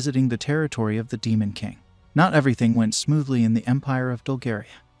was visiting the territory of the Demon King, not everything went smoothly in the Empire of Bulgaria.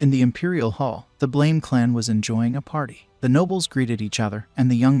 In the Imperial Hall, the Blame clan was enjoying a party. The nobles greeted each other,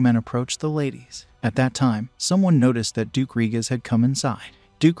 and the young men approached the ladies. At that time, someone noticed that Duke Regas had come inside.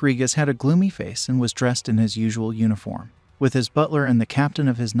 Duke Regas had a gloomy face and was dressed in his usual uniform, with his butler and the captain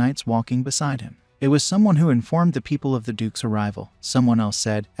of his knights walking beside him. It was someone who informed the people of the Duke's arrival. Someone else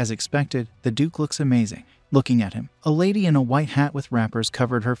said, as expected, "The Duke looks amazing." Looking at him, a lady in a white hat with wrappers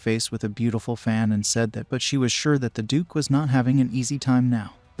covered her face with a beautiful fan and said that, but she was sure that the Duke was not having an easy time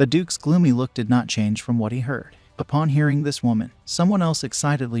now. The Duke's gloomy look did not change from what he heard. Upon hearing this woman, someone else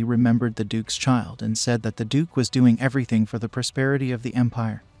excitedly remembered the Duke's child and said that the Duke was doing everything for the prosperity of the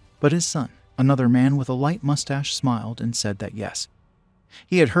Empire. But his son, another man with a light mustache, smiled and said that yes.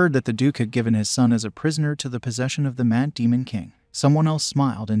 He had heard that the Duke had given his son as a prisoner to the possession of the Mad Demon King. Someone else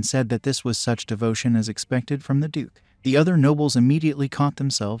smiled and said that this was such devotion as expected from the Duke. The other nobles immediately caught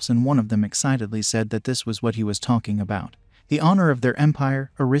themselves, and one of them excitedly said that this was what he was talking about. The honor of their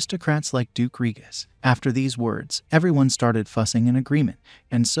empire, aristocrats like Duke Regas. After these words, everyone started fussing in agreement,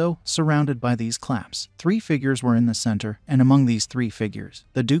 and so, surrounded by these claps, 3 figures were in the center, and among these 3 figures,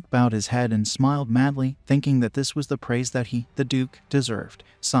 the Duke bowed his head and smiled madly, thinking that this was the praise that he, the Duke, deserved.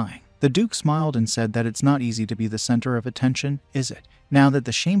 Sighing, the Duke smiled and said that it's not easy to be the center of attention, is it? Now that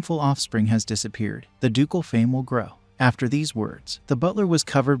the shameful offspring has disappeared, the ducal fame will grow. After these words, the butler was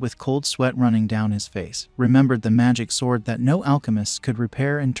covered with cold sweat running down his face, remembered the magic sword that no alchemist could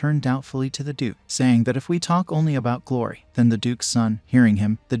repair, and turned doubtfully to the Duke, saying that if we talk only about glory, then the Duke's son, hearing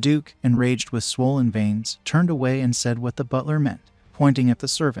him, the Duke, enraged with swollen veins, turned away and said what the butler meant. Pointing at the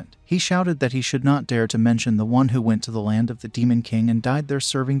servant, he shouted that he should not dare to mention the one who went to the land of the Demon King and died there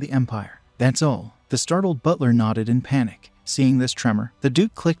serving the Empire. That's all. The startled butler nodded in panic. Seeing this tremor, the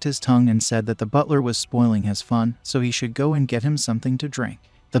Duke clicked his tongue and said that the butler was spoiling his fun, so he should go and get him something to drink.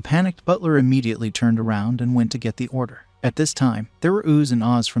 The panicked butler immediately turned around and went to get the order. At this time, there were oohs and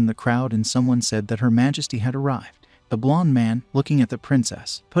ahs from the crowd, and someone said that Her Majesty had arrived. The blonde man, looking at the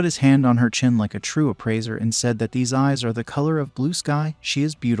princess, put his hand on her chin like a true appraiser and said that these eyes are the color of blue sky, she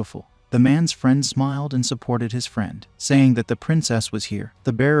is beautiful. The man's friend smiled and supported his friend, saying that the princess was here,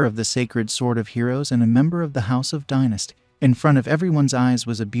 the bearer of the sacred sword of heroes and a member of the House of Dynasty. In front of everyone's eyes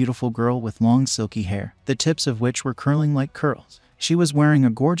was a beautiful girl with long silky hair, the tips of which were curling like curls. She was wearing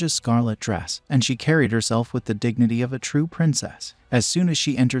a gorgeous scarlet dress, and she carried herself with the dignity of a true princess. As soon as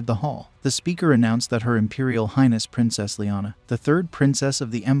she entered the hall, the speaker announced that Her Imperial Highness Princess Liana, the 3rd princess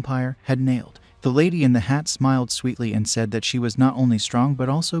of the Empire, had nailed. The lady in the hat smiled sweetly and said that she was not only strong but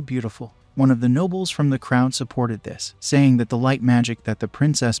also beautiful. One of the nobles from the crowd supported this, saying that the light magic that the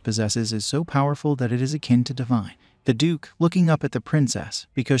princess possesses is so powerful that it is akin to divine. The Duke, looking up at the princess,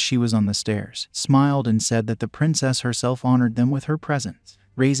 because she was on the stairs, smiled and said that the princess herself honored them with her presence.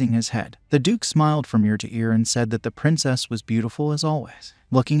 Raising his head, the Duke smiled from ear to ear and said that the princess was beautiful as always.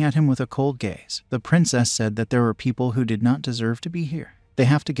 Looking at him with a cold gaze, the princess said that there were people who did not deserve to be here. They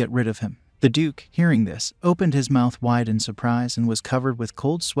have to get rid of him. The Duke, hearing this, opened his mouth wide in surprise and was covered with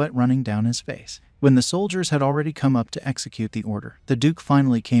cold sweat running down his face. When the soldiers had already come up to execute the order, the Duke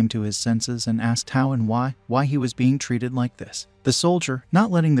finally came to his senses and asked how and why he was being treated like this. The soldier,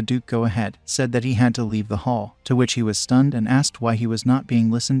 not letting the Duke go ahead, said that he had to leave the hall, to which he was stunned and asked why he was not being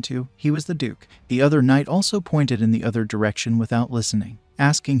listened to. He was the Duke. The other knight also pointed in the other direction without listening,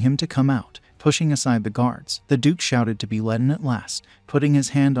 asking him to come out. Pushing aside the guards, the Duke shouted to be let in at last. Putting his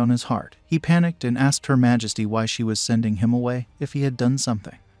hand on his heart, he panicked and asked Her Majesty why she was sending him away if he had done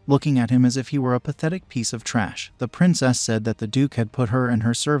something. looking at him as if he were a pathetic piece of trash. The princess said that the Duke had put her and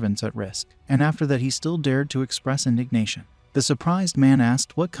her servants at risk, and after that he still dared to express indignation. The surprised man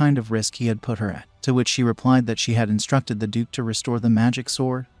asked what kind of risk he had put her at, to which she replied that she had instructed the Duke to restore the magic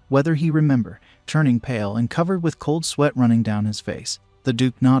sword, whether he remembered. Turning pale and covered with cold sweat running down his face, the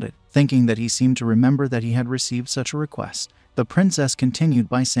Duke nodded, thinking that he seemed to remember that he had received such a request. The princess continued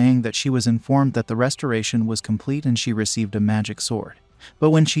by saying that she was informed that the restoration was complete and she received a magic sword.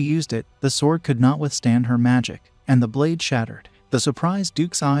 But when she used it, the sword could not withstand her magic, and the blade shattered. The surprised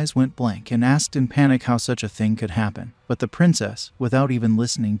Duke's eyes went blank and asked in panic how such a thing could happen. But the princess, without even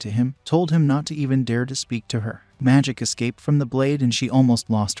listening to him, told him not to even dare to speak to her. Magic escaped from the blade and she almost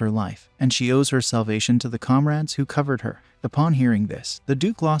lost her life, and she owes her salvation to the comrades who covered her. Upon hearing this, the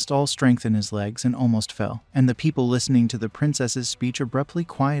Duke lost all strength in his legs and almost fell, and the people listening to the princess's speech abruptly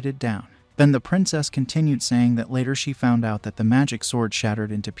quieted down. Then the princess continued saying that later she found out that the magic sword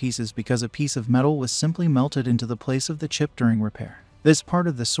shattered into pieces because a piece of metal was simply melted into the place of the chip during repair. This part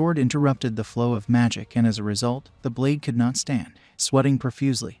of the sword interrupted the flow of magic, and as a result, the blade could not stand. Sweating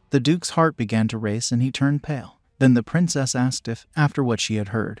profusely, the Duke's heart began to race and he turned pale. Then the princess asked if, after what she had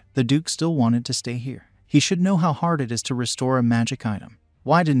heard, the Duke still wanted to stay here. He should know how hard it is to restore a magic item.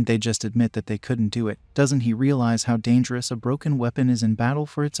 Why didn't they just admit that they couldn't do it? Doesn't he realize how dangerous a broken weapon is in battle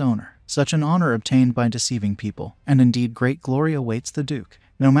for its owner? Such an honor obtained by deceiving people, and indeed great glory awaits the Duke.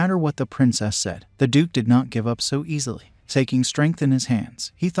 No matter what the princess said, the Duke did not give up so easily. Taking strength in his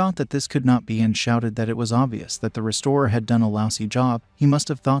hands, he thought that this could not be and shouted that it was obvious that the restorer had done a lousy job. He must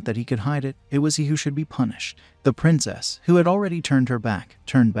have thought that he could hide it. It was he who should be punished. The princess, who had already turned back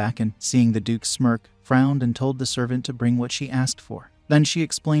and, seeing the Duke's smirk, frowned and told the servant to bring what she asked for. Then she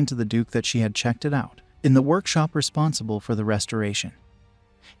explained to the Duke that she had checked it out in the workshop responsible for the restoration.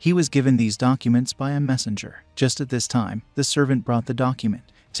 He was given these documents by a messenger. Just at this time, the servant brought the document.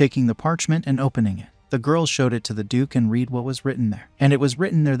 Taking the parchment and opening it, the girl showed it to the Duke and read what was written there. And it was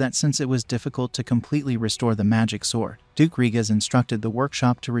written there that since it was difficult to completely restore the magic sword, Duke Rigas instructed the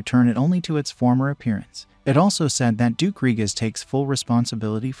workshop to return it only to its former appearance. It also said that Duke Rigas takes full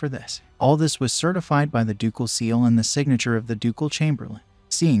responsibility for this. All this was certified by the ducal seal and the signature of the ducal chamberlain.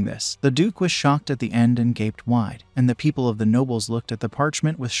 Seeing this, the Duke was shocked at the end and gaped wide, and the people of the nobles looked at the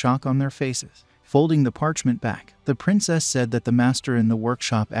parchment with shock on their faces. Folding the parchment back, the princess said that the master in the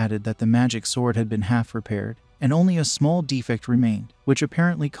workshop added that the magic sword had been half repaired, and only a small defect remained, which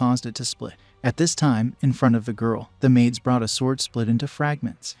apparently caused it to split. At this time, in front of the girl, the maids brought a sword split into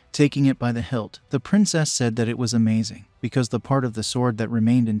fragments. Taking it by the hilt, the princess said that it was amazing, because the part of the sword that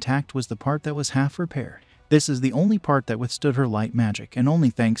remained intact was the part that was half repaired. This is the only part that withstood her light magic, and only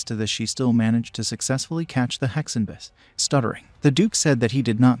thanks to this she still managed to successfully catch the hexenbus. Stuttering, the Duke said that he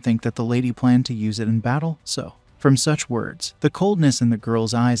did not think that the lady planned to use it in battle, so from such words, the coldness in the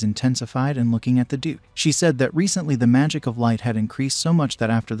girl's eyes intensified, and looking at the Duke, she said that recently the magic of light had increased so much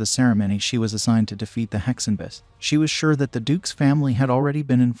that after the ceremony she was assigned to defeat the hexenbus. She was sure that the Duke's family had already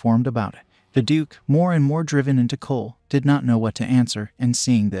been informed about it. The Duke, more and more driven into coal, did not know what to answer, and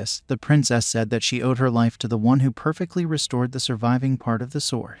seeing this, the princess said that she owed her life to the one who perfectly restored the surviving part of the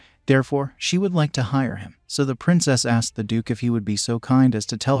sword. Therefore, she would like to hire him. So the princess asked the Duke if he would be so kind as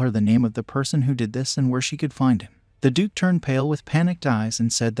to tell her the name of the person who did this and where she could find him. The Duke turned pale with panicked eyes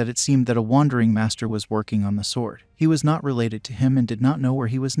and said that it seemed that a wandering master was working on the sword. He was not related to him and did not know where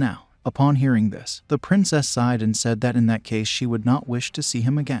he was now. Upon hearing this, the princess sighed and said that in that case she would not wish to see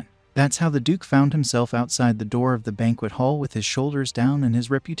him again. That's how the Duke found himself outside the door of the banquet hall with his shoulders down and his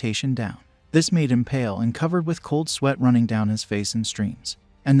reputation down. This made him pale and covered with cold sweat running down his face in streams.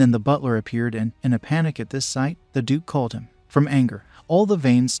 And then the butler appeared and, in a panic at this sight, the Duke called him. From anger, all the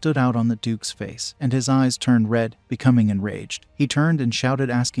veins stood out on the Duke's face, and his eyes turned red, becoming enraged. He turned and shouted,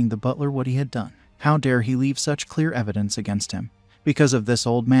 asking the butler what he had done. How dare he leave such clear evidence against him? Because of this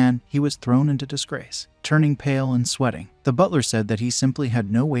old man, he was thrown into disgrace. Turning pale and sweating, the butler said that he simply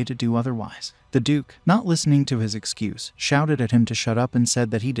had no way to do otherwise. The Duke, not listening to his excuse, shouted at him to shut up and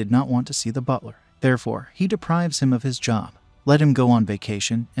said that he did not want to see the butler. Therefore, he deprives him of his job. Let him go on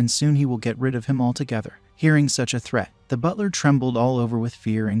vacation, and soon he will get rid of him altogether. Hearing such a threat, the butler trembled all over with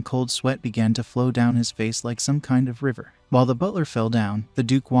fear, and cold sweat began to flow down his face like some kind of river. While the butler fell down, the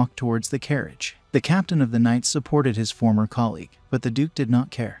Duke walked towards the carriage. The captain of the knights supported his former colleague, but the Duke did not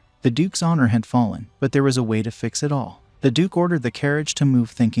care. The Duke's honor had fallen, but there was a way to fix it all. The Duke ordered the carriage to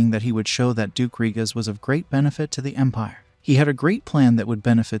move, thinking that he would show that Duke Rigas was of great benefit to the empire. He had a great plan that would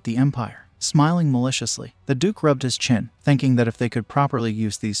benefit the empire. Smiling maliciously, the Duke rubbed his chin, thinking that if they could properly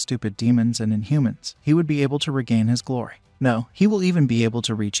use these stupid demons and inhumans, he would be able to regain his glory. No, he will even be able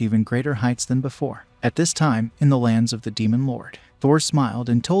to reach even greater heights than before. At this time, in the lands of the Demon Lord, Thor smiled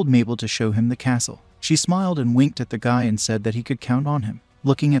and told Mabel to show him the castle. She smiled and winked at the guy and said that he could count on him.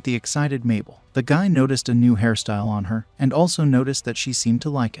 Looking at the excited Mabel, the guy noticed a new hairstyle on her and also noticed that she seemed to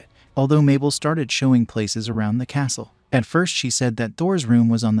like it. Although Mabel started showing places around the castle. At first she said that Thor's room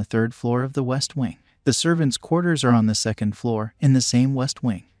was on the 3rd floor of the west wing. The servants' quarters are on the 2nd floor in the same west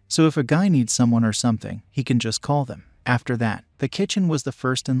wing. So if a guy needs someone or something, he can just call them. After that, the kitchen was the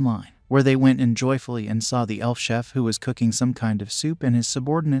first in line, where they went in joyfully and saw the elf chef who was cooking some kind of soup and his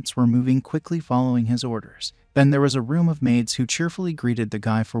subordinates were moving quickly following his orders. Then there was a room of maids who cheerfully greeted the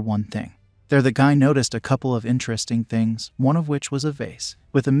guy for one thing. There the guy noticed a couple of interesting things, one of which was a vase.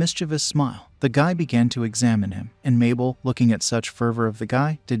 With a mischievous smile, the guy began to examine him, and Mabel, looking at such fervor of the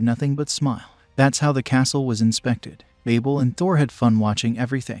guy, did nothing but smile. That's how the castle was inspected. Mabel and Thor had fun watching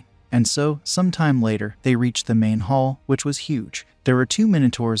everything. And so, some time later, they reached the main hall, which was huge. There were 2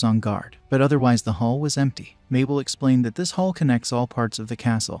 minotaurs on guard, but otherwise the hall was empty. Mabel explained that this hall connects all parts of the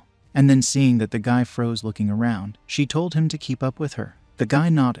castle. And then seeing that the guy froze looking around, she told him to keep up with her. The guy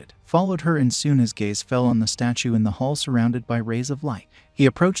nodded, followed her, and soon his gaze fell on the statue in the hall surrounded by rays of light. He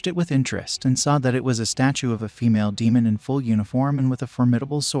approached it with interest and saw that it was a statue of a female demon in full uniform and with a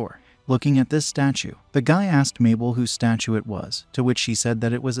formidable sword. Looking at this statue, the guy asked Mabel whose statue it was, to which she said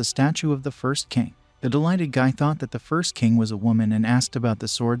that it was a statue of the first king. The delighted guy thought that the first king was a woman and asked about the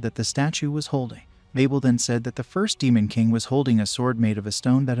sword that the statue was holding. Mabel then said that the first demon king was holding a sword made of a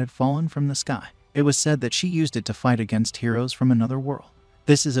stone that had fallen from the sky. It was said that she used it to fight against heroes from another world.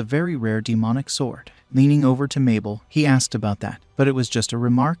 This is a very rare demonic sword. Leaning over to Mabel, he asked about that, but it was just a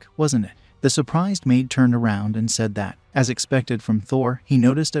remark, wasn't it? The surprised maid turned around and said that, as expected from Thor, he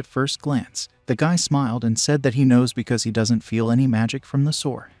noticed at first glance. The guy smiled and said that he knows because he doesn't feel any magic from the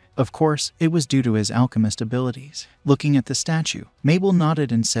sword. Of course, it was due to his alchemist abilities. Looking at the statue, Mabel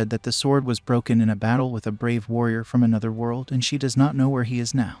nodded and said that the sword was broken in a battle with a brave warrior from another world and she does not know where he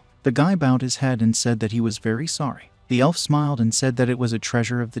is now. The guy bowed his head and said that he was very sorry. The elf smiled and said that it was a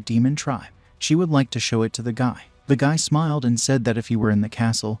treasure of the demon tribe. She would like to show it to the guy. The guy smiled and said that if he were in the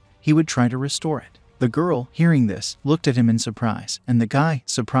castle, he would try to restore it. The girl, hearing this, looked at him in surprise, and the guy,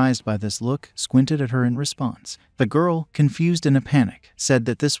 surprised by this look, squinted at her in response. The girl, confused in a panic, said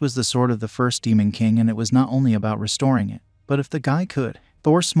that this was the sword of the first demon king and it was not only about restoring it, but if the guy could.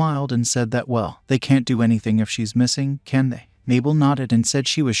 Thor smiled and said that, well, they can't do anything if she's missing, can they? Mabel nodded and said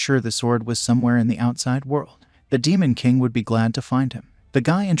she was sure the sword was somewhere in the outside world. The demon king would be glad to find him. The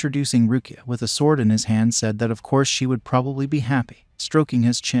guy introducing Rukia with a sword in his hand said that of course she would probably be happy. Stroking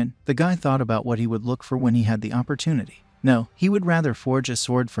his chin, the guy thought about what he would look for when he had the opportunity. No, he would rather forge a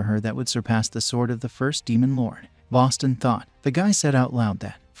sword for her that would surpass the sword of the first demon lord. Boston thought. The guy said out loud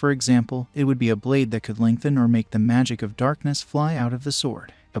that, for example, it would be a blade that could lengthen or make the magic of darkness fly out of the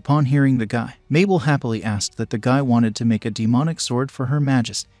sword. Upon hearing the guy, Mabel happily asked that the guy wanted to make a demonic sword for her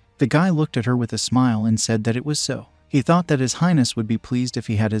majesty. The guy looked at her with a smile and said that it was so. He thought that his highness would be pleased if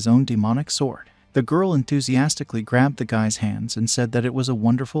he had his own demonic sword. The girl enthusiastically grabbed the guy's hands and said that it was a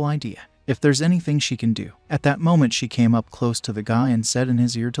wonderful idea. If there's anything she can do. At that moment she came up close to the guy and said in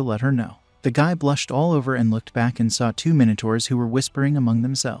his ear to let her know. The guy blushed all over and looked back and saw 2 minotaurs who were whispering among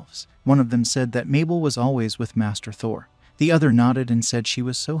themselves. One of them said that Mabel was always with Master Thor. The other nodded and said she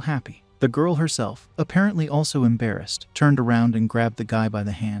was so happy. The girl herself, apparently also embarrassed, turned around and grabbed the guy by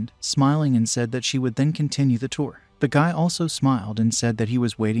the hand, smiling and said that she would then continue the tour. The guy also smiled and said that he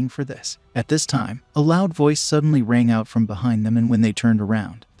was waiting for this. At this time, a loud voice suddenly rang out from behind them, and when they turned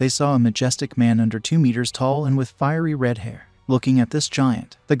around, they saw a majestic man under 2 meters tall and with fiery red hair. Looking at this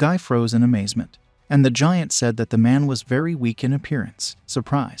giant, the guy froze in amazement. And the giant said that the man was very weak in appearance.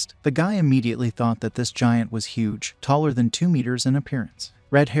 Surprised, the guy immediately thought that this giant was huge, taller than 2 meters in appearance.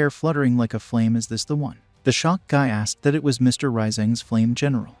 Red hair fluttering like a flame. Is this the one? The shocked guy asked that it was Mr. Rising's flame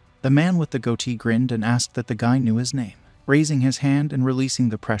general. The man with the goatee grinned and asked that the guy knew his name. Raising his hand and releasing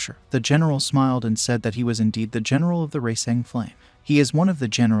the pressure, the general smiled and said that he was indeed the general of the Rising Flame. He is one of the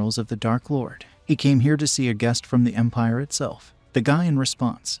generals of the Dark Lord. He came here to see a guest from the Empire itself. The guy in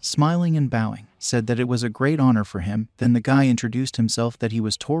response, smiling and bowing, said that it was a great honor for him. Then the guy introduced himself that he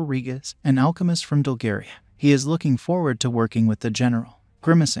was Thor, an alchemist from Bulgaria. He is looking forward to working with the general.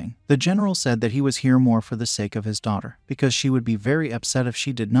 Grimacing, the general said that he was here more for the sake of his daughter, because she would be very upset if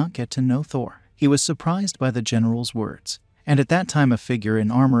she did not get to know Thor. He was surprised by the general's words, and at that time a figure in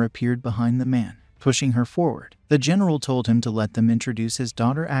armor appeared behind the man. Pushing her forward, the general told him to let them introduce his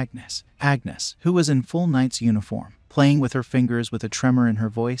daughter Agnes. Agnes, who was in full knight's uniform, playing with her fingers with a tremor in her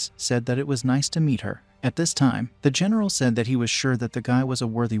voice, said that it was nice to meet her. At this time, the general said that he was sure that the guy was a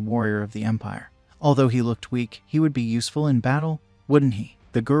worthy warrior of the Empire. Although he looked weak, he would be useful in battle, wouldn't he?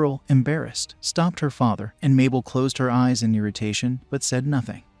 The girl, embarrassed, stopped her father, and Mabel closed her eyes in irritation but said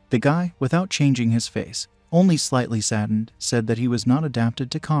nothing. The guy, without changing his face, only slightly saddened, said that he was not adapted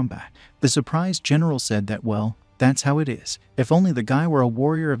to combat. The surprised general said that, well, that's how it is. If only the guy were a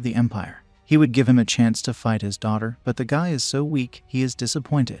warrior of the Empire, he would give him a chance to fight his daughter, but the guy is so weak, he is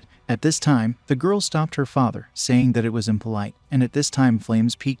disappointed. At this time, the girl stopped her father, saying that it was impolite, and at this time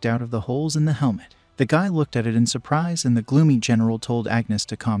flames peeked out of the holes in the helmet. The guy looked at it in surprise, and the gloomy general told Agnes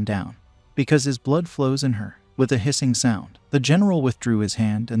to calm down, because his blood flows in her. With a hissing sound, the general withdrew his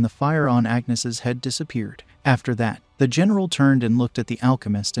hand, and the fire on Agnes's head disappeared. After that, the general turned and looked at the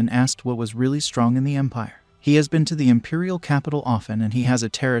alchemist and asked what was really strong in the Empire. He has been to the imperial capital often, and he has a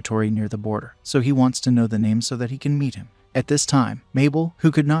territory near the border, so he wants to know the name so that he can meet him. At this time, Mabel,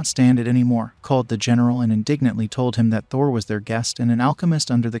 who could not stand it anymore, called the general and indignantly told him that Thor was their guest and an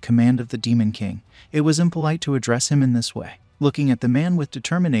alchemist under the command of the Demon King. It was impolite to address him in this way. Looking at the man with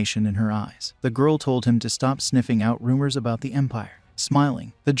determination in her eyes, the girl told him to stop sniffing out rumors about the Empire.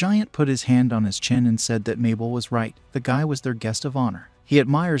 Smiling, the giant put his hand on his chin and said that Mabel was right. The guy was their guest of honor. He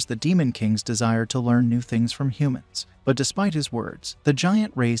admires the Demon King's desire to learn new things from humans. But despite his words, the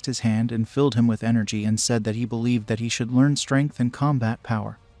giant raised his hand and filled him with energy and said that he believed that he should learn strength and combat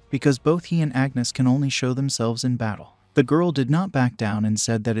power, because both he and Agnes can only show themselves in battle. The girl did not back down and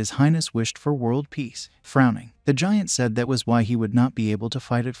said that His Highness wished for world peace. Frowning, the giant said that was why he would not be able to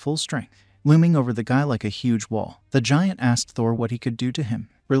fight at full strength. Looming over the guy like a huge wall, the giant asked Thor what he could do to him,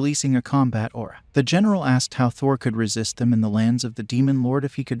 releasing a combat aura. The general asked how Thor could resist them in the lands of the Demon Lord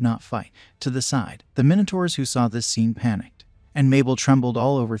if he could not fight. To the side, the Minotaurs who saw this scene panicked, and Mabel trembled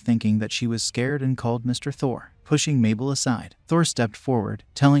all over, thinking that she was scared, and called Mr. Thor. Pushing Mabel aside, Thor stepped forward,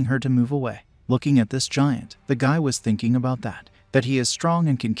 telling her to move away. Looking at this giant, the guy was thinking about that he is strong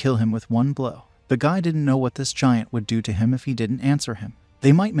and can kill him with one blow. The guy didn't know what this giant would do to him if he didn't answer him.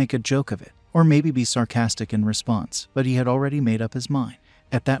 They might make a joke of it, or maybe be sarcastic in response, but he had already made up his mind.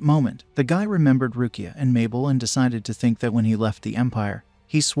 At that moment, the guy remembered Rukia and Mabel and decided to think that when he left the Empire,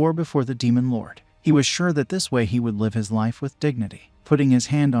 he swore before the Demon Lord. He was sure that this way he would live his life with dignity. Putting his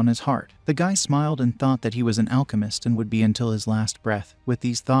hand on his heart, the guy smiled and thought that he was an alchemist and would be until his last breath. With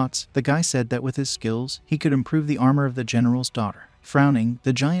these thoughts, the guy said that with his skills, he could improve the armor of the general's daughter. Frowning,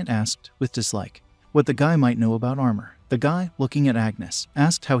 the giant asked, with dislike, what the guy might know about armor. The guy, looking at Agnes,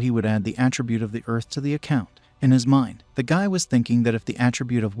 asked how he would add the attribute of the earth to the account. In his mind, the guy was thinking that if the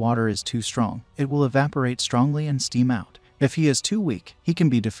attribute of water is too strong, it will evaporate strongly and steam out. If he is too weak, he can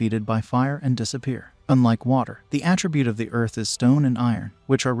be defeated by fire and disappear. Unlike water, the attribute of the earth is stone and iron,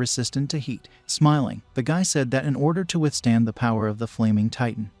 which are resistant to heat. Smiling, the guy said that in order to withstand the power of the flaming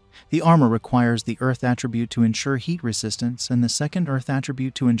titan, the armor requires the earth attribute to ensure heat resistance and the second earth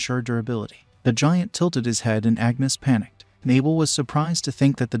attribute to ensure durability. The giant tilted his head and Agnes panicked. Mabel was surprised to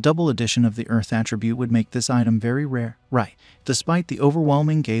think that the double addition of the earth attribute would make this item very rare. Right. Despite the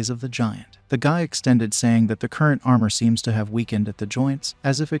overwhelming gaze of the giant, the guy extended, saying that the current armor seems to have weakened at the joints,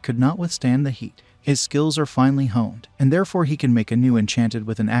 as if it could not withstand the heat. His skills are finely honed, and therefore he can make a new enchanted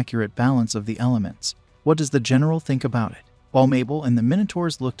with an accurate balance of the elements. What does the general think about it? While Mabel and the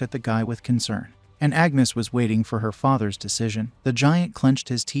Minotaurs looked at the guy with concern, and Agnes was waiting for her father's decision, the giant clenched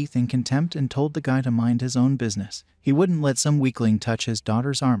his teeth in contempt and told the guy to mind his own business. He wouldn't let some weakling touch his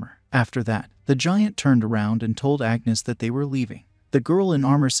daughter's armor. After that, the giant turned around and told Agnes that they were leaving. The girl in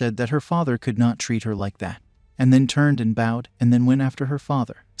armor said that her father could not treat her like that, and then turned and bowed, and then went after her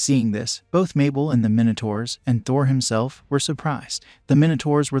father. Seeing this, both Mabel and the Minotaurs, and Thor himself, were surprised. The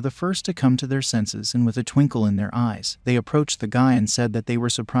Minotaurs were the first to come to their senses, and with a twinkle in their eyes, they approached the guy and said that they were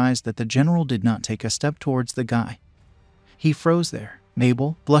surprised that the general did not take a step towards the guy. He froze there.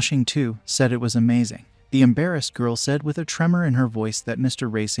 Mabel, blushing too, said it was amazing. The embarrassed girl said with a tremor in her voice that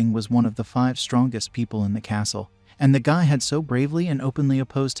Mr. Racing was one of the 5 strongest people in the castle, and the guy had so bravely and openly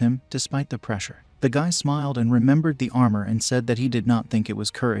opposed him, despite the pressure. The guy smiled and remembered the armor and said that he did not think it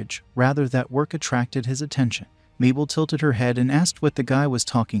was courage, rather that work attracted his attention. Mabel tilted her head and asked what the guy was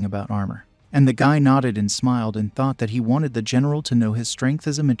talking about armor, and the guy nodded and smiled and thought that he wanted the general to know his strength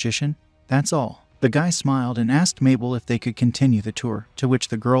as a magician. That's all. The guy smiled and asked Mabel if they could continue the tour, to which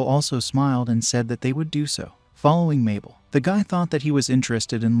the girl also smiled and said that they would do so. Following Mabel, the guy thought that he was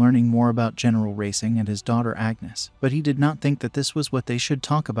interested in learning more about General Racing and his daughter Agnes, but he did not think that this was what they should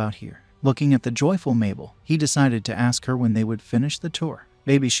talk about here. Looking at the joyful Mabel, he decided to ask her when they would finish the tour.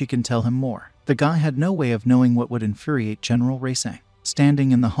 Maybe she can tell him more. The guy had no way of knowing what would infuriate General Racing.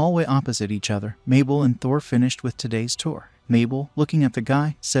 Standing in the hallway opposite each other, Mabel and Thor finished with today's tour. Mabel, looking at the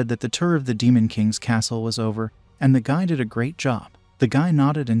guy, said that the tour of the Demon King's castle was over, and the guy did a great job. The guy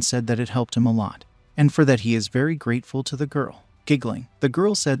nodded and said that it helped him a lot, and for that he is very grateful to the girl. Giggling, the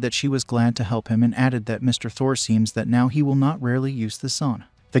girl said that she was glad to help him and added that Mr. Thor seems that now he will not rarely use the sauna.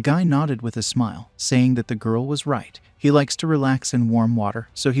 The guy nodded with a smile, saying that the girl was right. He likes to relax in warm water,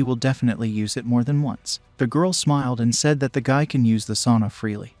 so he will definitely use it more than once. The girl smiled and said that the guy can use the sauna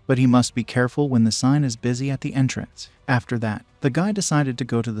freely, but he must be careful when the sign is busy at the entrance. After that, the guy decided to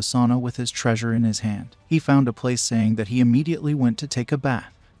go to the sauna with his treasure in his hand. He found a place saying that he immediately went to take a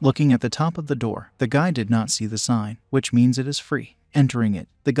bath. Looking at the top of the door, the guy did not see the sign, which means it is free. Entering it,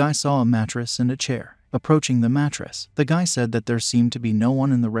 the guy saw a mattress and a chair. Approaching the mattress, the guy said that there seemed to be no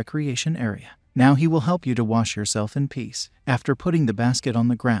one in the recreation area. Now he will help you to wash yourself in peace. After putting the basket on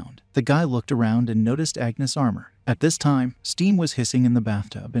the ground, the guy looked around and noticed Agnes' armor. At this time, steam was hissing in the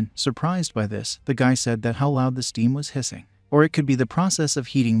bathtub, and, surprised by this, the guy said that how loud the steam was hissing. Or it could be the process of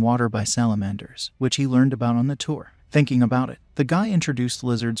heating water by salamanders, which he learned about on the tour. Thinking about it, the guy introduced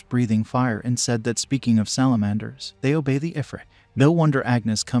lizards breathing fire and said that speaking of salamanders, they obey the Ifrit. No wonder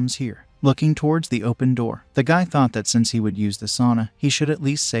Agnes comes here. Looking towards the open door, the guy thought that since he would use the sauna, he should at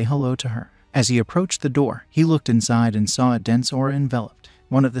least say hello to her. As he approached the door, he looked inside and saw a dense aura enveloped.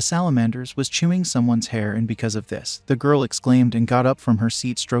 One of the salamanders was chewing someone's hair, and because of this, the girl exclaimed and got up from her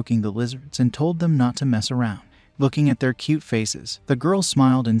seat stroking the lizards and told them not to mess around. Looking at their cute faces, the girl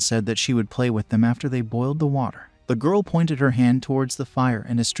smiled and said that she would play with them after they boiled the water. The girl pointed her hand towards the fire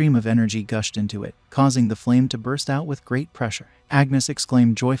and a stream of energy gushed into it, causing the flame to burst out with great pressure. Agnes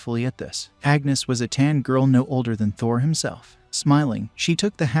exclaimed joyfully at this. Agnes was a tan girl no older than Thor himself. Smiling, she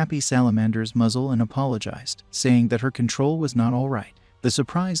took the happy salamander's muzzle and apologized, saying that her control was not all right. The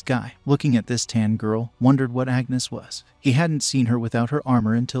surprised guy, looking at this tan girl, wondered what Agnes was. He hadn't seen her without her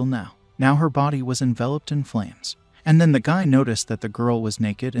armor until now. Now her body was enveloped in flames. And then the guy noticed that the girl was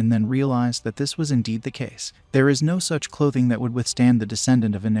naked and then realized that this was indeed the case. There is no such clothing that would withstand the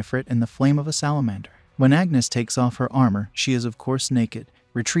descendant of an Ifrit and the flame of a salamander. When Agnes takes off her armor, she is of course naked.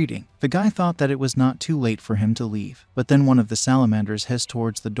 Retreating, the guy thought that it was not too late for him to leave, but then one of the salamanders hissed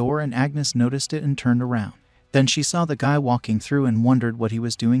towards the door and Agnes noticed it and turned around. Then she saw the guy walking through and wondered what he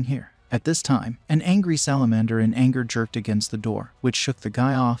was doing here. At this time, an angry salamander in anger jerked against the door, which shook the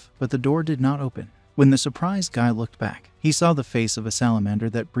guy off, but the door did not open. When the surprised guy looked back, he saw the face of a salamander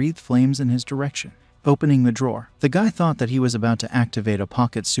that breathed flames in his direction. Opening the drawer, the guy thought that he was about to activate a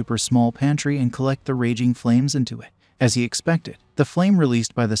pocket super small pantry and collect the raging flames into it. As he expected, the flame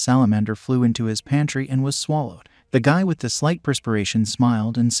released by the salamander flew into his pantry and was swallowed. The guy with the slight perspiration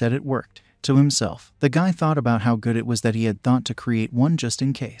smiled and said it worked. To himself, the guy thought about how good it was that he had thought to create one just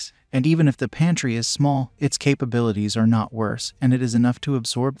in case. And even if the pantry is small, its capabilities are not worse, and it is enough to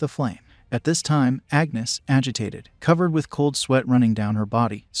absorb the flame. At this time, Agnes, agitated, covered with cold sweat running down her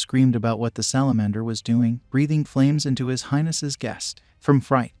body, screamed about what the salamander was doing, breathing flames into His Highness's guest. From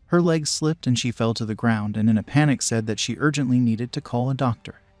fright, her legs slipped and she fell to the ground and in a panic said that she urgently needed to call a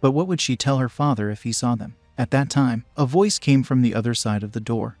doctor. But what would she tell her father if he saw them? At that time, a voice came from the other side of the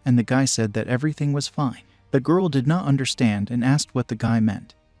door, and the guy said that everything was fine. The girl did not understand and asked what the guy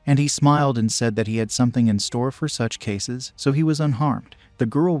meant. And he smiled and said that he had something in store for such cases, so he was unharmed. The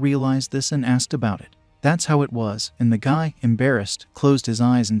girl realized this and asked about it. That's how it was, and the guy, embarrassed, closed his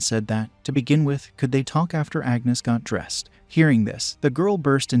eyes and said that, to begin with, could they talk after Agnes got dressed? Hearing this, the girl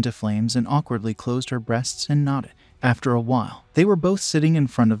burst into flames and awkwardly closed her breasts and nodded. After a while, they were both sitting in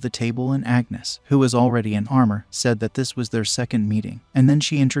front of the table and Agnes, who was already in armor, said that this was their second meeting, and then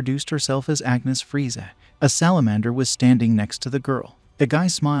she introduced herself as Agnes Friese. A salamander was standing next to the girl. The guy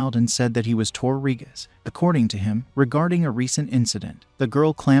smiled and said that he was Thor. According to him, regarding a recent incident, the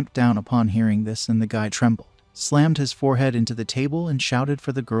girl clamped down upon hearing this and the guy trembled, slammed his forehead into the table and shouted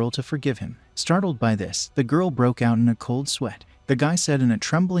for the girl to forgive him. Startled by this, the girl broke out in a cold sweat. The guy said in a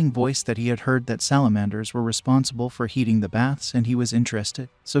trembling voice that he had heard that salamanders were responsible for heating the baths and he was interested,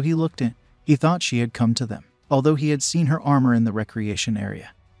 so he looked in. He thought she had come to them, although he had seen her armor in the recreation area.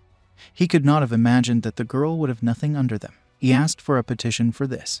 He could not have imagined that the girl would have nothing under them. He asked for a petition for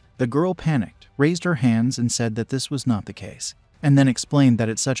this. The girl panicked, raised her hands and said that this was not the case, and then explained that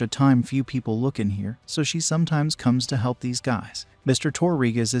at such a time few people look in here, so she sometimes comes to help these guys. Mr.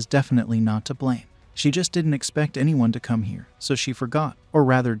 Torrigas is definitely not to blame. She just didn't expect anyone to come here, so she forgot, or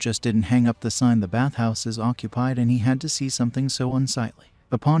rather just didn't hang up the sign the bathhouse is occupied and he had to see something so unsightly.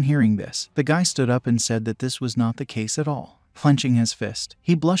 Upon hearing this, the guy stood up and said that this was not the case at all. Clenching his fist,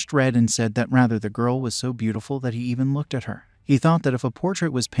 he blushed red and said that rather the girl was so beautiful that he even looked at her. He thought that if a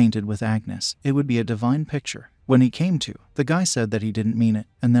portrait was painted with Agnes, it would be a divine picture. When he came to, the guy said that he didn't mean it,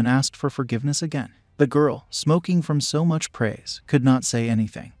 and then asked for forgiveness again. The girl, smoking from so much praise, could not say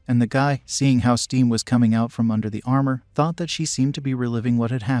anything, and the guy, seeing how steam was coming out from under the armor, thought that she seemed to be reliving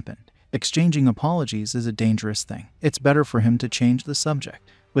what had happened. Exchanging apologies is a dangerous thing. It's better for him to change the subject.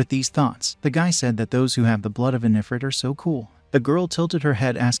 With these thoughts, the guy said that those who have the blood of an Ifrit are so cool. The girl tilted her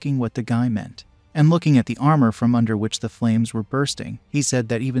head asking what the guy meant. And looking at the armor from under which the flames were bursting, he said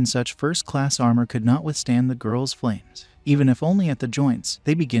that even such first-class armor could not withstand the girl's flames. Even if only at the joints,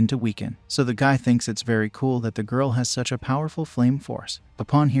 they begin to weaken. So the guy thinks it's very cool that the girl has such a powerful flame force.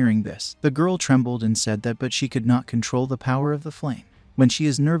 Upon hearing this, the girl trembled and said that but she could not control the power of the flame. When she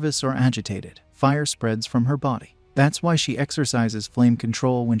is nervous or agitated, fire spreads from her body. That's why she exercises flame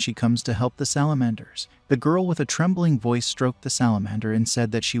control when she comes to help the salamanders. The girl with a trembling voice stroked the salamander and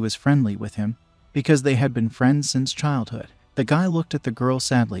said that she was friendly with him because they had been friends since childhood. The guy looked at the girl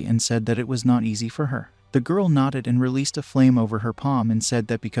sadly and said that it was not easy for her. The girl nodded and released a flame over her palm and said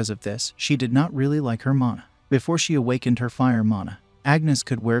that because of this, she did not really like her mana. Before she awakened her fire mana, Agnes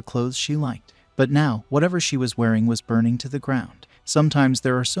could wear clothes she liked. But now, whatever she was wearing was burning to the ground. Sometimes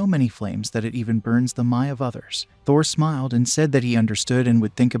there are so many flames that it even burns the eye of others. Thor smiled and said that he understood and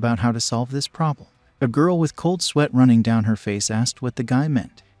would think about how to solve this problem. A girl with cold sweat running down her face asked what the guy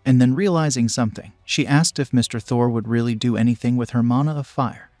meant. And then realizing something, she asked if Mr. Thor would really do anything with her mana of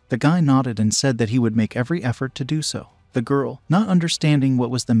fire. The guy nodded and said that he would make every effort to do so. The girl, not understanding what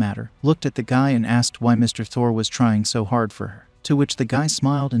was the matter, looked at the guy and asked why Mr. Thor was trying so hard for her. To which the guy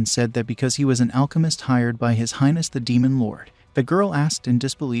smiled and said that because he was an alchemist hired by His Highness the Demon Lord. The girl asked in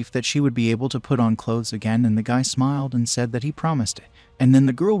disbelief that she would be able to put on clothes again, and the guy smiled and said that he promised it. And then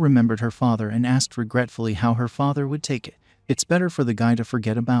the girl remembered her father and asked regretfully how her father would take it. It's better for the guy to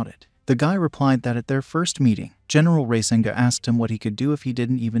forget about it. The guy replied that at their first meeting, General Rasenga asked him what he could do if he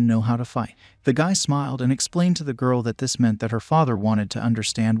didn't even know how to fight. The guy smiled and explained to the girl that this meant that her father wanted to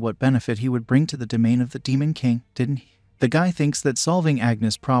understand what benefit he would bring to the domain of the Demon King, didn't he? The guy thinks that solving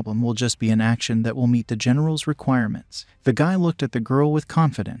Agnes' problem will just be an action that will meet the general's requirements. The guy looked at the girl with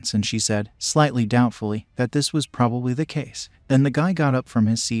confidence and she said, slightly doubtfully, that this was probably the case. Then the guy got up from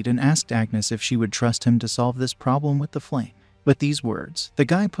his seat and asked Agnes if she would trust him to solve this problem with the flame. With these words, the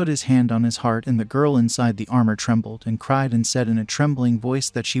guy put his hand on his heart and the girl inside the armor trembled and cried and said in a trembling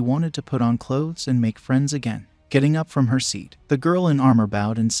voice that she wanted to put on clothes and make friends again. Getting up from her seat, the girl in armor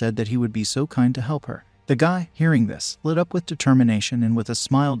bowed and said that he would be so kind to help her. The guy, hearing this, lit up with determination and with a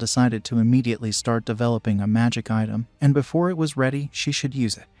smile decided to immediately start developing a magic item, and before it was ready, she should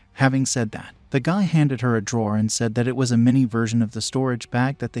use it. Having said that, the guy handed her a drawer and said that it was a mini version of the storage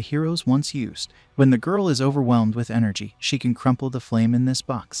bag that the heroes once used. When the girl is overwhelmed with energy, she can crumple the flame in this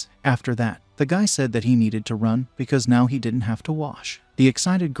box. After that, the guy said that he needed to run because now he didn't have to wash. The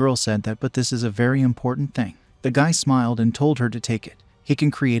excited girl said that but this is a very important thing. The guy smiled and told her to take it. He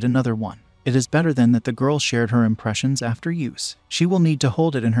can create another one. It is better then that the girl shared her impressions after use. She will need to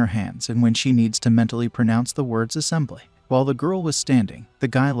hold it in her hands and when she needs to mentally pronounce the words assembly. While the girl was standing, the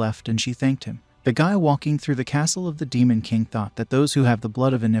guy left and she thanked him. The guy walking through the castle of the Demon King thought that those who have the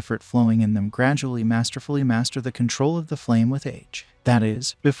blood of an Ifrit flowing in them gradually masterfully master the control of the flame with age. That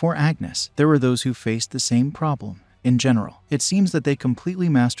is, before Agnes, there were those who faced the same problem. In general, it seems that they completely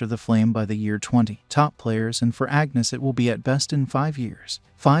master the flame by the year 20 top players, and for Agnes it will be at best in 5 years.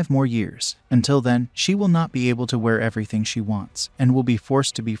 5 more years. Until then, she will not be able to wear everything she wants, and will be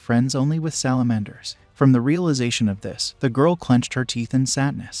forced to be friends only with salamanders. From the realization of this, the girl clenched her teeth in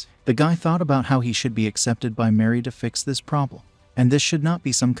sadness. The guy thought about how he should be accepted by Mary to fix this problem. And this should not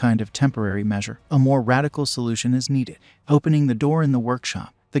be some kind of temporary measure. A more radical solution is needed. Opening the door in the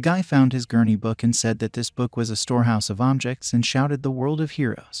workshop, the guy found his gurney book and said that this book was a storehouse of objects and shouted the world of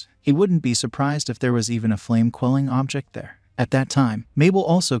heroes. He wouldn't be surprised if there was even a flame-quelling object there. At that time, Mabel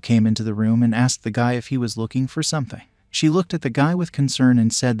also came into the room and asked the guy if he was looking for something. She looked at the guy with concern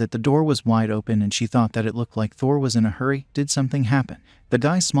and said that the door was wide open and she thought that it looked like Thor was in a hurry. Did something happen? The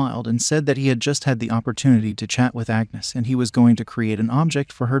guy smiled and said that he had just had the opportunity to chat with Agnes and he was going to create an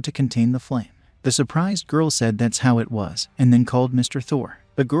object for her to contain the flame. The surprised girl said that's how it was, and then called Mr. Thor.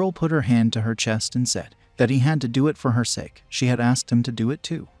 The girl put her hand to her chest and said that he had to do it for her sake. She had asked him to do it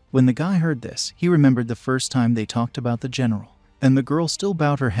too. When the guy heard this, he remembered the first time they talked about the general. And the girl still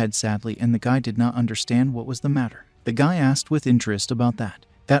bowed her head sadly and the guy did not understand what was the matter. The guy asked with interest about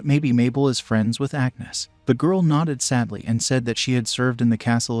that maybe Mabel is friends with Agnes. The girl nodded sadly and said that she had served in the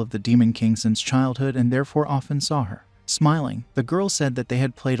castle of the Demon King since childhood and therefore often saw her. Smiling, the girl said that they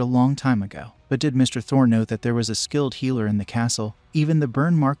had played a long time ago. But did Mr. Thor know that there was a skilled healer in the castle? Even the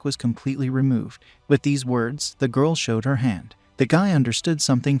burn mark was completely removed. With these words, the girl showed her hand. The guy understood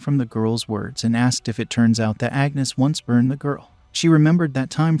something from the girl's words and asked if it turns out that Agnes once burned the girl. She remembered that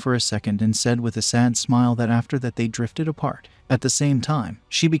time for a second and said with a sad smile that after that they drifted apart. At the same time,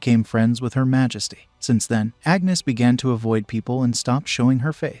 she became friends with Her Majesty. Since then, Agnes began to avoid people and stopped showing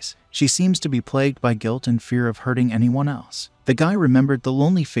her face. She seems to be plagued by guilt and fear of hurting anyone else. The guy remembered the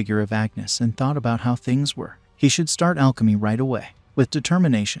lonely figure of Agnes and thought about how things were. He should start alchemy right away. With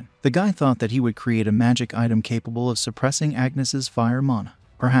determination, the guy thought that he would create a magic item capable of suppressing Agnes's fire mana.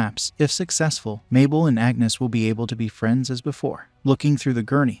 Perhaps, if successful, Mabel and Agnes will be able to be friends as before. Looking through the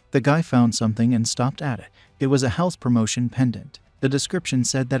gurney, the guy found something and stopped at it. It was a health promotion pendant. The description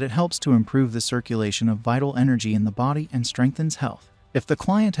said that it helps to improve the circulation of vital energy in the body and strengthens health. If the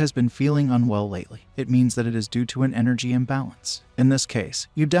client has been feeling unwell lately, it means that it is due to an energy imbalance. In this case,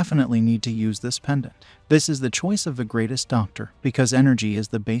 you definitely need to use this pendant. This is the choice of the greatest doctor, because energy is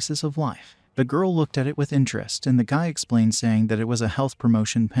the basis of life. The girl looked at it with interest, and the guy explained, saying that it was a health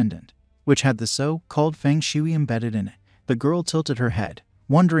promotion pendant, which had the so-called feng shui embedded in it. The girl tilted her head,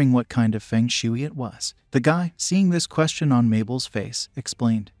 wondering what kind of feng shui it was. The guy, seeing this question on Mabel's face,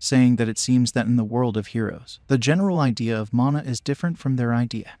 explained, saying that it seems that in the world of heroes, the general idea of mana is different from their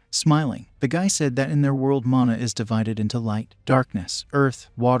idea. Smiling, the guy said that in their world mana is divided into light, darkness, earth,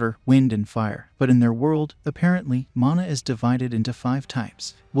 water, wind, and fire. But in their world, apparently, mana is divided into 5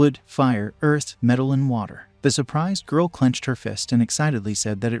 types: wood, fire, earth, metal, and water. The surprised girl clenched her fist and excitedly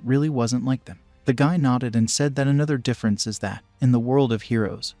said that it really wasn't like them. The guy nodded and said that another difference is that, in the world of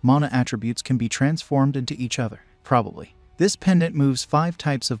heroes, mana attributes can be transformed into each other. Probably. This pendant moves 5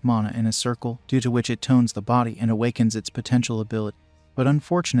 types of mana in a circle, due to which it tones the body and awakens its potential ability. But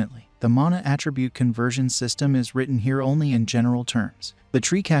unfortunately, the mana attribute conversion system is written here only in general terms. The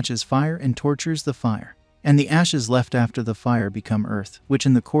tree catches fire and tortures the fire, and the ashes left after the fire become earth, which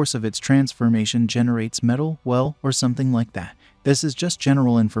in the course of its transformation generates metal, well, or something like that. This is just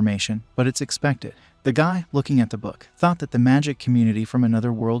general information, but it's expected. The guy, looking at the book, thought that the magic community from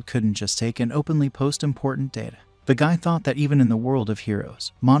another world couldn't just take and openly post important data. The guy thought that even in the world of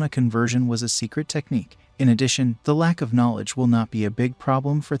heroes, mana conversion was a secret technique. In addition, the lack of knowledge will not be a big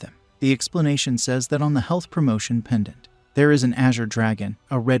problem for them. The explanation says that on the health promotion pendant, there is an azure dragon,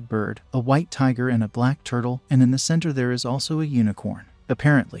 a red bird, a white tiger, and a black turtle, and in the center there is also a unicorn.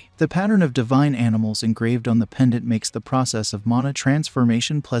 Apparently, the pattern of divine animals engraved on the pendant makes the process of mana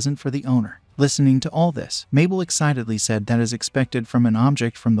transformation pleasant for the owner. Listening to all this, Mabel excitedly said that is expected from an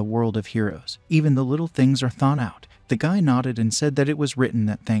object from the world of heroes. Even the little things are thought out. The guy nodded and said that it was written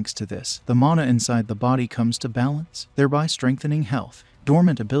that thanks to this, the mana inside the body comes to balance, thereby strengthening health.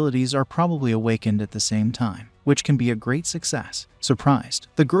 Dormant abilities are probably awakened at the same time, which can be a great success. Surprised,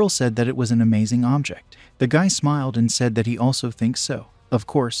 the girl said that it was an amazing object. The guy smiled and said that he also thinks so. Of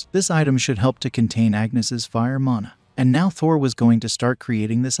course, this item should help to contain Agnes's fire mana. And now Thor was going to start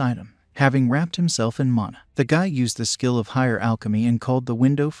creating this item. Having wrapped himself in mana, the guy used the skill of higher alchemy and called the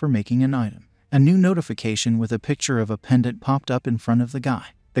window for making an item. A new notification with a picture of a pendant popped up in front of the guy.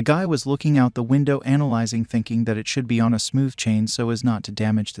 The guy was looking out the window, analyzing, thinking that it should be on a smooth chain so as not to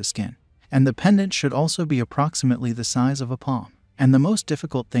damage the skin. And the pendant should also be approximately the size of a palm. And the most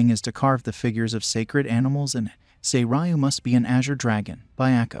difficult thing is to carve the figures of sacred animals in it. Say Ryu must be an azure dragon,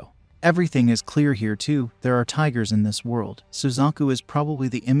 by Akko. Everything is clear here too. There are tigers in this world. Suzaku is probably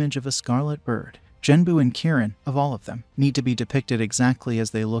the image of a scarlet bird. Genbu and Kirin, of all of them, need to be depicted exactly as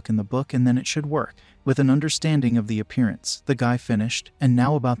they look in the book, and then it should work. With an understanding of the appearance, the guy finished. And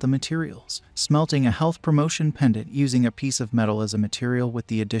now about the materials. Smelting a health promotion pendant using a piece of metal as a material with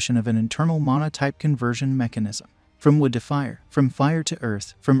the addition of an internal mana type conversion mechanism. From wood to fire, from fire to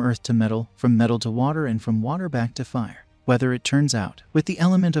earth, from earth to metal, from metal to water, and from water back to fire. Whether it turns out, with the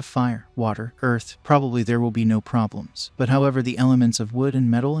element of fire, water, earth, probably there will be no problems. But however, the elements of wood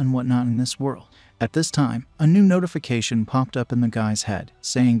and metal and whatnot in this world. At this time, a new notification popped up in the guy's head,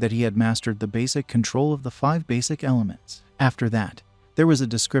 saying that he had mastered the basic control of the 5 basic elements. After that, there was a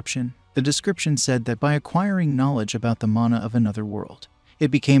description. The description said that by acquiring knowledge about the mana of another world, it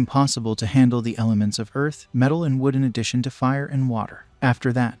became possible to handle the elements of earth, metal, and wood in addition to fire and water.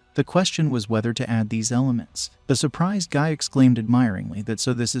 After that, the question was whether to add these elements. The surprised guy exclaimed admiringly that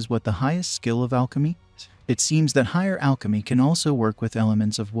so this is what the highest skill of alchemy is. It seems that higher alchemy can also work with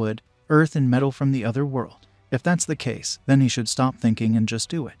elements of wood, earth, and metal from the other world. If that's the case, then he should stop thinking and just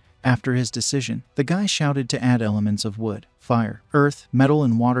do it. After his decision, the guy shouted to add elements of wood, fire, earth, metal,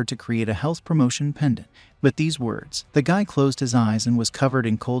 and water to create a health promotion pendant. With these words, the guy closed his eyes and was covered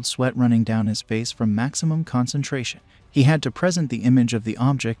in cold sweat running down his face from maximum concentration. He had to present the image of the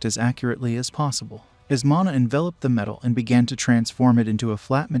object as accurately as possible. His mana enveloped the metal and began to transform it into a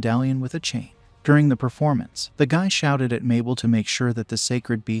flat medallion with a chain. During the performance, the guy shouted at Mabel to make sure that the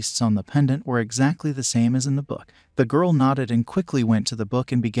sacred beasts on the pendant were exactly the same as in the book. The girl nodded and quickly went to the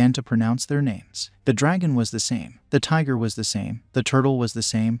book and began to pronounce their names. The dragon was the same, the tiger was the same, the turtle was the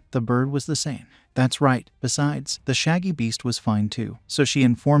same, the bird was the same. That's right. Besides, the shaggy beast was fine too. So she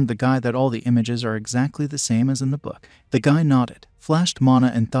informed the guy that all the images are exactly the same as in the book. The guy nodded, flashed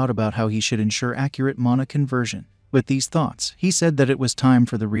mana and thought about how he should ensure accurate mana conversion. With these thoughts, he said that it was time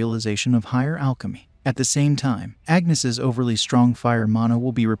for the realization of higher alchemy. At the same time, Agnes's overly strong fire mana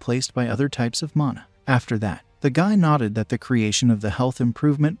will be replaced by other types of mana. After that, the guy nodded that the creation of the health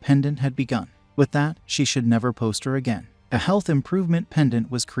improvement pendant had begun. With that, she should never post her again. A health improvement pendant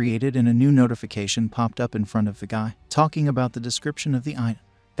was created and a new notification popped up in front of the guy, talking about the description of the item.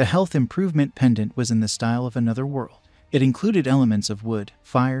 The health improvement pendant was in the style of another world. It included elements of wood,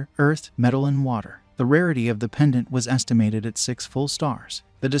 fire, earth, metal, and water. The rarity of the pendant was estimated at 6 full stars.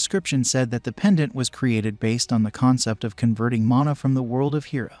 The description said that the pendant was created based on the concept of converting mana from the world of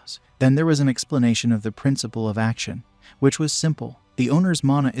heroes. Then there was an explanation of the principle of action, which was simple. The owner's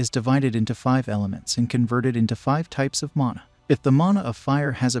mana is divided into 5 elements and converted into 5 types of mana. If the mana of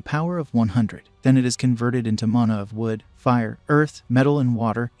fire has a power of 100, then it is converted into mana of wood, fire, earth, metal, and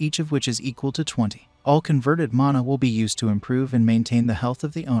water, each of which is equal to 20. All converted mana will be used to improve and maintain the health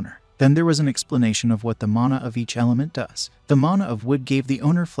of the owner. Then there was an explanation of what the mana of each element does. The mana of wood gave the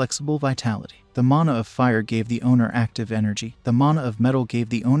owner flexible vitality. The mana of fire gave the owner active energy. The mana of metal gave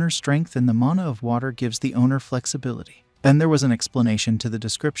the owner strength, and the mana of water gives the owner flexibility. Then there was an explanation to the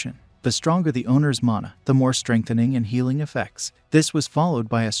description. The stronger the owner's mana, the more strengthening and healing effects. This was followed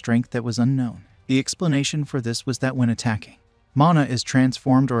by a strength that was unknown. The explanation for this was that when attacking, mana is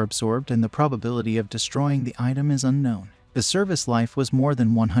transformed or absorbed and the probability of destroying the item is unknown. The service life was more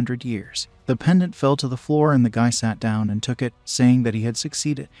than 100 years. The pendant fell to the floor and the guy sat down and took it, saying that he had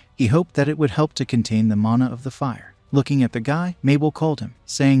succeeded. He hoped that it would help to contain the mana of the fire. Looking at the guy, Mabel called him,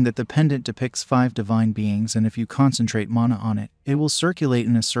 saying that the pendant depicts 5 divine beings and if you concentrate mana on it, it will circulate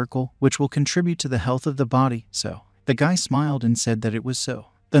in a circle which will contribute to the health of the body. So, the guy smiled and said that it was so.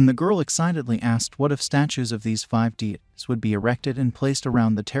 Then the girl excitedly asked what if statues of these 5 deities would be erected and placed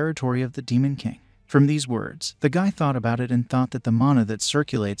around the territory of the Demon King. From these words, the guy thought about it and thought that the mana that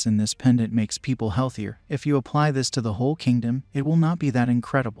circulates in this pendant makes people healthier. If you apply this to the whole kingdom, it will not be that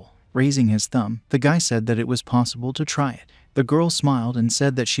incredible. Raising his thumb, the guy said that it was possible to try it. The girl smiled and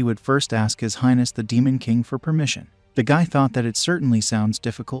said that she would first ask His Highness the Demon King for permission. The guy thought that it certainly sounds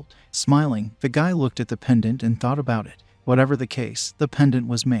difficult. Smiling, the guy looked at the pendant and thought about it. Whatever the case, the pendant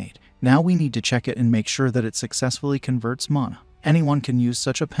was made. Now we need to check it and make sure that it successfully converts mana. Anyone can use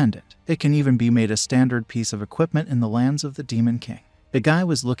such a pendant. It can even be made a standard piece of equipment in the lands of the Demon King. The guy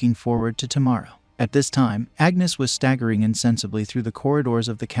was looking forward to tomorrow. At this time, Agnes was staggering insensibly through the corridors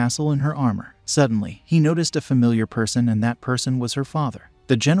of the castle in her armor. Suddenly, he noticed a familiar person, and that person was her father.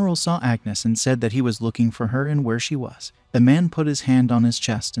 The general saw Agnes and said that he was looking for her and where she was. The man put his hand on his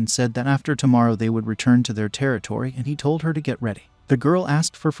chest and said that after tomorrow they would return to their territory, and he told her to get ready. The girl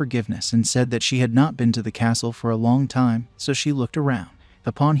asked for forgiveness and said that she had not been to the castle for a long time, so she looked around.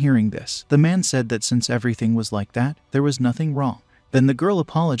 Upon hearing this, the man said that since everything was like that, there was nothing wrong. Then the girl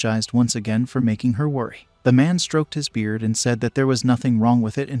apologized once again for making her worry. The man stroked his beard and said that there was nothing wrong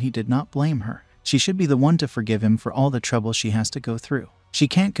with it and he did not blame her. She should be the one to forgive him for all the trouble she has to go through. She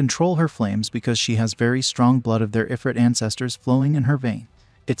can't control her flames because she has very strong blood of their Ifrit ancestors flowing in her veins.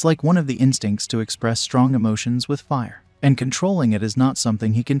 It's like one of the instincts to express strong emotions with fire, and controlling it is not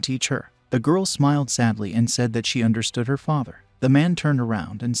something he can teach her. The girl smiled sadly and said that she understood her father. The man turned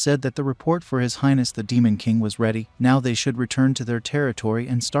around and said that the report for His Highness the Demon King was ready. Now they should return to their territory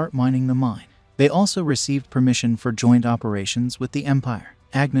and start mining the mine. They also received permission for joint operations with the Empire.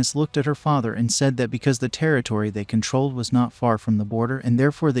 Agnes looked at her father and said that because the territory they controlled was not far from the border and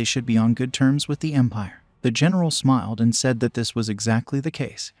therefore they should be on good terms with the Empire. The general smiled and said that this was exactly the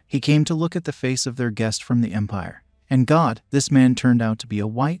case. He came to look at the face of their guest from the Empire. And God, this man turned out to be a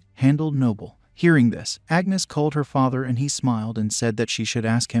white-handled noble. Hearing this, Agnes called her father and he smiled and said that she should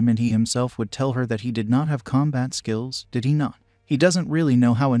ask him and he himself would tell her that he did not have combat skills, did he not? He doesn't really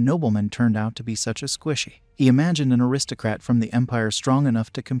know how a nobleman turned out to be such a squishy. He imagined an aristocrat from the Empire strong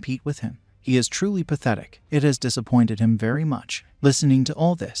enough to compete with him. He is truly pathetic. It has disappointed him very much. Listening to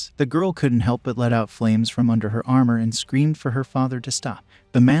all this, the girl couldn't help but let out flames from under her armor and screamed for her father to stop.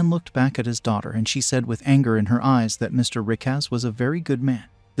 The man looked back at his daughter and she said with anger in her eyes that Mr. Rickaz was a very good man.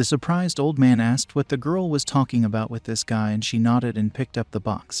 The surprised old man asked what the girl was talking about with this guy and she nodded and picked up the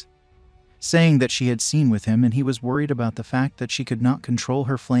box, saying that she had seen with him and he was worried about the fact that she could not control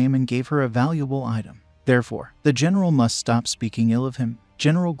her flame and gave her a valuable item. Therefore, the general must stop speaking ill of him.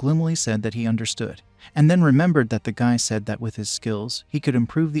 General gloomily said that he understood, and then remembered that the guy said that with his skills, he could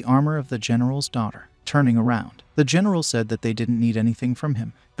improve the armor of the general's daughter. Turning around, the general said that they didn't need anything from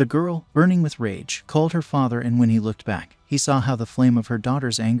him. The girl, burning with rage, called her father, and when he looked back, he saw how the flame of her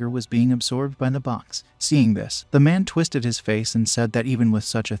daughter's anger was being absorbed by the box. Seeing this, the man twisted his face and said that even with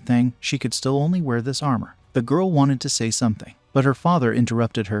such a thing, she could still only wear this armor. The girl wanted to say something, but her father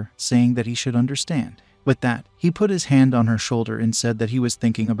interrupted her, saying that he should understand. With that, he put his hand on her shoulder and said that he was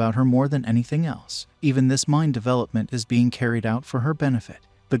thinking about her more than anything else. Even this mind development is being carried out for her benefit.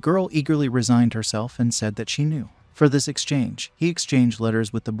 The girl eagerly resigned herself and said that she knew. For this exchange, he exchanged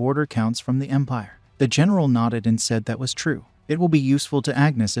letters with the border counts from the Empire. The general nodded and said that was true. It will be useful to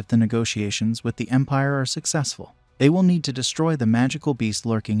Agnes if the negotiations with the Empire are successful. They will need to destroy the magical beast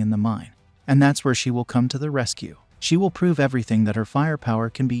lurking in the mine, and that's where she will come to the rescue. She will prove everything that her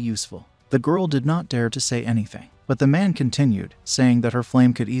firepower can be useful. The girl did not dare to say anything, but the man continued, saying that her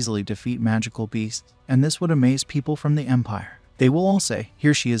flame could easily defeat magical beasts, and this would amaze people from the Empire. They will all say,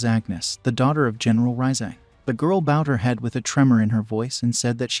 "Here she is, Agnes, the daughter of General Rising." The girl bowed her head with a tremor in her voice and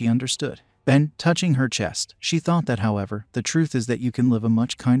said that she understood. Then, touching her chest, she thought that, however, the truth is that you can live a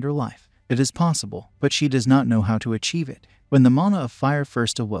much kinder life. It is possible, but she does not know how to achieve it. When the mana of fire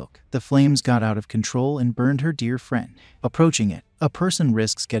first awoke, the flames got out of control and burned her dear friend. Approaching it, a person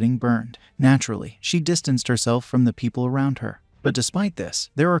risks getting burned. Naturally, she distanced herself from the people around her. But despite this,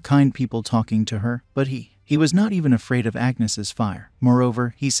 there are kind people talking to her, but he was not even afraid of Agnes's fire.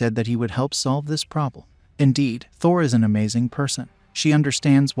 Moreover, he said that he would help solve this problem. Indeed, Thor is an amazing person. She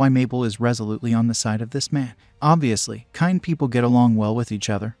understands why Mabel is resolutely on the side of this man. Obviously, kind people get along well with each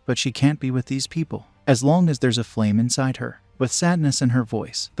other, but she can't be with these people, as long as there's a flame inside her. With sadness in her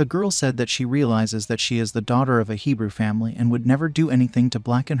voice, the girl said that she realizes that she is the daughter of a Hebrew family and would never do anything to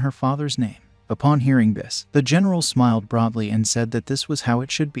blacken her father's name. Upon hearing this, the general smiled broadly and said that this was how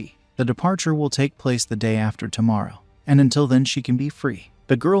it should be. The departure will take place the day after tomorrow, and until then she can be free.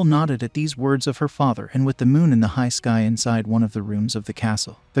 The girl nodded at these words of her father, and with the moon in the high sky inside one of the rooms of the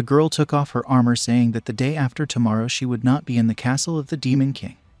castle, the girl took off her armor, saying that the day after tomorrow she would not be in the castle of the Demon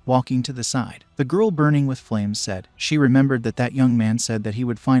King. Walking to the side, the girl, burning with flames, said she remembered that that young man said that he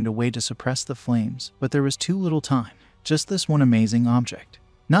would find a way to suppress the flames, but there was too little time. Just this one amazing object.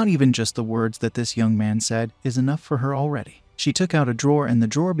 Not even just the words that this young man said is enough for her already. She took out a drawer, and the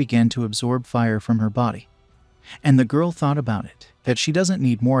drawer began to absorb fire from her body. And the girl thought about it, that she doesn't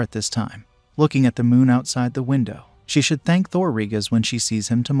need more at this time. Looking at the moon outside the window, she should thank Thor Rigas when she sees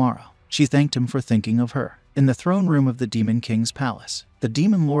him tomorrow. She thanked him for thinking of her. In the throne room of the Demon King's palace, the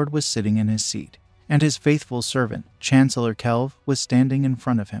Demon Lord was sitting in his seat, and his faithful servant, Chancellor Kelv, was standing in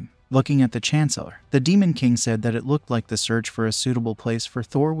front of him. Looking at the Chancellor, the Demon King said that it looked like the search for a suitable place for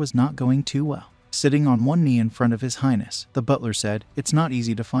Thor was not going too well. Sitting on one knee in front of His Highness, the butler said, "It's not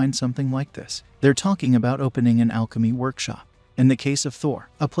easy to find something like this. They're talking about opening an alchemy workshop. In the case of Thor,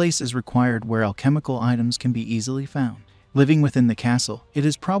 a place is required where alchemical items can be easily found. Living within the castle, it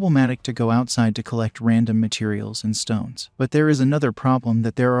is problematic to go outside to collect random materials and stones. But there is another problem,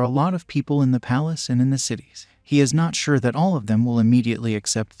 that there are a lot of people in the palace and in the cities. He is not sure that all of them will immediately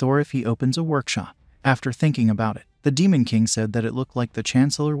accept Thor if he opens a workshop." After thinking about it, the Demon King said that it looked like the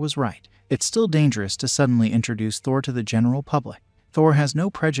Chancellor was right. It's still dangerous to suddenly introduce Thor to the general public. Thor has no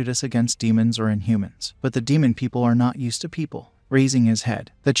prejudice against demons or inhumans, but the demon people are not used to people. Raising his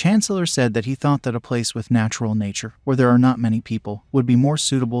head, the Chancellor said that he thought that a place with natural nature, where there are not many people, would be more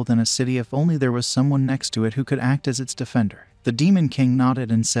suitable than a city if only there was someone next to it who could act as its defender. The Demon King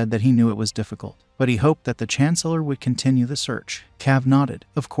nodded and said that he knew it was difficult, but he hoped that the Chancellor would continue the search. Cav nodded,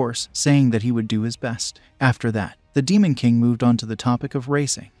 of course, saying that he would do his best. After that, the Demon King moved on to the topic of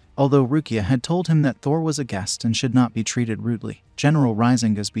racing. Although Rukia had told him that Thor was a guest and should not be treated rudely, General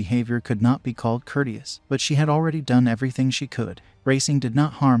Risinga's behavior could not be called courteous, but she had already done everything she could. Racing did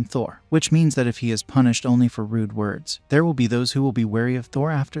not harm Thor, which means that if he is punished only for rude words, there will be those who will be wary of Thor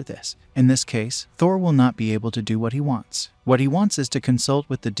after this. In this case, Thor will not be able to do what he wants. What he wants is to consult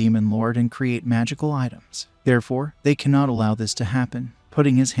with the Demon Lord and create magical items. Therefore, they cannot allow this to happen.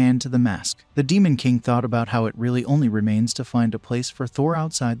 Putting his hand to the mask, the Demon King thought about how it really only remains to find a place for Thor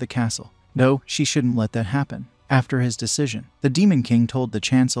outside the castle. No, she shouldn't let that happen. After his decision, the Demon King told the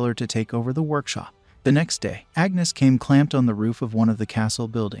Chancellor to take over the workshop. The next day, Agnes came clamped on the roof of one of the castle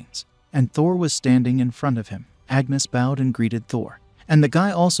buildings, and Thor was standing in front of him. Agnes bowed and greeted Thor, and the guy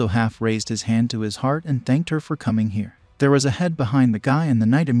also half raised his hand to his heart and thanked her for coming here. There was a head behind the guy, and the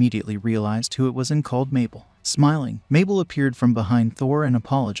knight immediately realized who it was and called Mabel. Smiling, Mabel appeared from behind Thor and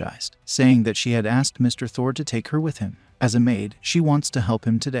apologized, saying that she had asked Mr. Thor to take her with him. As a maid, she wants to help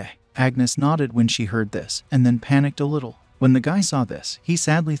him today. Agnes nodded when she heard this, and then panicked a little. When the guy saw this, he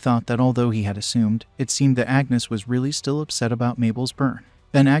sadly thought that although he had assumed, it seemed that Agnes was really still upset about Mabel's burn.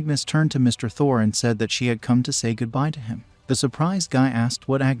 Then Agnes turned to Mr. Thor and said that she had come to say goodbye to him. The surprised guy asked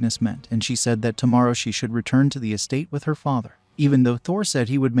what Agnes meant, and she said that tomorrow she should return to the estate with her father. Even though Thor said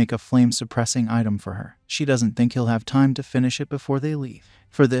he would make a flame-suppressing item for her, she doesn't think he'll have time to finish it before they leave.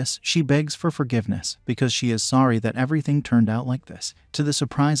 For this, she begs for forgiveness because she is sorry that everything turned out like this. To the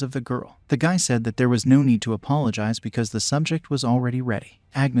surprise of the girl, the guy said that there was no need to apologize because the subject was already ready.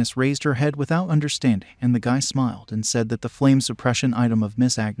 Agnes raised her head without understanding, and the guy smiled and said that the flame suppression item of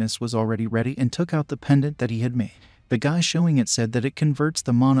Miss Agnes was already ready and took out the pendant that he had made. The guy showing it said that it converts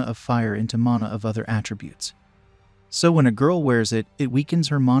the mana of fire into mana of other attributes. So when a girl wears it, it weakens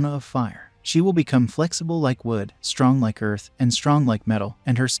her mana of fire. She will become flexible like wood, strong like earth, and strong like metal,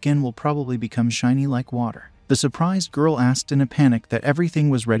 and her skin will probably become shiny like water. The surprised girl asked in a panic that everything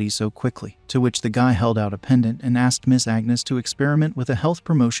was ready so quickly, to which the guy held out a pendant and asked Miss Agnes to experiment with a health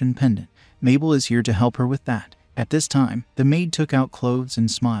promotion pendant. Mabel is here to help her with that. At this time, the maid took out clothes and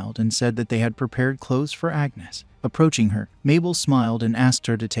smiled and said that they had prepared clothes for Agnes. Approaching her, Mabel smiled and asked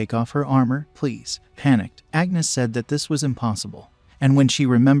her to take off her armor, please. Panicked, Agnes said that this was impossible. And when she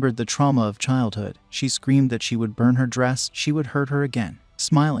remembered the trauma of childhood, she screamed that she would burn her dress, she would hurt her again.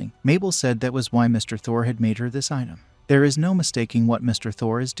 Smiling, Mabel said that was why Mr. Thor had made her this item. There is no mistaking what Mr.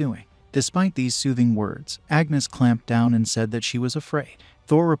 Thor is doing. Despite these soothing words, Agnes clamped down and said that she was afraid.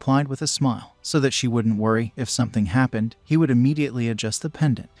 Thor replied with a smile, so that she wouldn't worry. If something happened, he would immediately adjust the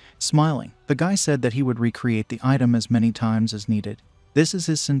pendant. Smiling, the guy said that he would recreate the item as many times as needed. This is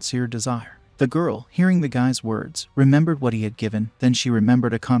his sincere desire. The girl, hearing the guy's words, remembered what he had given, then she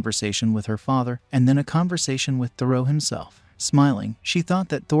remembered a conversation with her father, and then a conversation with Thor himself. Smiling, she thought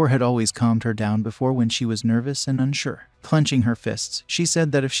that Thor had always calmed her down before when she was nervous and unsure. Clenching her fists, she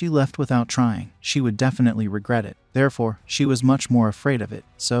said that if she left without trying, she would definitely regret it. Therefore, she was much more afraid of it.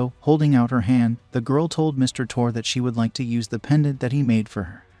 So, holding out her hand, the girl told Mr. Thor that she would like to use the pendant that he made for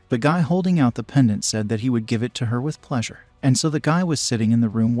her. The guy holding out the pendant said that he would give it to her with pleasure. And so the guy was sitting in the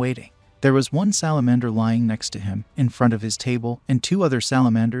room waiting. There was one salamander lying next to him, in front of his table, and two other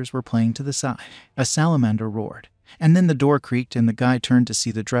salamanders were playing to the side. A salamander roared. And then the door creaked and the guy turned to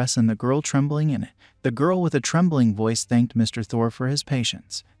see the dress and the girl trembling in it. The girl with a trembling voice thanked Mr. Thor for his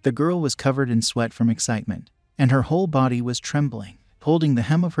patience. The girl was covered in sweat from excitement, and her whole body was trembling. Holding the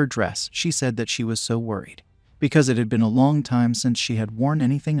hem of her dress, she said that she was so worried, because it had been a long time since she had worn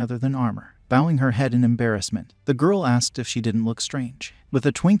anything other than armor. Bowing her head in embarrassment, the girl asked if she didn't look strange. With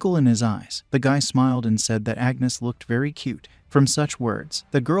a twinkle in his eyes, the guy smiled and said that Agnes looked very cute. From such words,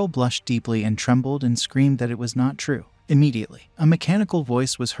 the girl blushed deeply and trembled and screamed that it was not true. Immediately, a mechanical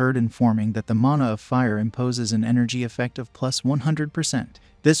voice was heard informing that the mana of fire imposes an energy effect of plus 100%.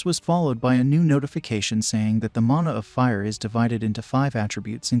 This was followed by a new notification saying that the mana of fire is divided into 5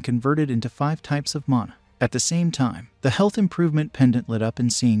 attributes and converted into 5 types of mana. At the same time, the health improvement pendant lit up,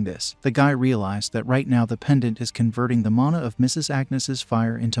 and seeing this, the guy realized that right now the pendant is converting the mana of Mrs. Agnes's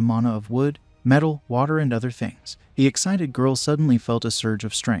fire into mana of wood, metal, water, and other things. The excited girl suddenly felt a surge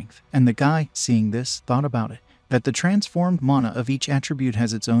of strength, and the guy, seeing this, thought about it, that the transformed mana of each attribute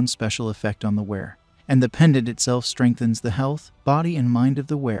has its own special effect on the wearer, and the pendant itself strengthens the health, body, and mind of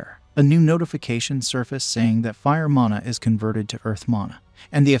the wearer. A new notification surfaced saying that fire mana is converted to earth mana,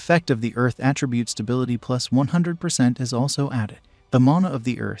 and the effect of the earth attribute stability plus 100% is also added. The mana of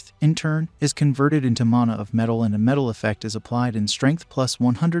the earth, in turn, is converted into mana of metal, and a metal effect is applied and strength plus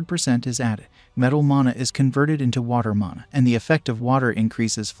 100% is added. Metal mana is converted into water mana, and the effect of water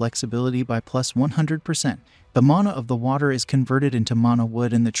increases flexibility by plus 100%. The mana of the water is converted into mana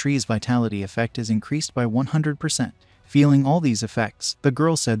wood, and the tree's vitality effect is increased by 100%. Feeling all these effects, the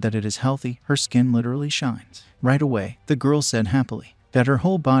girl said that it is healthy, her skin literally shines. Right away, the girl said happily that her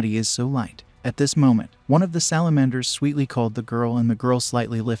whole body is so light. At this moment, one of the salamanders sweetly called the girl, and the girl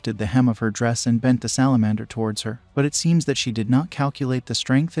slightly lifted the hem of her dress and bent the salamander towards her, but it seems that she did not calculate the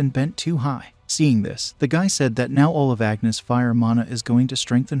strength and bent too high. Seeing this, the guy said that now all of Agnes' fire mana is going to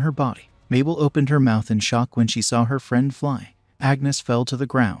strengthen her body. Mabel opened her mouth in shock when she saw her friend fly. Agnes fell to the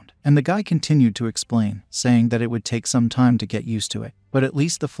ground, and the guy continued to explain, saying that it would take some time to get used to it, but at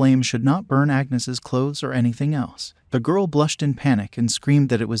least the flame should not burn Agnes's clothes or anything else. The girl blushed in panic and screamed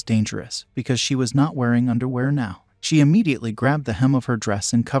that it was dangerous, because she was not wearing underwear now. She immediately grabbed the hem of her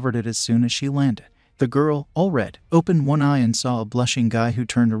dress and covered it as soon as she landed. The girl, all red, opened one eye and saw a blushing guy who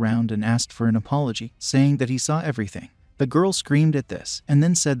turned around and asked for an apology, saying that he saw everything. The girl screamed at this, and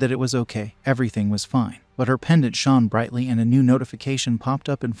then said that it was okay, everything was fine. But her pendant shone brightly, and a new notification popped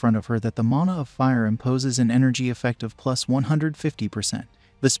up in front of her that the mana of fire imposes an energy effect of plus 150%.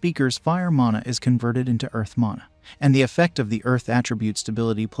 The speaker's fire mana is converted into earth mana, and the effect of the earth attribute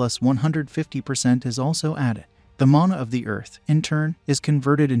stability plus 150% is also added. The mana of the earth, in turn, is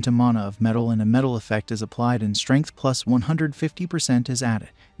converted into mana of metal, and a metal effect is applied and strength plus 150% is added.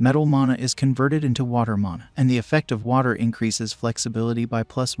 Metal mana is converted into water mana, and the effect of water increases flexibility by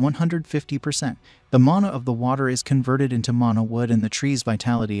plus 150%. The mana of the water is converted into mana wood, and the tree's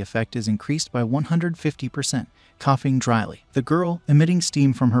vitality effect is increased by 150%. Coughing dryly, the girl, emitting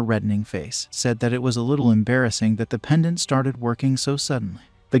steam from her reddening face, said that it was a little embarrassing that the pendant started working so suddenly.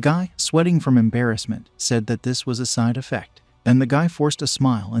 The guy, sweating from embarrassment, said that this was a side effect. Then the guy forced a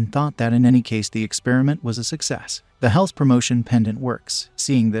smile and thought that in any case the experiment was a success. The health promotion pendant works.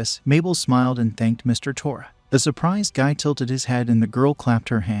 Seeing this, Mabel smiled and thanked Mr. Tora. The surprised guy tilted his head and the girl clapped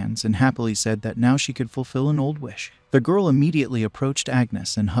her hands and happily said that now she could fulfill an old wish. The girl immediately approached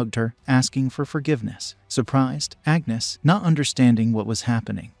Agnes and hugged her, asking for forgiveness. Surprised, Agnes, not understanding what was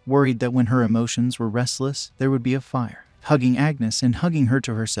happening, worried that when her emotions were restless, there would be a fire. Hugging Agnes and hugging her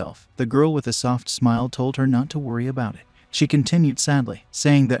to herself, the girl with a soft smile told her not to worry about it. She continued sadly,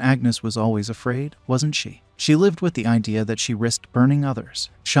 saying that Agnes was always afraid, wasn't she? She lived with the idea that she risked burning others.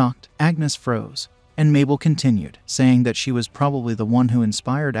 Shocked, Agnes froze. And Mabel continued, saying that she was probably the one who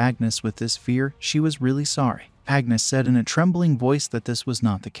inspired Agnes with this fear. She was really sorry. Agnes said in a trembling voice that this was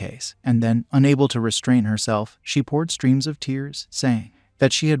not the case, and then, unable to restrain herself, she poured streams of tears, saying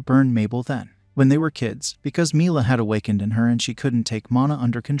that she had burned Mabel then, when they were kids, because Mila had awakened in her and she couldn't take mana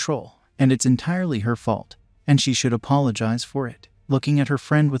under control, and it's entirely her fault, and she should apologize for it. Looking at her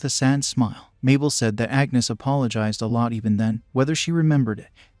friend with a sad smile, Mabel said that Agnes apologized a lot even then, whether she remembered it,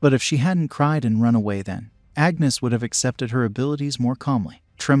 but if she hadn't cried and run away then, Agnes would have accepted her abilities more calmly.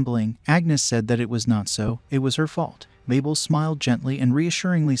 Trembling, Agnes said that it was not so, it was her fault. Mabel smiled gently and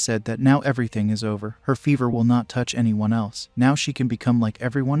reassuringly said that now everything is over, her fever will not touch anyone else, now she can become like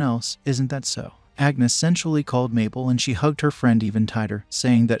everyone else, isn't that so? Agnes sensually called Mabel and she hugged her friend even tighter,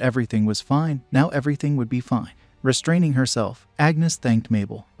 saying that everything was fine, now everything would be fine. Restraining herself, Agnes thanked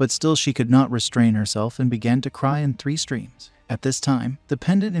Mabel, but still she could not restrain herself and began to cry in 3 streams. At this time, the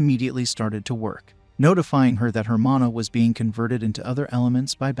pendant immediately started to work, notifying her that her mana was being converted into other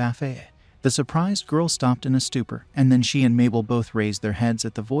elements by Baffae. The surprised girl stopped in a stupor, and then she and Mabel both raised their heads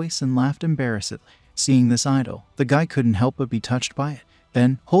at the voice and laughed embarrassedly. Seeing this idol, the guy couldn't help but be touched by it.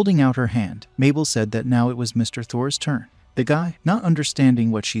 Then, holding out her hand, Mabel said that now it was Mr. Thor's turn. The guy, not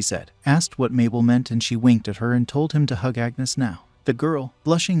understanding what she said, asked what Mabel meant and she winked at her and told him to hug Agnes now. The girl,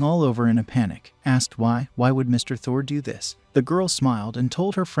 blushing all over in a panic, asked why would Mr. Thor do this? The girl smiled and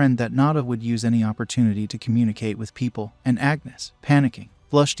told her friend that Nada would use any opportunity to communicate with people, and Agnes, panicking,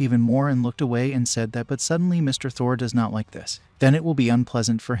 blushed even more and looked away and said that but suddenly Mr. Thor does not like this. Then it will be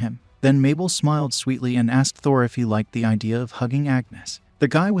unpleasant for him. Then Mabel smiled sweetly and asked Thor if he liked the idea of hugging Agnes. The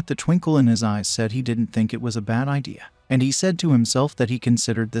guy with the twinkle in his eyes said he didn't think it was a bad idea, and he said to himself that he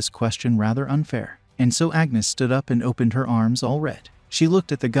considered this question rather unfair. And so Agnes stood up and opened her arms all red. She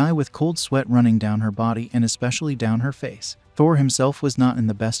looked at the guy with cold sweat running down her body and especially down her face. Thor himself was not in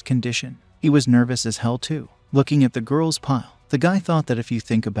the best condition. He was nervous as hell too. Looking at the girl's pile, the guy thought that if you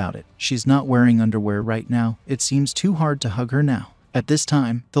think about it, she's not wearing underwear right now. It seems too hard to hug her now. At this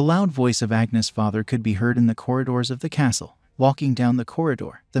time, the loud voice of Agnes' father could be heard in the corridors of the castle. Walking down the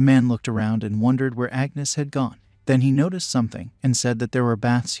corridor, the man looked around and wondered where Agnes had gone. Then he noticed something and said that there were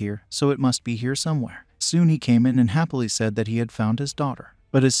baths here, so it must be here somewhere. Soon he came in and happily said that he had found his daughter.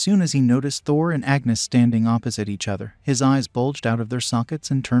 But as soon as he noticed Thor and Agnes standing opposite each other, his eyes bulged out of their sockets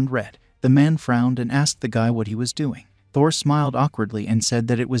and turned red. The man frowned and asked the guy what he was doing. Thor smiled awkwardly and said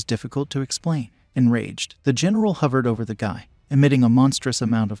that it was difficult to explain. Enraged, the general hovered over the guy, emitting a monstrous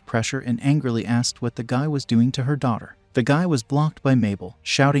amount of pressure and angrily asked what the guy was doing to her daughter. The guy was blocked by Mabel,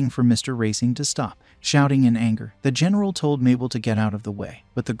 shouting for Mr. Racing to stop. Shouting in anger, the general told Mabel to get out of the way,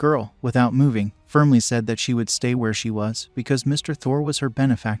 but the girl, without moving, firmly said that she would stay where she was because Mr. Thor was her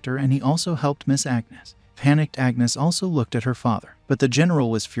benefactor and he also helped Miss Agnes. Panicked Agnes also looked at her father, but the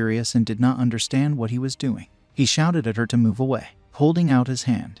general was furious and did not understand what he was doing. He shouted at her to move away. Holding out his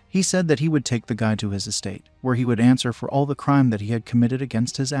hand, he said that he would take the guy to his estate, where he would answer for all the crime that he had committed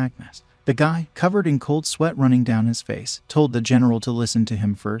against his Agnes. The guy, covered in cold sweat running down his face, told the general to listen to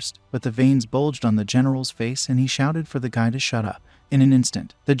him first, but the veins bulged on the general's face and he shouted for the guy to shut up. In an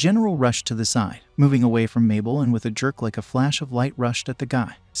instant, the general rushed to the side, moving away from Mabel and with a jerk like a flash of light rushed at the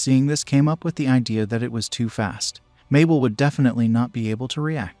guy. Seeing this came up with the idea that it was too fast. Mabel would definitely not be able to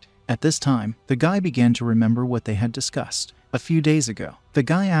react. At this time, the guy began to remember what they had discussed. A few days ago, the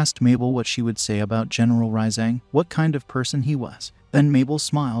guy asked Mabel what she would say about General Rising, what kind of person he was. Then Mabel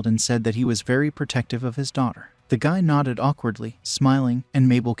smiled and said that he was very protective of his daughter. The guy nodded awkwardly, smiling, and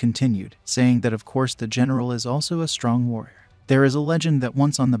Mabel continued, saying that of course the general is also a strong warrior. There is a legend that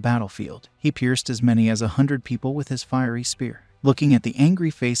once on the battlefield, he pierced as many as 100 people with his fiery spear. Looking at the angry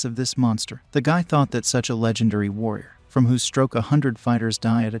face of this monster, the guy thought that such a legendary warrior, from whose stroke 100 fighters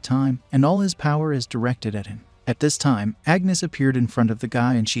die at a time, and all his power is directed at him. At this time, Agnes appeared in front of the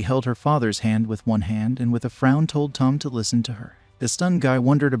guy and she held her father's hand with one hand and with a frown told Tom to listen to her. The stunned guy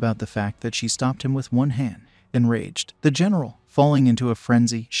wondered about the fact that she stopped him with one hand. Enraged, the general, falling into a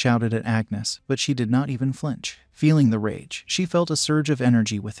frenzy, shouted at Agnes, but she did not even flinch. Feeling the rage, she felt a surge of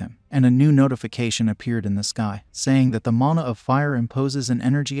energy with him, and a new notification appeared in the sky, saying that the mana of fire imposes an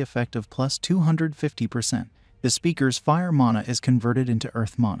energy effect of plus 250%. The speaker's fire mana is converted into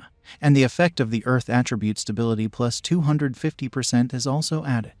earth mana, and the effect of the earth attribute stability plus 250% is also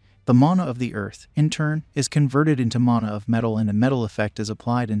added. The mana of the earth, in turn, is converted into mana of metal and a metal effect is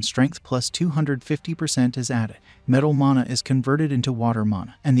applied and strength plus 250% is added. Metal mana is converted into water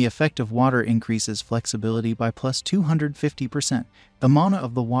mana, and the effect of water increases flexibility by plus 250%. The mana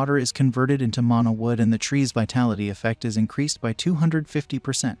of the water is converted into mana wood and the tree's vitality effect is increased by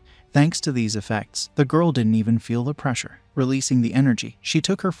 250%. Thanks to these effects, the girl didn't even feel the pressure. Releasing the energy, she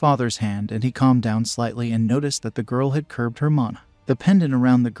took her father's hand and he calmed down slightly and noticed that the girl had curbed her mana. The pendant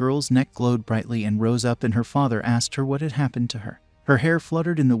around the girl's neck glowed brightly and rose up and her father asked her what had happened to her. Her hair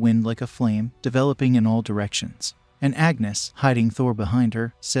fluttered in the wind like a flame, developing in all directions. And Agnes, hiding Thor behind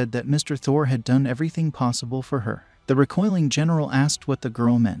her, said that Mr. Thor had done everything possible for her. The recoiling general asked what the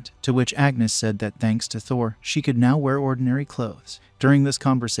girl meant, to which Agnes said that thanks to Thor, she could now wear ordinary clothes. During this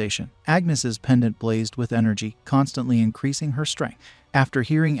conversation, Agnes's pendant blazed with energy, constantly increasing her strength. After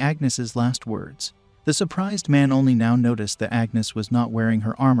hearing Agnes's last words, the surprised man only now noticed that Agnes was not wearing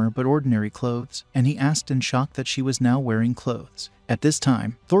her armor but ordinary clothes, and he asked in shock that she was now wearing clothes. At this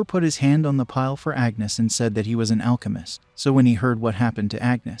time, Thor put his hand on the pile for Agnes and said that he was an alchemist, so when he heard what happened to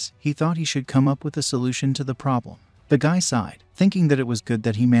Agnes, he thought he should come up with a solution to the problem. The guy sighed, thinking that it was good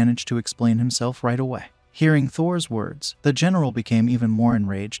that he managed to explain himself right away. Hearing Thor's words, the general became even more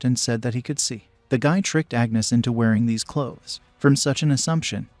enraged and said that he could see. The guy tricked Agnes into wearing these clothes. From such an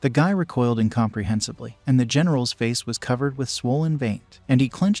assumption, the guy recoiled incomprehensibly, and the general's face was covered with swollen veins, and he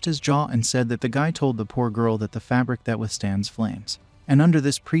clenched his jaw and said that the guy told the poor girl that the fabric that withstands flames, and under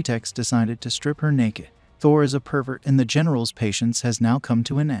this pretext decided to strip her naked. Thor is a pervert and the general's patience has now come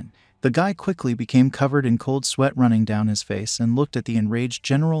to an end. The guy quickly became covered in cold sweat running down his face and looked at the enraged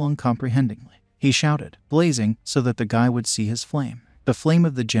general uncomprehendingly. He shouted, blazing, so that the guy would see his flame. The flame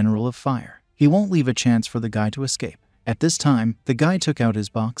of the general of fire. He won't leave a chance for the guy to escape. At this time, the guy took out his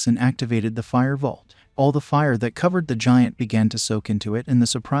box and activated the fire vault. All the fire that covered the giant began to soak into it and the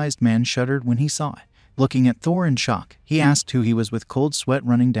surprised man shuddered when he saw it. Looking at Thor in shock, he asked who he was with cold sweat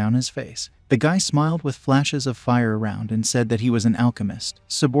running down his face. The guy smiled with flashes of fire around and said that he was an alchemist,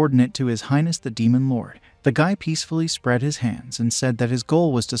 subordinate to His Highness the Demon Lord. The guy peacefully spread his hands and said that his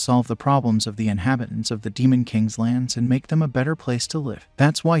goal was to solve the problems of the inhabitants of the Demon King's lands and make them a better place to live.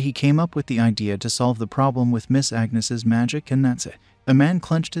 That's why he came up with the idea to solve the problem with Miss Agnes's magic, and that's it. The man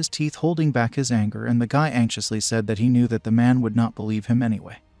clenched his teeth holding back his anger, and the guy anxiously said that he knew that the man would not believe him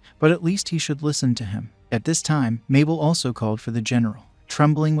anyway, but at least he should listen to him. At this time, Mabel also called for the general.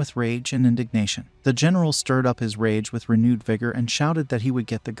 Trembling with rage and indignation, the general stirred up his rage with renewed vigor and shouted that he would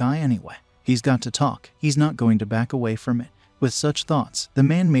get the guy anyway. He's got to talk. He's not going to back away from it. With such thoughts, the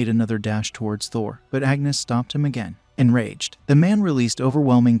man made another dash towards Thor, but Agnes stopped him again. Enraged, the man released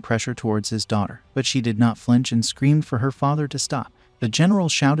overwhelming pressure towards his daughter, but she did not flinch and screamed for her father to stop. The general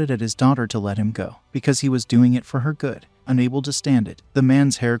shouted at his daughter to let him go, because he was doing it for her good. Unable to stand it, the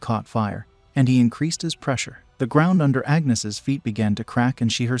man's hair caught fire, and he increased his pressure. The ground under Agnes's feet began to crack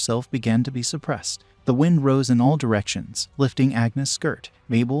and she herself began to be suppressed. The wind rose in all directions, lifting Agnes' skirt.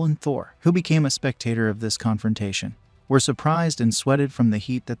 Mabel and Thor, who became a spectator of this confrontation, were surprised and sweated from the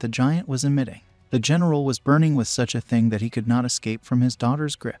heat that the giant was emitting. The general was burning with such a thing that he could not escape from his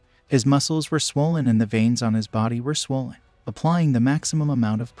daughter's grip. His muscles were swollen and the veins on his body were swollen, applying the maximum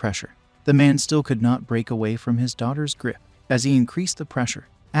amount of pressure. The man still could not break away from his daughter's grip. As he increased the pressure,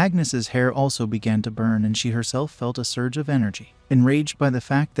 Agnes's hair also began to burn and she herself felt a surge of energy. Enraged by the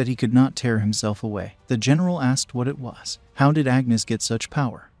fact that he could not tear himself away, the general asked what it was. How did Agnes get such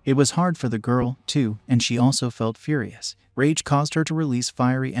power? It was hard for the girl, too, and she also felt furious. Rage caused her to release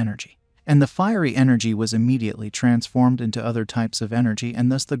fiery energy, and the fiery energy was immediately transformed into other types of energy,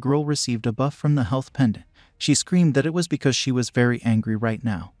 and thus the girl received a buff from the health pendant. She screamed that it was because she was very angry right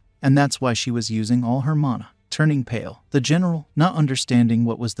now, and that's why she was using all her mana. Turning pale, the general, not understanding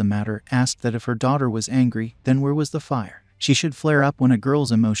what was the matter, asked that if her daughter was angry, then where was the fire? She should flare up when a girl's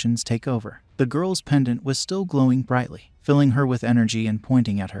emotions take over. The girl's pendant was still glowing brightly, filling her with energy and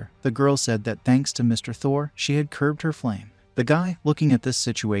pointing at her. The girl said that thanks to Mr. Thor, she had curbed her flame. The guy, looking at this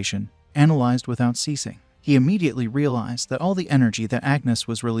situation, analyzed without ceasing. He immediately realized that all the energy that Agnes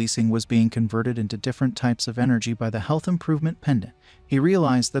was releasing was being converted into different types of energy by the health improvement pendant. He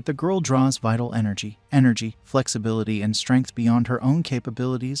realized that the girl draws vital energy, flexibility, and strength beyond her own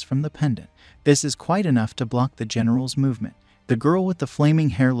capabilities from the pendant. This is quite enough to block the general's movement. The girl with the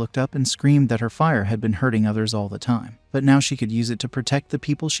flaming hair looked up and screamed that her fire had been hurting others all the time, but now she could use it to protect the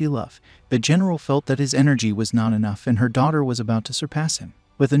people she loved. The general felt that his energy was not enough and her daughter was about to surpass him.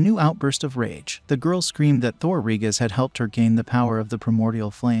 With a new outburst of rage, the girl screamed that Thor had helped her gain the power of the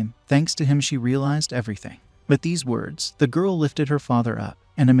primordial flame. Thanks to him, she realized everything. With these words, the girl lifted her father up,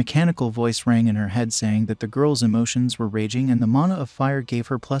 and a mechanical voice rang in her head saying that the girl's emotions were raging and the mana of fire gave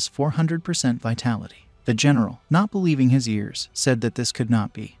her plus 400% vitality. The general, not believing his ears, said that this could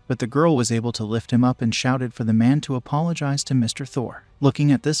not be, but the girl was able to lift him up and shouted for the man to apologize to Mr. Thor.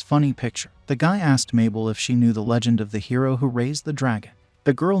 Looking at this funny picture, the guy asked Mabel if she knew the legend of the hero who raised the dragon.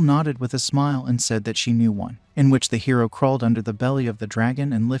 The girl nodded with a smile and said that she knew one, in which the hero crawled under the belly of the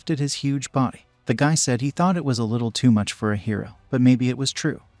dragon and lifted his huge body. The guy said he thought it was a little too much for a hero, but maybe it was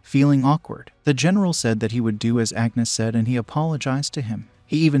true. Feeling awkward, the general said that he would do as Agnes said and he apologized to him.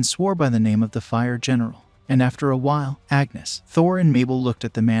 He even swore by the name of the fire general. And after a while, Agnes, Thor, and Mabel looked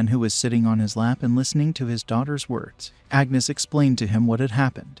at the man who was sitting on his lap and listening to his daughter's words. Agnes explained to him what had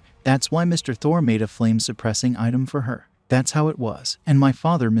happened. That's why Mr. Thor made a flame-suppressing item for her. That's how it was, and my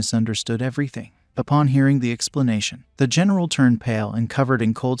father misunderstood everything. Upon hearing the explanation, the general turned pale and covered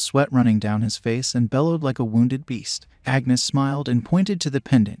in cold sweat running down his face and bellowed like a wounded beast. Agnes smiled and pointed to the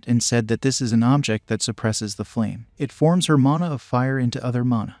pendant and said that this is an object that suppresses the flame. It forms her mana of fire into other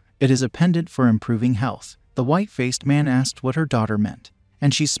mana. It is a pendant for improving health. The white-faced man asked what her daughter meant,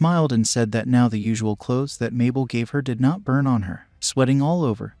 and she smiled and said that now the usual clothes that Mabel gave her did not burn on her. Sweating all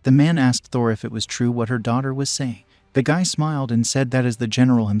over, the man asked Thor if it was true what her daughter was saying. The guy smiled and said that as the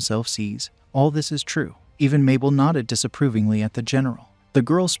general himself sees, all this is true. Even Mabel nodded disapprovingly at the general. The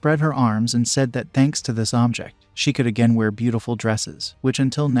girl spread her arms and said that thanks to this object, she could again wear beautiful dresses, which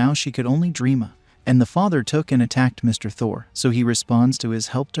until now she could only dream of. And the father took and attacked Mr. Thor, so he responds to his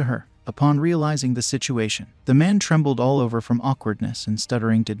help to her. Upon realizing the situation, the man trembled all over from awkwardness and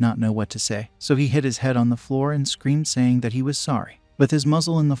stuttering did not know what to say, so he hit his head on the floor and screamed saying that he was sorry. With his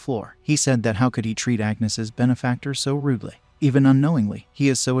muzzle in the floor, he said that how could he treat Agnes's benefactor so rudely? Even unknowingly, he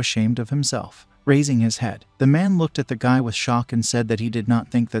is so ashamed of himself. Raising his head, the man looked at the guy with shock and said that he did not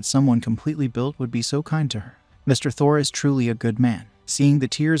think that someone completely built would be so kind to her. Mr. Thor is truly a good man. Seeing the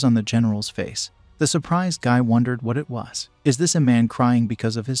tears on the general's face, the surprised guy wondered what it was. Is this a man crying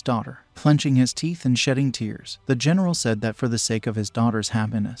because of his daughter? Clenching his teeth and shedding tears, the general said that for the sake of his daughter's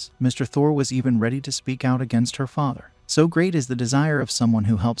happiness, Mr. Thor was even ready to speak out against her father. So great is the desire of someone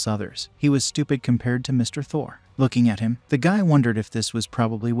who helps others. He was stupid compared to Mr. Thor. Looking at him, the guy wondered if this was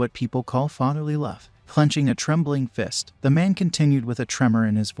probably what people call fatherly love. Clenching a trembling fist, the man continued with a tremor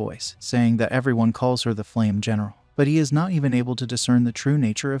in his voice, saying that everyone calls her the Flame General, but he is not even able to discern the true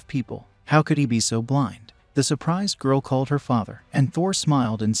nature of people. How could he be so blind? The surprised girl called her father, and Thor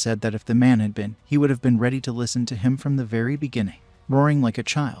smiled and said that if the man had been, he would have been ready to listen to him from the very beginning. Roaring like a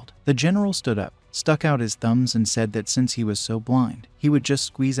child, the general stood up, stuck out his thumbs and said that since he was so blind, he would just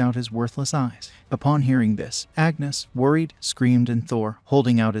squeeze out his worthless eyes. Upon hearing this, Agnes, worried, screamed and Thor,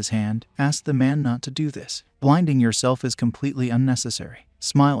 holding out his hand, asked the man not to do this. Blinding yourself is completely unnecessary.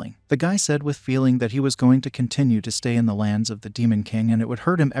 Smiling, the guy said with feeling that he was going to continue to stay in the lands of the Demon King and it would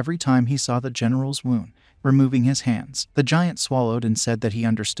hurt him every time he saw the general's wound. Removing his hands, the giant swallowed and said that he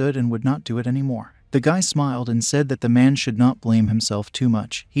understood and would not do it anymore. The guy smiled and said that the man should not blame himself too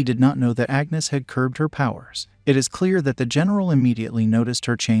much. He did not know that Agnes had curbed her powers. It is clear that the general immediately noticed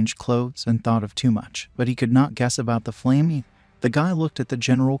her changed clothes and thought of too much, but he could not guess about the flame. The guy looked at the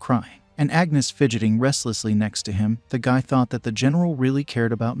general crying, and Agnes fidgeting restlessly next to him. The guy thought that the general really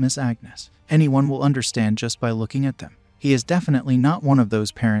cared about Miss Agnes. Anyone will understand just by looking at them. He is definitely not one of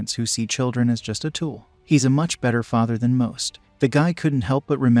those parents who see children as just a tool. He's a much better father than most. The guy couldn't help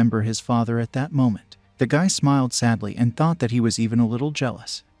but remember his father at that moment. The guy smiled sadly and thought that he was even a little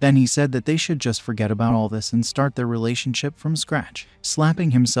jealous. Then he said that they should just forget about all this and start their relationship from scratch. Slapping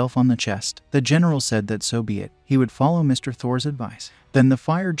himself on the chest, the general said that so be it. He would follow Mr. Thor's advice. Then the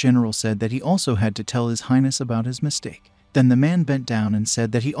fire general said that he also had to tell His Highness about his mistake. Then the man bent down and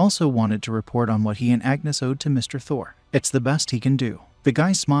said that he also wanted to report on what he and Agnes owed to Mr. Thor. It's the best he can do. The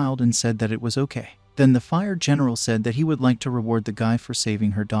guy smiled and said that it was okay. Then the fire general said that he would like to reward the guy for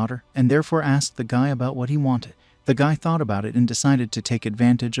saving her daughter, and therefore asked the guy about what he wanted. The guy thought about it and decided to take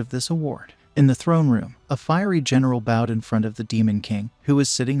advantage of this award. In the throne room, a fiery general bowed in front of the Demon King, who was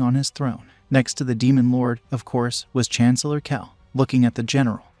sitting on his throne. Next to the Demon Lord, of course, was Chancellor Kel. Looking at the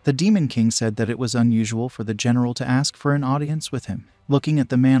general, the Demon King said that it was unusual for the general to ask for an audience with him. Looking at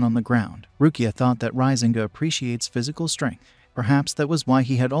the man on the ground, Rukia thought that Risinga appreciates physical strength. Perhaps that was why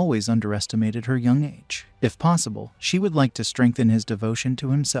he had always underestimated her young age. If possible, she would like to strengthen his devotion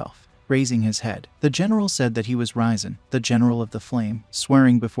to himself. Raising his head, the general said that he was Risen, the general of the flame,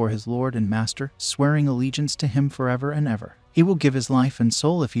 swearing before his lord and master, swearing allegiance to him forever and ever. He will give his life and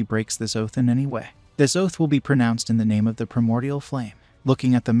soul if he breaks this oath in any way. This oath will be pronounced in the name of the primordial flame.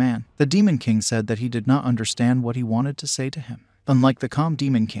 Looking at the man, the Demon King said that he did not understand what he wanted to say to him. Unlike the calm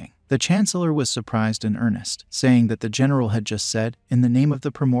Demon King, the Chancellor was surprised and earnest, saying that the general had just said, in the name of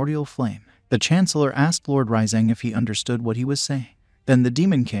the primordial flame. The Chancellor asked Lord Rising if he understood what he was saying. Then the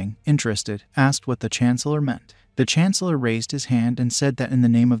Demon King, interested, asked what the Chancellor meant. The Chancellor raised his hand and said that in the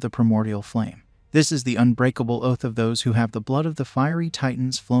name of the primordial flame. This is the unbreakable oath of those who have the blood of the fiery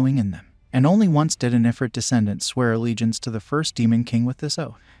titans flowing in them. And only once did an Ifrit descendant swear allegiance to the first Demon King with this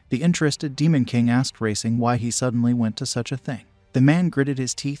oath. The interested Demon King asked Racing why he suddenly went to such a thing. The man gritted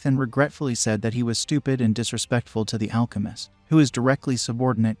his teeth and regretfully said that he was stupid and disrespectful to the alchemist, who is directly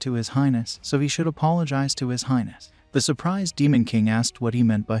subordinate to His Highness, so he should apologize to His Highness. The surprised Demon King asked what he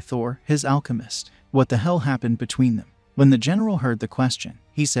meant by Thor, his alchemist. What the hell happened between them? When the general heard the question,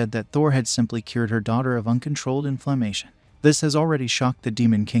 he said that Thor had simply cured her daughter of uncontrolled inflammation. This has already shocked the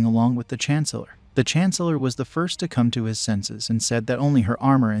Demon King along with the Chancellor. The Chancellor was the first to come to his senses and said that only her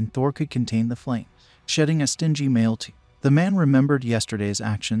armor and Thor could contain the flames. Shedding a stingy male tear, the man remembered yesterday's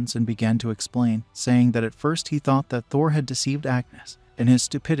actions and began to explain, saying that at first he thought that Thor had deceived Agnes. In his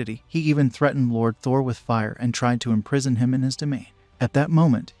stupidity, he even threatened Lord Thor with fire and tried to imprison him in his domain. At that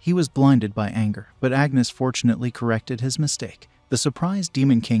moment, he was blinded by anger, but Agnes fortunately corrected his mistake. The surprised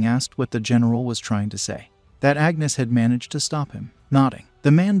Demon King asked what the general was trying to say. That Agnes had managed to stop him. Nodding, the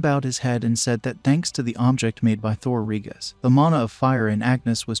man bowed his head and said that thanks to the object made by Thor Regas, the mana of fire in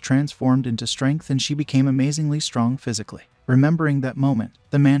Agnes was transformed into strength and she became amazingly strong physically. Remembering that moment,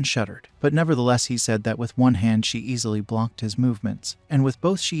 the man shuddered, but nevertheless he said that with one hand she easily blocked his movements, and with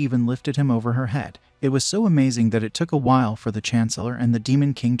both she even lifted him over her head. It was so amazing that it took a while for the Chancellor and the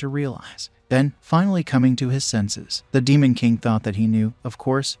Demon King to realize. Then, finally coming to his senses, the Demon King thought that he knew, of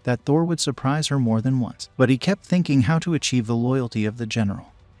course, that Thor would surprise her more than once, but he kept thinking how to achieve the loyalty of the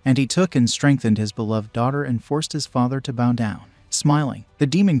general. And he took and strengthened his beloved daughter and forced his father to bow down. Smiling, the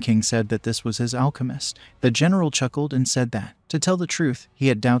Demon King said that this was his alchemist. The general chuckled and said that, to tell the truth, he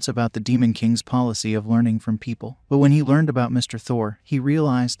had doubts about the Demon King's policy of learning from people, but when he learned about Mr. Thor, he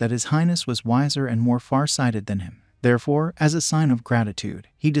realized that His Highness was wiser and more far-sighted than him. Therefore, as a sign of gratitude,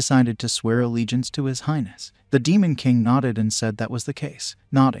 he decided to swear allegiance to His Highness. The Demon King nodded and said that was the case.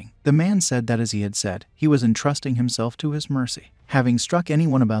 Nodding, the man said that as he had said, he was entrusting himself to his mercy. Having struck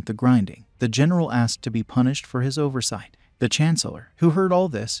anyone about the grinding, the general asked to be punished for his oversight. The Chancellor, who heard all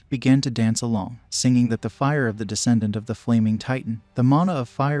this, began to dance along, singing that the fire of the descendant of the flaming titan, the mana of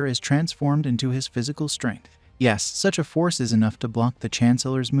fire, is transformed into his physical strength. Yes, such a force is enough to block the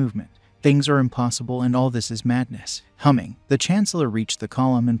Chancellor's movement. Things are impossible and all this is madness. Humming, the Chancellor reached the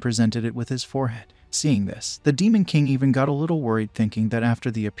column and presented it with his forehead. Seeing this, the Demon King even got a little worried, thinking that after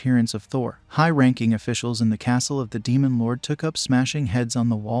the appearance of Thor, high-ranking officials in the castle of the Demon Lord took up smashing heads on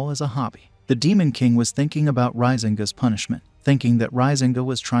the wall as a hobby. The Demon King was thinking about Risinga's punishment, thinking that Risinga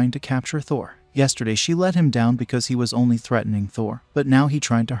was trying to capture Thor. Yesterday she let him down because he was only threatening Thor, but now he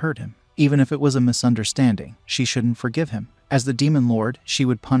tried to hurt him. Even if it was a misunderstanding, she shouldn't forgive him. As the Demon Lord, she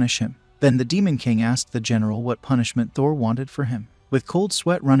would punish him. Then the Demon King asked the general what punishment Thor wanted for him. With cold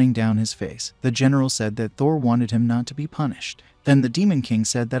sweat running down his face, the general said that Thor wanted him not to be punished. Then the Demon King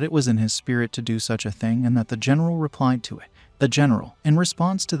said that it was in his spirit to do such a thing and that the general replied to it. The general, in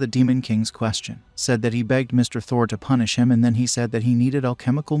response to the Demon King's question, said that he begged Mr. Thor to punish him, and then he said that he needed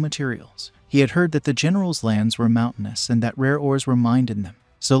alchemical materials. He had heard that the general's lands were mountainous and that rare ores were mined in them,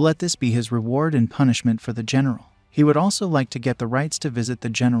 so let this be his reward and punishment for the general. He would also like to get the rights to visit the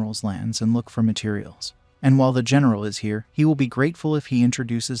general's lands and look for materials. And while the general is here, he will be grateful if he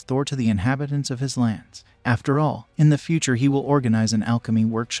introduces Thor to the inhabitants of his lands. After all, in the future he will organize an alchemy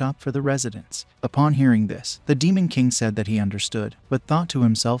workshop for the residents. Upon hearing this, the Demon King said that he understood, but thought to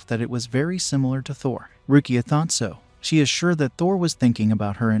himself that it was very similar to Thor. Rukia thought so. She is sure that Thor was thinking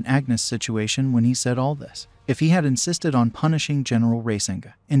about her and Agnes' situation when he said all this. If he had insisted on punishing General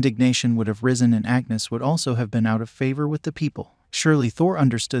Risinga, indignation would have risen and Agnes would also have been out of favor with the people. Surely Thor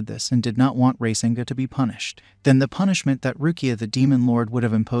understood this and did not want Risinga to be punished. Then the punishment that Rukia the Demon Lord would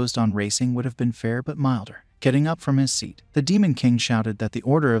have imposed on Racing would have been fair but milder. Getting up from his seat, the Demon King shouted that the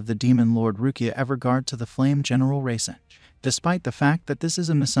order of the Demon Lord Rukia Everguard to the Flame General Raisin. Despite the fact that this is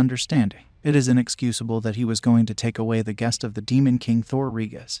a misunderstanding, it is inexcusable that he was going to take away the guest of the Demon King Thor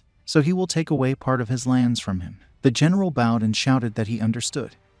Regas, so he will take away part of his lands from him. The general bowed and shouted that he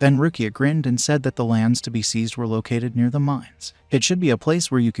understood. Then Rukia grinned and said that the lands to be seized were located near the mines. It should be a place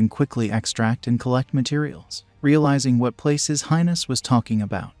where you can quickly extract and collect materials. Realizing what place His Highness was talking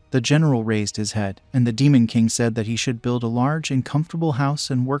about, the general raised his head, and the Demon King said that he should build a large and comfortable house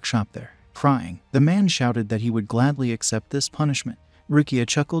and workshop there. Crying, the man shouted that he would gladly accept this punishment. Rukia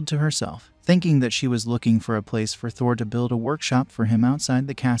chuckled to herself, thinking that she was looking for a place for Thor to build a workshop for him outside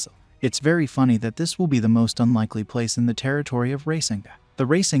the castle. It's very funny that this will be the most unlikely place in the territory of Raisinga. The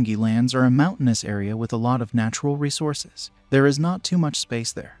Raisingi lands are a mountainous area with a lot of natural resources. There is not too much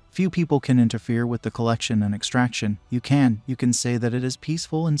space there. Few people can interfere with the collection and extraction. You can say that it is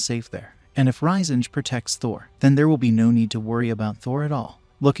peaceful and safe there. And if Raisinge protects Thor, then there will be no need to worry about Thor at all.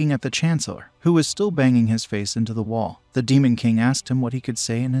 Looking at the Chancellor, who was still banging his face into the wall, the Demon King asked him what he could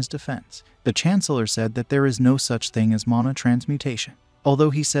say in his defense. The Chancellor said that there is no such thing as mana transmutation. Although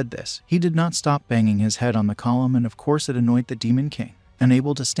he said this, he did not stop banging his head on the column, and of course it annoyed the Demon King.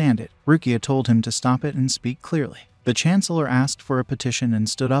 Unable to stand it, Rukia told him to stop it and speak clearly. The Chancellor asked for a petition and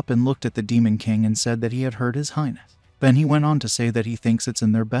stood up and looked at the Demon King and said that he had heard His Highness. Then he went on to say that he thinks it's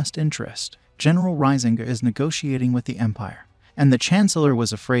in their best interest. General Raisinga is negotiating with the Empire, and the Chancellor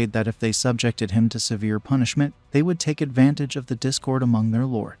was afraid that if they subjected him to severe punishment, they would take advantage of the discord among their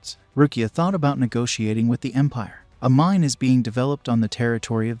lords. Rukia thought about negotiating with the Empire. A mine is being developed on the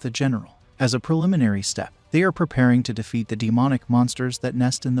territory of the general. As a preliminary step, they are preparing to defeat the demonic monsters that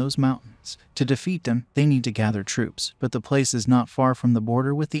nest in those mountains. To defeat them, they need to gather troops, but the place is not far from the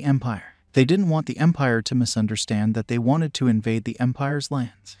border with the Empire. They didn't want the Empire to misunderstand that they wanted to invade the Empire's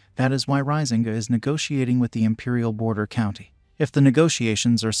lands. That is why Raisinga is negotiating with the Imperial Border County. If the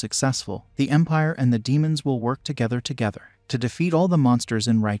negotiations are successful, the Empire and the demons will work together to defeat all the monsters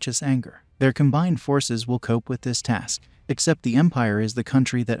in righteous anger. Their combined forces will cope with this task, except the Empire is the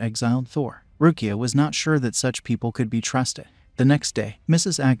country that exiled Thor. Rukia was not sure that such people could be trusted. The next day,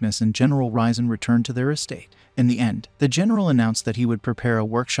 Mrs. Agnes and General Raisin returned to their estate. In the end, the general announced that he would prepare a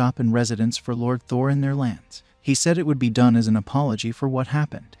workshop and residence for Lord Thor in their lands. He said it would be done as an apology for what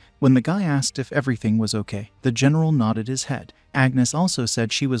happened. When the guy asked if everything was okay, the general nodded his head. Agnes also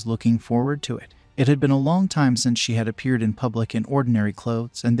said she was looking forward to it. It had been a long time since she had appeared in public in ordinary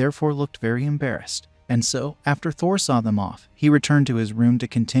clothes and therefore looked very embarrassed. And so, after Thor saw them off, he returned to his room to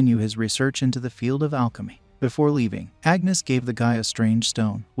continue his research into the field of alchemy. Before leaving, Agnes gave the guy a strange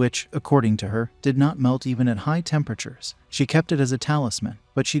stone, which, according to her, did not melt even at high temperatures. She kept it as a talisman,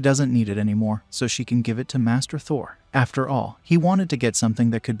 but she doesn't need it anymore, so she can give it to Master Thor. After all, he wanted to get something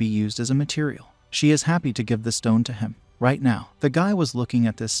that could be used as a material. She is happy to give the stone to him. Right now, the guy was looking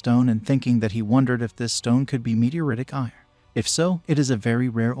at this stone and thinking that he wondered if this stone could be meteoritic iron. If so, it is a very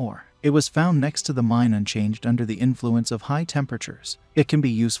rare ore. It was found next to the mine unchanged under the influence of high temperatures. It can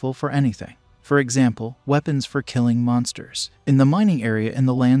be useful for anything. For example, weapons for killing monsters. In the mining area in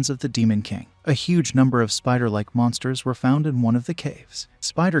the lands of the Demon King, a huge number of spider-like monsters were found in one of the caves.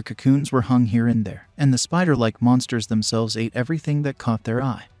 Spider cocoons were hung here and there, and the spider-like monsters themselves ate everything that caught their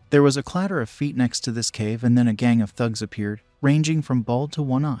eye. There was a clatter of feet next to this cave, and then a gang of thugs appeared, ranging from bald to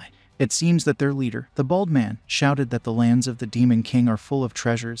one-eyed. It seems that their leader, the bald man, shouted that the lands of the Demon King are full of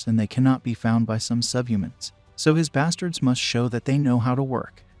treasures and they cannot be found by some subhumans. So his bastards must show that they know how to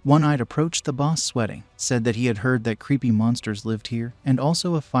work. One-eyed approached the boss sweating, said that he had heard that creepy monsters lived here, and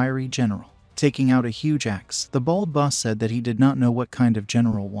also a fiery general. Taking out a huge axe, the bald boss said that he did not know what kind of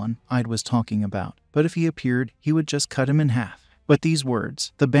general One-eyed was talking about, but if he appeared, he would just cut him in half. With these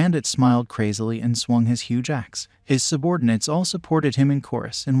words, the bandit smiled crazily and swung his huge axe. His subordinates all supported him in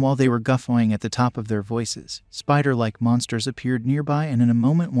chorus, and while they were guffawing at the top of their voices, spider-like monsters appeared nearby, and in a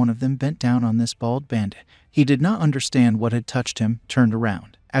moment one of them bent down on this bald bandit. He did not understand what had touched him, turned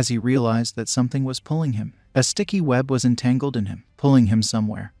around, as he realized that something was pulling him. A sticky web was entangled in him, pulling him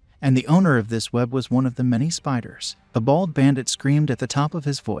somewhere, and the owner of this web was one of the many spiders. The bald bandit screamed at the top of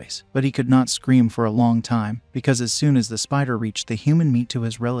his voice, but he could not scream for a long time, because as soon as the spider reached the human meat to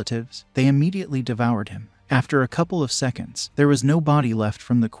his relatives, they immediately devoured him. After a couple of seconds, there was no body left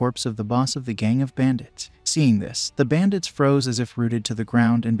from the corpse of the boss of the gang of bandits. Seeing this, the bandits froze as if rooted to the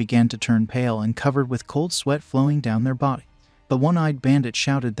ground and began to turn pale and covered with cold sweat flowing down their bodies. The one-eyed bandit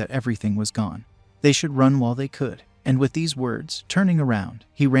shouted that everything was gone. They should run while they could. And with these words, turning around,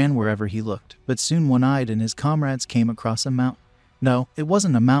 he ran wherever he looked, but soon One-eyed and his comrades came across a mountain. No, it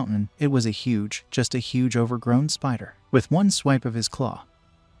wasn't a mountain, it was just a huge overgrown spider. With one swipe of his claw,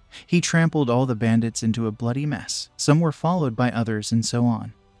 He trampled all the bandits into a bloody mess. Some were followed by others and so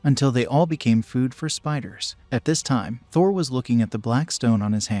on, until they all became food for spiders. At this time, Thor was looking at the black stone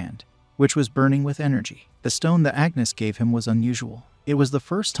on his hand, which was burning with energy. The stone that Agnes gave him was unusual. It was the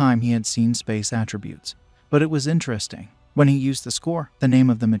first time he had seen space attributes, but it was interesting. When he used the score, the name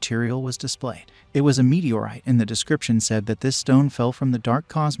of the material was displayed. It was a meteorite, and the description said that this stone fell from the dark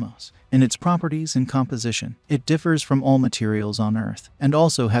cosmos. In its properties and composition, it differs from all materials on Earth, and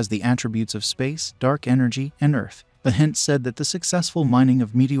also has the attributes of space, dark energy, and Earth. The hint said that the successful mining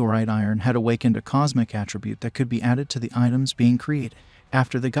of meteorite iron had awakened a cosmic attribute that could be added to the items being created.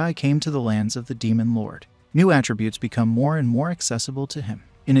 After the guy came to the lands of the Demon Lord, new attributes become more and more accessible to him.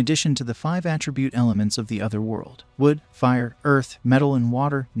 In addition to the 5 attribute elements of the other world, wood, fire, earth, metal, and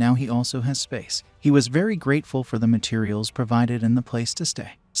water, now he also has space. He was very grateful for the materials provided and the place to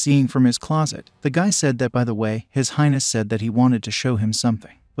stay. Seeing from his closet, the guy said that, by the way, His Highness said that he wanted to show him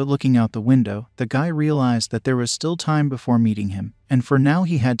something. But looking out the window, the guy realized that there was still time before meeting him, and for now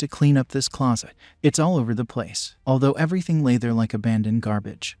he had to clean up this closet. It's all over the place, although everything lay there like abandoned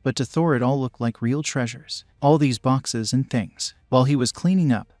garbage. But to Thor it all looked like real treasures. All these boxes and things. While he was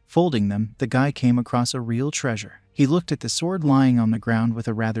cleaning up, folding them, the guy came across a real treasure. He looked at the sword lying on the ground with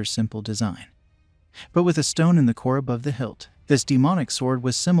a rather simple design, but with a stone in the core above the hilt. This demonic sword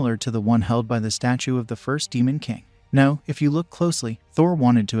was similar to the one held by the statue of the first Demon King. Now, if you look closely, Thor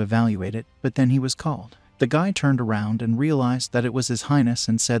wanted to evaluate it, but then he was called. The guy turned around and realized that it was His Highness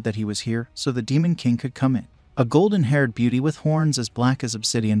and said that he was here so the Demon King could come in. A golden-haired beauty with horns as black as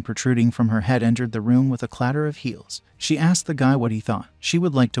obsidian protruding from her head entered the room with a clatter of heels. She asked the guy what he thought. She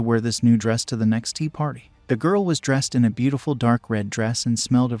would like to wear this new dress to the next tea party. The girl was dressed in a beautiful dark red dress and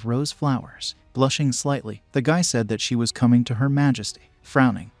smelled of rose flowers. Blushing slightly, the guy said that she was coming to Her Majesty.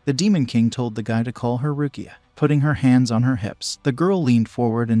 Frowning, the Demon King told the guy to call her Rukia. Putting her hands on her hips, the girl leaned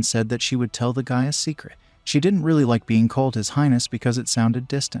forward and said that she would tell the guy a secret. She didn't really like being called His Highness because it sounded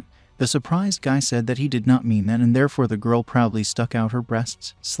distant. The surprised guy said that he did not mean that, and therefore the girl proudly stuck out her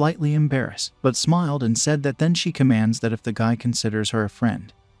breasts, slightly embarrassed, but smiled and said that then she commands that if the guy considers her a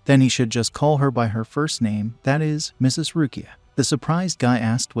friend, then he should just call her by her first name, that is, Mrs. Rukia. The surprised guy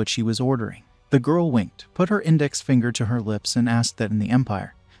asked what she was ordering. The girl winked, put her index finger to her lips, and asked that in the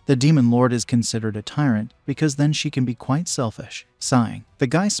Empire, the Demon Lord is considered a tyrant because then she can be quite selfish. Sighing, the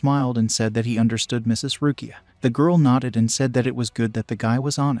guy smiled and said that he understood Mrs. Rukia. The girl nodded and said that it was good that the guy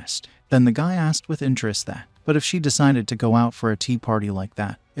was honest. Then the guy asked with interest that, but if she decided to go out for a tea party like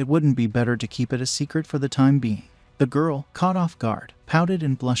that, it wouldn't be better to keep it a secret for the time being. The girl, caught off guard, pouted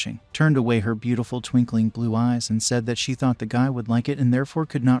and blushing, turned away her beautiful twinkling blue eyes and said that she thought the guy would like it and therefore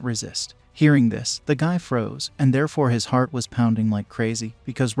could not resist. Hearing this, the guy froze, and therefore his heart was pounding like crazy,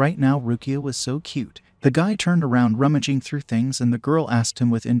 because right now Rukia was so cute. The guy turned around rummaging through things, and the girl asked him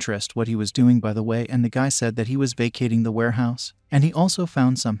with interest what he was doing, by the way, and the guy said that he was vacating the warehouse, and he also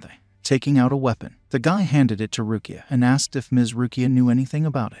found something. Taking out a weapon, the guy handed it to Rukia and asked if Ms. Rukia knew anything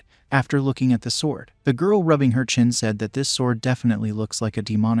about it. After looking at the sword, the girl rubbing her chin said that this sword definitely looks like a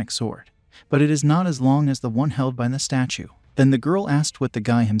demonic sword, but it is not as long as the one held by the statue. Then the girl asked what the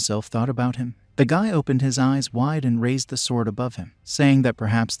guy himself thought about him. The guy opened his eyes wide and raised the sword above him, saying that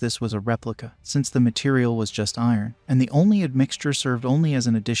perhaps this was a replica, since the material was just iron, and the only admixture served only as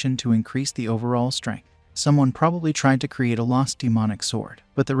an addition to increase the overall strength. Someone probably tried to create a lost demonic sword,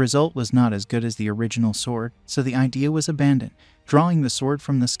 but the result was not as good as the original sword, so the idea was abandoned. Drawing the sword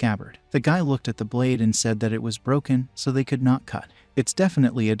from the scabbard, the guy looked at the blade and said that it was broken, so they could not cut. It's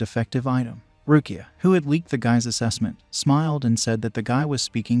definitely a defective item. Rukia, who had leaked the guy's assessment, smiled and said that the guy was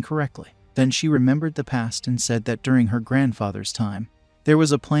speaking correctly. Then she remembered the past and said that during her grandfather's time, there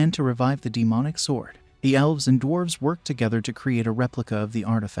was a plan to revive the demonic sword. The elves and dwarves worked together to create a replica of the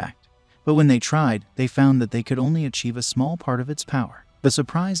artifact, but when they tried, they found that they could only achieve a small part of its power. The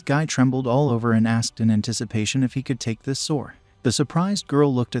surprised guy trembled all over and asked in anticipation if he could take this sword. The surprised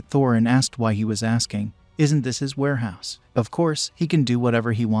girl looked at Thor and asked why he was asking. Isn't this his warehouse? Of course, he can do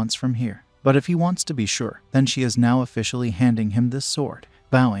whatever he wants from here. But if he wants to be sure, then she is now officially handing him this sword.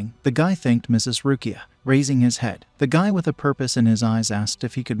 Bowing, the guy thanked Mrs. Rukia. Raising his head, the guy with a purpose in his eyes asked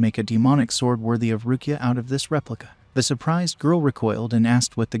if he could make a demonic sword worthy of Rukia out of this replica. The surprised girl recoiled and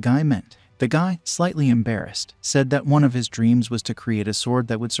asked what the guy meant. The guy, slightly embarrassed, said that one of his dreams was to create a sword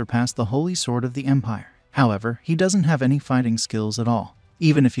that would surpass the holy sword of the Empire. However, he doesn't have any fighting skills at all.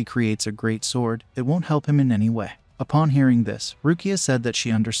 Even if he creates a great sword, it won't help him in any way. Upon hearing this, Rukia said that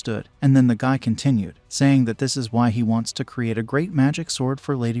she understood, and then the guy continued, saying that this is why he wants to create a great magic sword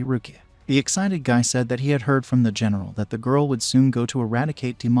for Lady Rukia. The excited guy said that he had heard from the general that the girl would soon go to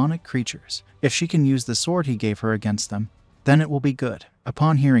eradicate demonic creatures. If she can use the sword he gave her against them, then it will be good.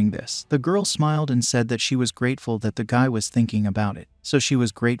 Upon hearing this, the girl smiled and said that she was grateful that the guy was thinking about it. So she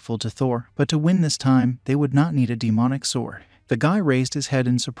was grateful to Thor, but to win this time, they would not need a demonic sword. The guy raised his head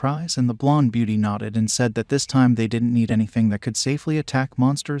in surprise, and the blonde beauty nodded and said that this time they didn't need anything that could safely attack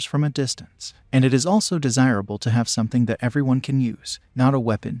monsters from a distance. And it is also desirable to have something that everyone can use, not a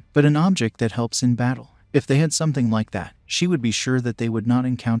weapon, but an object that helps in battle. If they had something like that, she would be sure that they would not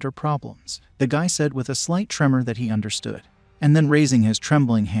encounter problems. The guy said with a slight tremor that he understood, and then raising his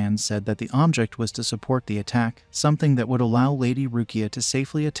trembling hand said that the object was to support the attack, something that would allow Lady Rukia to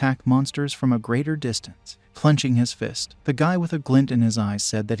safely attack monsters from a greater distance. Clenching his fist, the guy with a glint in his eyes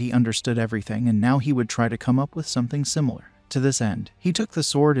said that he understood everything and now he would try to come up with something similar. To this end, he took the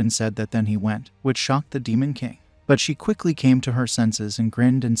sword and said that then he went, which shocked the Demon King. But she quickly came to her senses and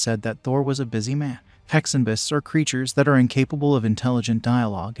grinned and said that Thor was a busy man. Hexenbeasts are creatures that are incapable of intelligent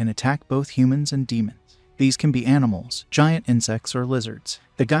dialogue and attack both humans and demons. These can be animals, giant insects, or lizards.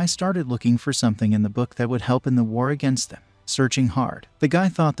 The guy started looking for something in the book that would help in the war against them. Searching hard, the guy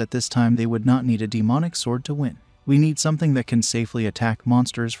thought that this time they would not need a demonic sword to win. We need something that can safely attack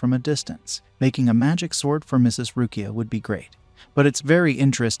monsters from a distance. Making a magic sword for Mrs. Rukia would be great. But it's very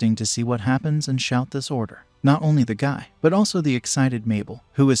interesting to see what happens and shout this order. Not only the guy, but also the excited Mabel,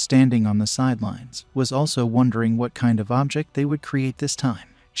 who was standing on the sidelines, was also wondering what kind of object they would create this time.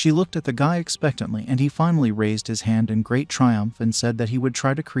 She looked at the guy expectantly and he finally raised his hand in great triumph and said that he would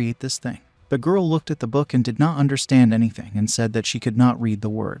try to create this thing. The girl looked at the book and did not understand anything and said that she could not read the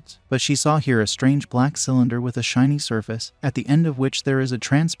words, but she saw here a strange black cylinder with a shiny surface, at the end of which there is a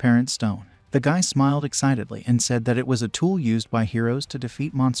transparent stone. The guy smiled excitedly and said that it was a tool used by heroes to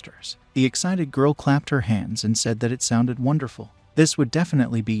defeat monsters. The excited girl clapped her hands and said that it sounded wonderful. This would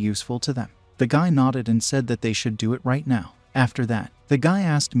definitely be useful to them. The guy nodded and said that they should do it right now. After that, the guy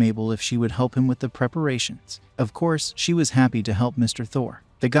asked Mabel if she would help him with the preparations. Of course, she was happy to help Mr. Thor.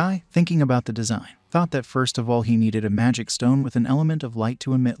 The guy, thinking about the design, thought that first of all he needed a magic stone with an element of light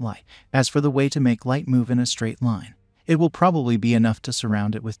to emit light. As for the way to make light move in a straight line, it will probably be enough to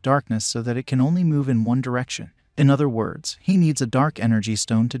surround it with darkness so that it can only move in one direction. In other words, he needs a dark energy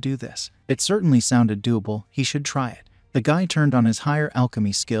stone to do this. It certainly sounded doable, he should try it. The guy turned on his higher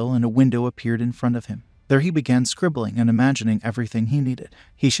alchemy skill and a window appeared in front of him. There he began scribbling and imagining everything he needed.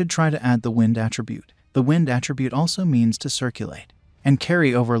 He should try to add the wind attribute. The wind attribute also means to circulate and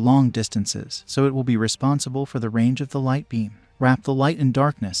carry over long distances, so it will be responsible for the range of the light beam. Wrap the light in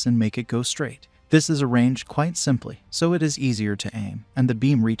darkness and make it go straight. This is arranged quite simply, so it is easier to aim, and the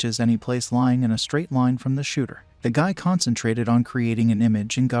beam reaches any place lying in a straight line from the shooter. The guy concentrated on creating an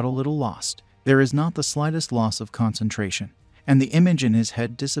image and got a little lost. There is not the slightest loss of concentration, and the image in his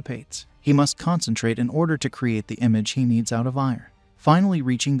head dissipates. He must concentrate in order to create the image he needs out of iron. Finally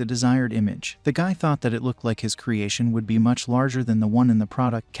reaching the desired image, the guy thought that it looked like his creation would be much larger than the one in the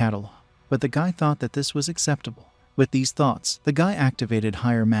product catalog, but the guy thought that this was acceptable. With these thoughts, the guy activated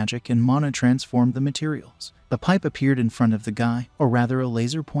higher magic and mana transformed the materials. The pipe appeared in front of the guy, or rather a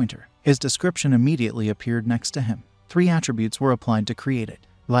laser pointer. His description immediately appeared next to him. 3 attributes were applied to create it: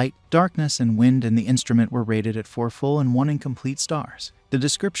 light, darkness, and wind, and the instrument were rated at 4 full and 1 incomplete stars. The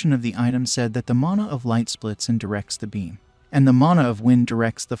description of the item said that the mana of light splits and directs the beam, and the mana of wind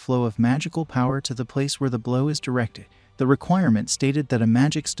directs the flow of magical power to the place where the blow is directed. The requirement stated that a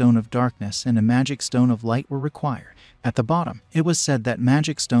magic stone of darkness and a magic stone of light were required. At the bottom, it was said that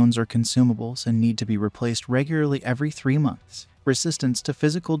magic stones are consumables and need to be replaced regularly every 3 months. Resistance to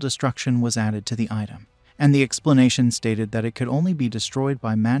physical destruction was added to the item, and the explanation stated that it could only be destroyed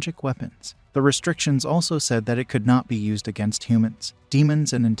by magic weapons. The restrictions also said that it could not be used against humans,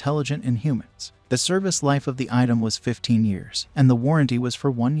 demons, and intelligent inhumans. The service life of the item was 15 years, and the warranty was for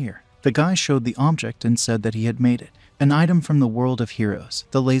 1 year. The guy showed the object and said that he had made it. An item from the world of heroes.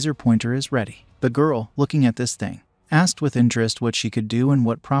 The laser pointer is ready. The girl, looking at this thing, asked with interest what she could do and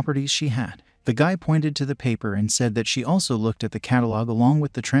what properties she had. The guy pointed to the paper and said that she also looked at the catalog along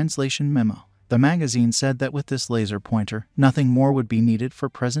with the translation memo. The magazine said that with this laser pointer, nothing more would be needed for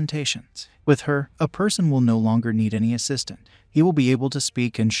presentations. With her, a person will no longer need any assistant. He will be able to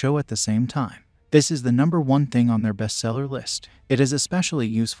speak and show at the same time. This is the #1 thing on their bestseller list. It is especially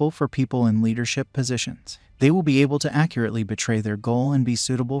useful for people in leadership positions. They will be able to accurately betray their goal and be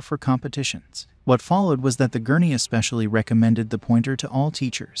suitable for competitions. What followed was that the gurney especially recommended the pointer to all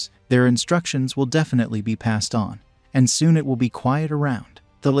teachers. Their instructions will definitely be passed on, and soon it will be quiet around.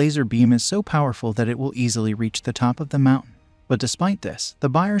 The laser beam is so powerful that it will easily reach the top of the mountain. But despite this, the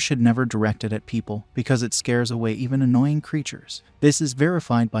buyer should never direct it at people because it scares away even annoying creatures. This is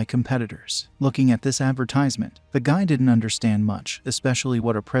verified by competitors. Looking at this advertisement, the guy didn't understand much, especially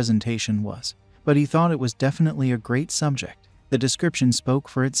what a presentation was. but he thought it was definitely a great subject. The description spoke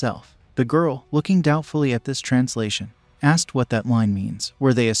for itself. The girl, looking doubtfully at this translation, asked what that line means,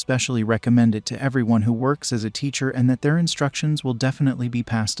 where they especially recommend it to everyone who works as a teacher and that their instructions will definitely be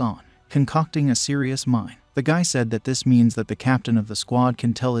passed on. Concocting a serious mind. The guy said that this means that the captain of the squad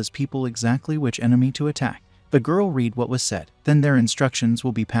can tell his people exactly which enemy to attack. The girl read what was said. Then their instructions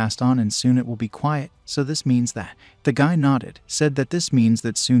will be passed on and soon it will be quiet, so this means that. The guy nodded, said that this means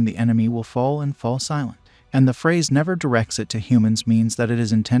that soon the enemy will fall and fall silent. And the phrase never directs it to humans means that it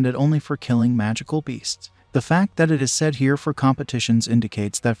is intended only for killing magical beasts. The fact that it is said here for competitions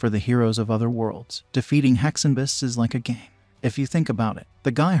indicates that for the heroes of other worlds, defeating hexenbeasts is like a game. If you think about it,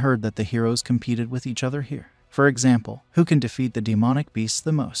 the guy heard that the heroes competed with each other here. For example, who can defeat the demonic beasts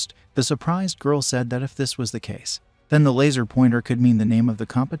the most? The surprised girl said that if this was the case, then the laser pointer could mean the name of the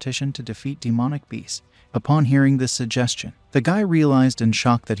competition to defeat demonic beasts. Upon hearing this suggestion, the guy realized in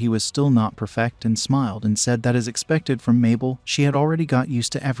shock that he was still not perfect and smiled and said that as expected from Mabel, she had already got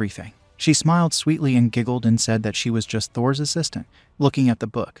used to everything. She smiled sweetly and giggled and said that she was just Thor's assistant. Looking at the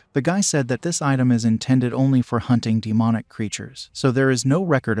book, the guy said that this item is intended only for hunting demonic creatures, so there is no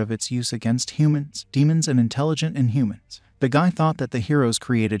record of its use against humans, demons, and intelligent inhumans. The guy thought that the heroes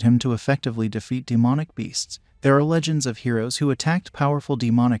created him to effectively defeat demonic beasts. There are legends of heroes who attacked powerful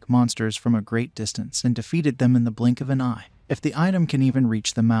demonic monsters from a great distance and defeated them in the blink of an eye. If the item can even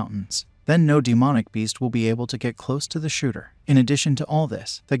reach the mountains, then no demonic beast will be able to get close to the shooter. In addition to all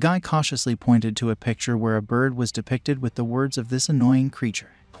this, the guy cautiously pointed to a picture where a bird was depicted with the words of this annoying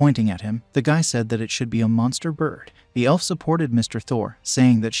creature. Pointing at him, the guy said that it should be a monster bird. The elf supported Mr. Thor,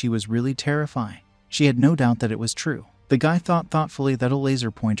 saying that she was really terrifying. She had no doubt that it was true. The guy thought thoughtfully that a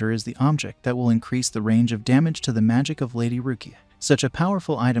laser pointer is the object that will increase the range of damage to the magic of Lady Rukia. Such a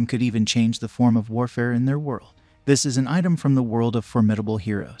powerful item could even change the form of warfare in their world. This is an item from the world of formidable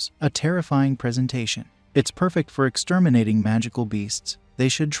heroes, a terrifying presentation. It's perfect for exterminating magical beasts. They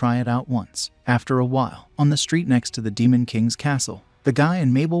should try it out once. After a while, on the street next to the Demon King's castle, the guy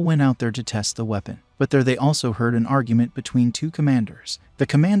and Mabel went out there to test the weapon. But there they also heard an argument between two commanders. The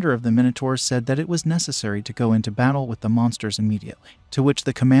commander of the Minotaurs said that it was necessary to go into battle with the monsters immediately, to which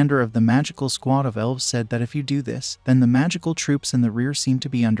the commander of the magical squad of elves said that if you do this, then the magical troops in the rear seem to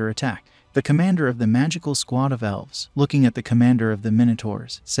be under attack. The commander of the magical squad of elves, looking at the commander of the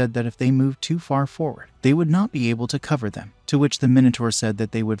Minotaurs, said that if they moved too far forward, they would not be able to cover them, to which the Minotaur said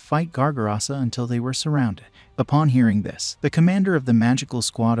that they would fight Gargarasa until they were surrounded. Upon hearing this, the commander of the magical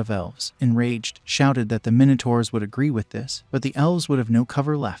squad of elves, enraged, shouted that the Minotaurs would agree with this, but the elves would have no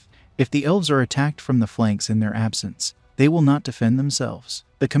cover left. If the elves are attacked from the flanks in their absence, they will not defend themselves.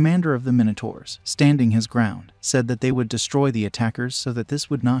 The commander of the Minotaurs, standing his ground, said that they would destroy the attackers so that this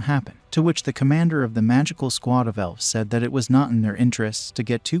would not happen, to which the commander of the magical squad of elves said that it was not in their interests to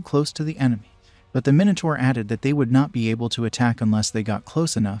get too close to the enemy. But the Minotaur added that they would not be able to attack unless they got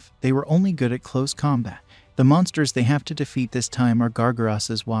close enough. They were only good at close combat. The monsters they have to defeat this time are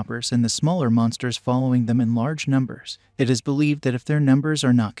Gargarasa's whoppers and the smaller monsters following them in large numbers. It is believed that if their numbers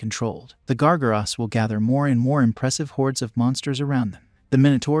are not controlled, the Gargaras will gather more and more impressive hordes of monsters around them. The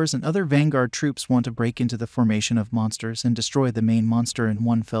Minotaurs and other vanguard troops want to break into the formation of monsters and destroy the main monster in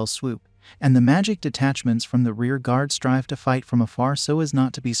one fell swoop, and the magic detachments from the rear guard strive to fight from afar so as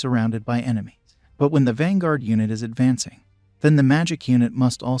not to be surrounded by enemies. But when the vanguard unit is advancing, then the magic unit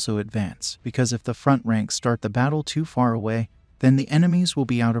must also advance, because if the front ranks start the battle too far away, then the enemies will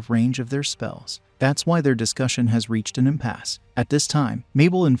be out of range of their spells. That's why their discussion has reached an impasse. At this time,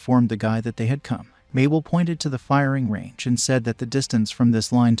 Mabel informed the guy that they had come. Mabel pointed to the firing range and said that the distance from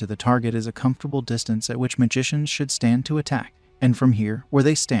this line to the target is a comfortable distance at which magicians should stand to attack. And from here, where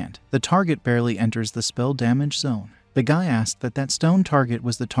they stand, the target barely enters the spell damage zone. The guy asked that stone target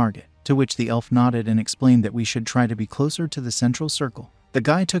was the target, to which the elf nodded and explained that we should try to be closer to the central circle. The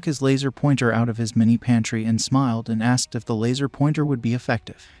guy took his laser pointer out of his mini pantry and smiled and asked if the laser pointer would be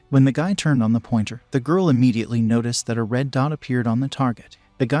effective. When the guy turned on the pointer, the girl immediately noticed that a red dot appeared on the target.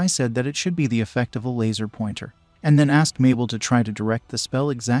 The guy said that it should be the effect of a laser pointer, and then asked Mabel to try to direct the spell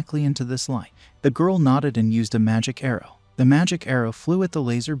exactly into this light. The girl nodded and used a magic arrow. The magic arrow flew at the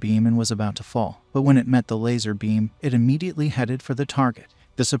laser beam and was about to fall, but when it met the laser beam, it immediately headed for the target.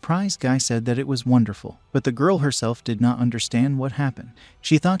 The surprised guy said that it was wonderful, but the girl herself did not understand what happened.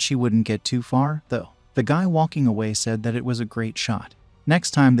 She thought she wouldn't get too far, though. The guy walking away said that it was a great shot.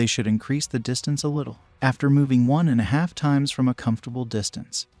 Next time they should increase the distance a little. After moving 1.5 times from a comfortable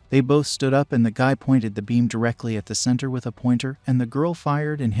distance, they both stood up and the guy pointed the beam directly at the center with a pointer, and the girl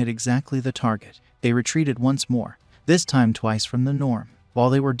fired and hit exactly the target. They retreated once more, this time twice from the norm. While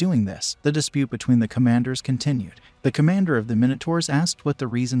they were doing this, the dispute between the commanders continued. The commander of the Minotaurs asked what the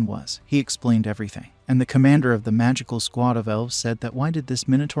reason was. He explained everything. And the commander of the magical squad of elves said that why did this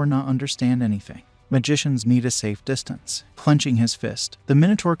Minotaur not understand anything? Magicians need a safe distance. Clenching his fist, the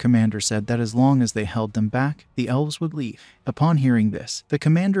Minotaur commander said that as long as they held them back, the elves would leave. Upon hearing this, the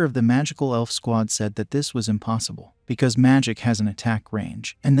commander of the magical elf squad said that this was impossible, because magic has an attack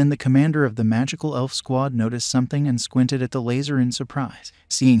range. And then the commander of the magical elf squad noticed something and squinted at the laser in surprise,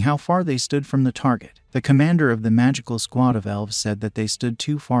 seeing how far they stood from the target. The commander of the magical squad of elves said that they stood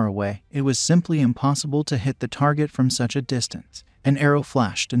too far away. It was simply impossible to hit the target from such a distance. An arrow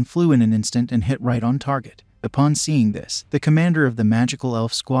flashed and flew in an instant and hit right on target. Upon seeing this, the commander of the magical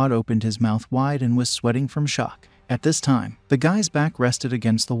elf squad opened his mouth wide and was sweating from shock. At this time, the guy's back rested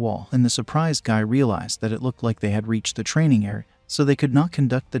against the wall, and the surprised guy realized that it looked like they had reached the training area, so they could not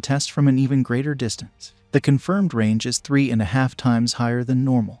conduct the test from an even greater distance. The confirmed range is 3.5 times higher than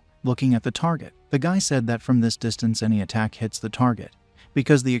normal. Looking at the target, the guy said that from this distance any attack hits the target,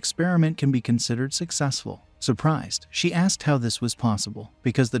 because the experiment can be considered successful. Surprised, she asked how this was possible,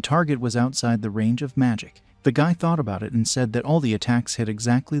 because the target was outside the range of magic. The guy thought about it and said that all the attacks hit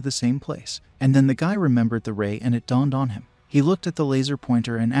exactly the same place. And then the guy remembered the ray and it dawned on him. He looked at the laser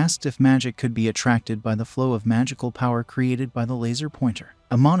pointer and asked if magic could be attracted by the flow of magical power created by the laser pointer.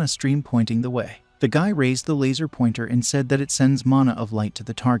 A mana stream pointing the way. The guy raised the laser pointer and said that it sends mana of light to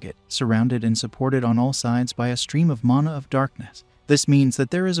the target, surrounded and supported on all sides by a stream of mana of darkness. This means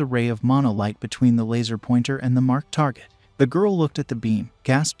that there is a ray of mana light between the laser pointer and the marked target. The girl looked at the beam,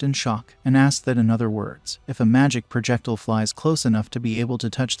 gasped in shock, and asked that in other words, if a magic projectile flies close enough to be able to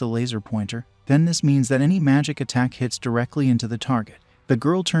touch the laser pointer, then this means that any magic attack hits directly into the target. The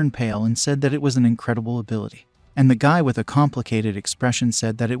girl turned pale and said that it was an incredible ability. And the guy with a complicated expression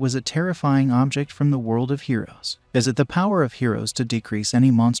said that it was a terrifying object from the world of heroes. Is it the power of heroes to decrease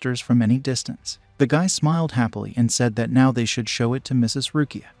any monsters from any distance? The guy smiled happily and said that now they should show it to Mrs.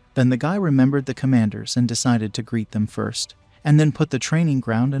 Rukia. Then the guy remembered the commanders and decided to greet them first, and then put the training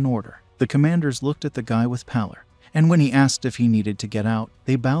ground in order. The commanders looked at the guy with pallor, and when he asked if he needed to get out,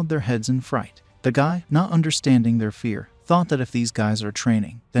 they bowed their heads in fright. The guy, not understanding their fear, thought that if these guys are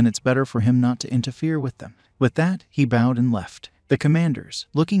training, then it's better for him not to interfere with them. With that, he bowed and left. The commanders,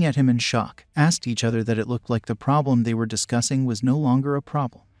 looking at him in shock, asked each other that it looked like the problem they were discussing was no longer a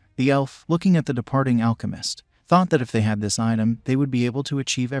problem. The elf, looking at the departing alchemist, thought that if they had this item, they would be able to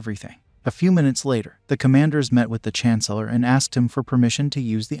achieve everything. A few minutes later, the commanders met with the Chancellor and asked him for permission to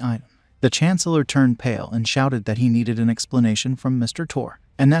use the item. The Chancellor turned pale and shouted that he needed an explanation from Mr. Thor.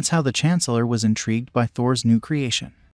 And that's how the Chancellor was intrigued by Thor's new creation.